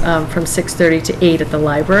correspondence, from 6:30 to 8 at the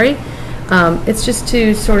library. It's just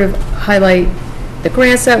to sort of highlight the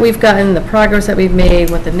grants that we've gotten, the progress that we've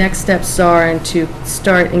made, what the next steps are, and to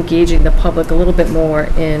start engaging the public a little bit more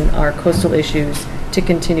in our coastal issues to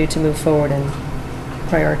continue to move forward and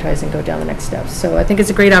prioritize and go down the next steps. So I think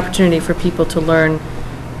it's a great opportunity for people to learn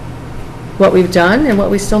what we've done and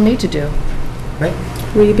what we still need to do. Right.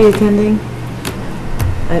 Will you be attending?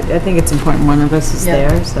 I think it's important one of us is Yeah.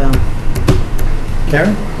 there, so.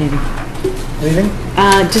 Karen? Maybe. Anything?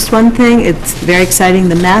 Just one thing, it's very exciting,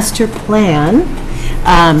 the master plan,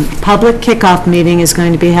 public kickoff meeting is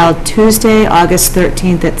going to be held Tuesday, August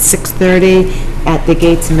 13th at 6:30 at the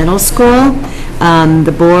Gates Middle School.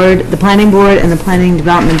 The planning board and the planning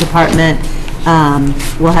development department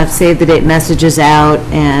will have save the date messages out,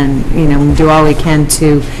 and, we'll do all we can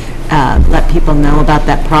to let people know about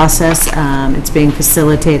that process. It's being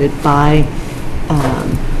facilitated by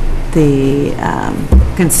the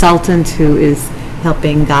consultant who is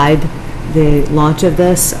helping guide the launch of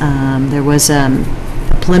this. There was a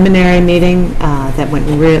preliminary meeting that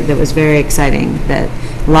was very exciting, that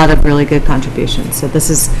a lot of really good contributions. So this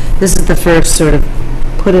is the first sort of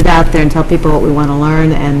put it out there and tell people what we want to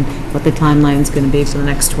learn and what the timeline is going to be for the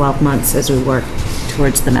next 12 months as we work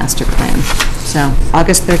towards the master plan. So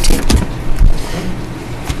August 13th.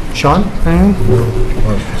 Sean?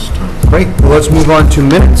 Great, well, let's move on to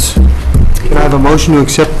minutes. Can I have a motion to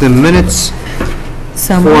accept the minutes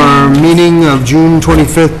for our meeting of June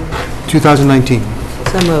 25th, 2019?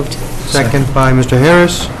 So moved. Second by Mr.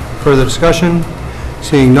 Harris. Further discussion?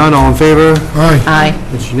 Seeing none, all in favor? Aye. Aye.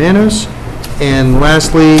 It's unanimous. And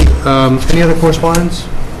lastly, any other correspondence?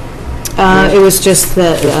 It was just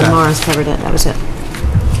that Just that. Morris covered it, that was it.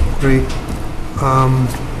 Great.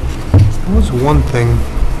 There was one thing.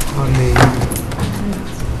 on the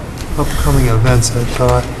upcoming events, I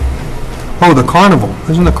thought. Oh, the carnival.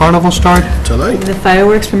 Doesn't the carnival start? Tonight? The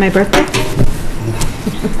fireworks for my birthday?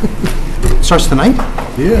 Starts tonight?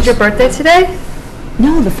 Is your birthday today?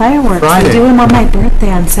 No, the fireworks. Friday. We do them on my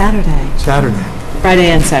birthday on Saturday. Saturday.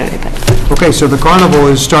 Friday and Saturday. Okay, so the carnival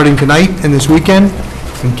is starting tonight and this weekend,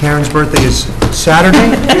 and Karen's birthday is Saturday?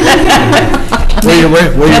 Where you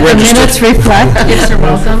Let the registered? minutes reflect. Yes, you're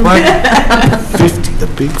welcome. 50, the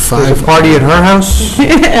big There's five. a party at her house,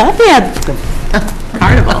 I'll be at the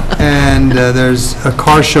carnival. and there's a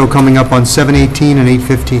car show coming up on 7/18 and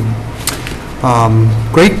 8/15.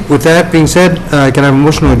 Great, with that being said, can I have a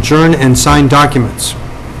motion to adjourn and sign documents?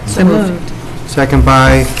 So moved. Second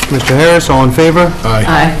by Mr. Harris, all in favor? Aye.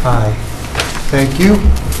 Aye. Thank you.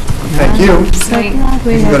 Thank you. So glad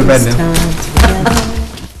we You can go had to bed this now. time together.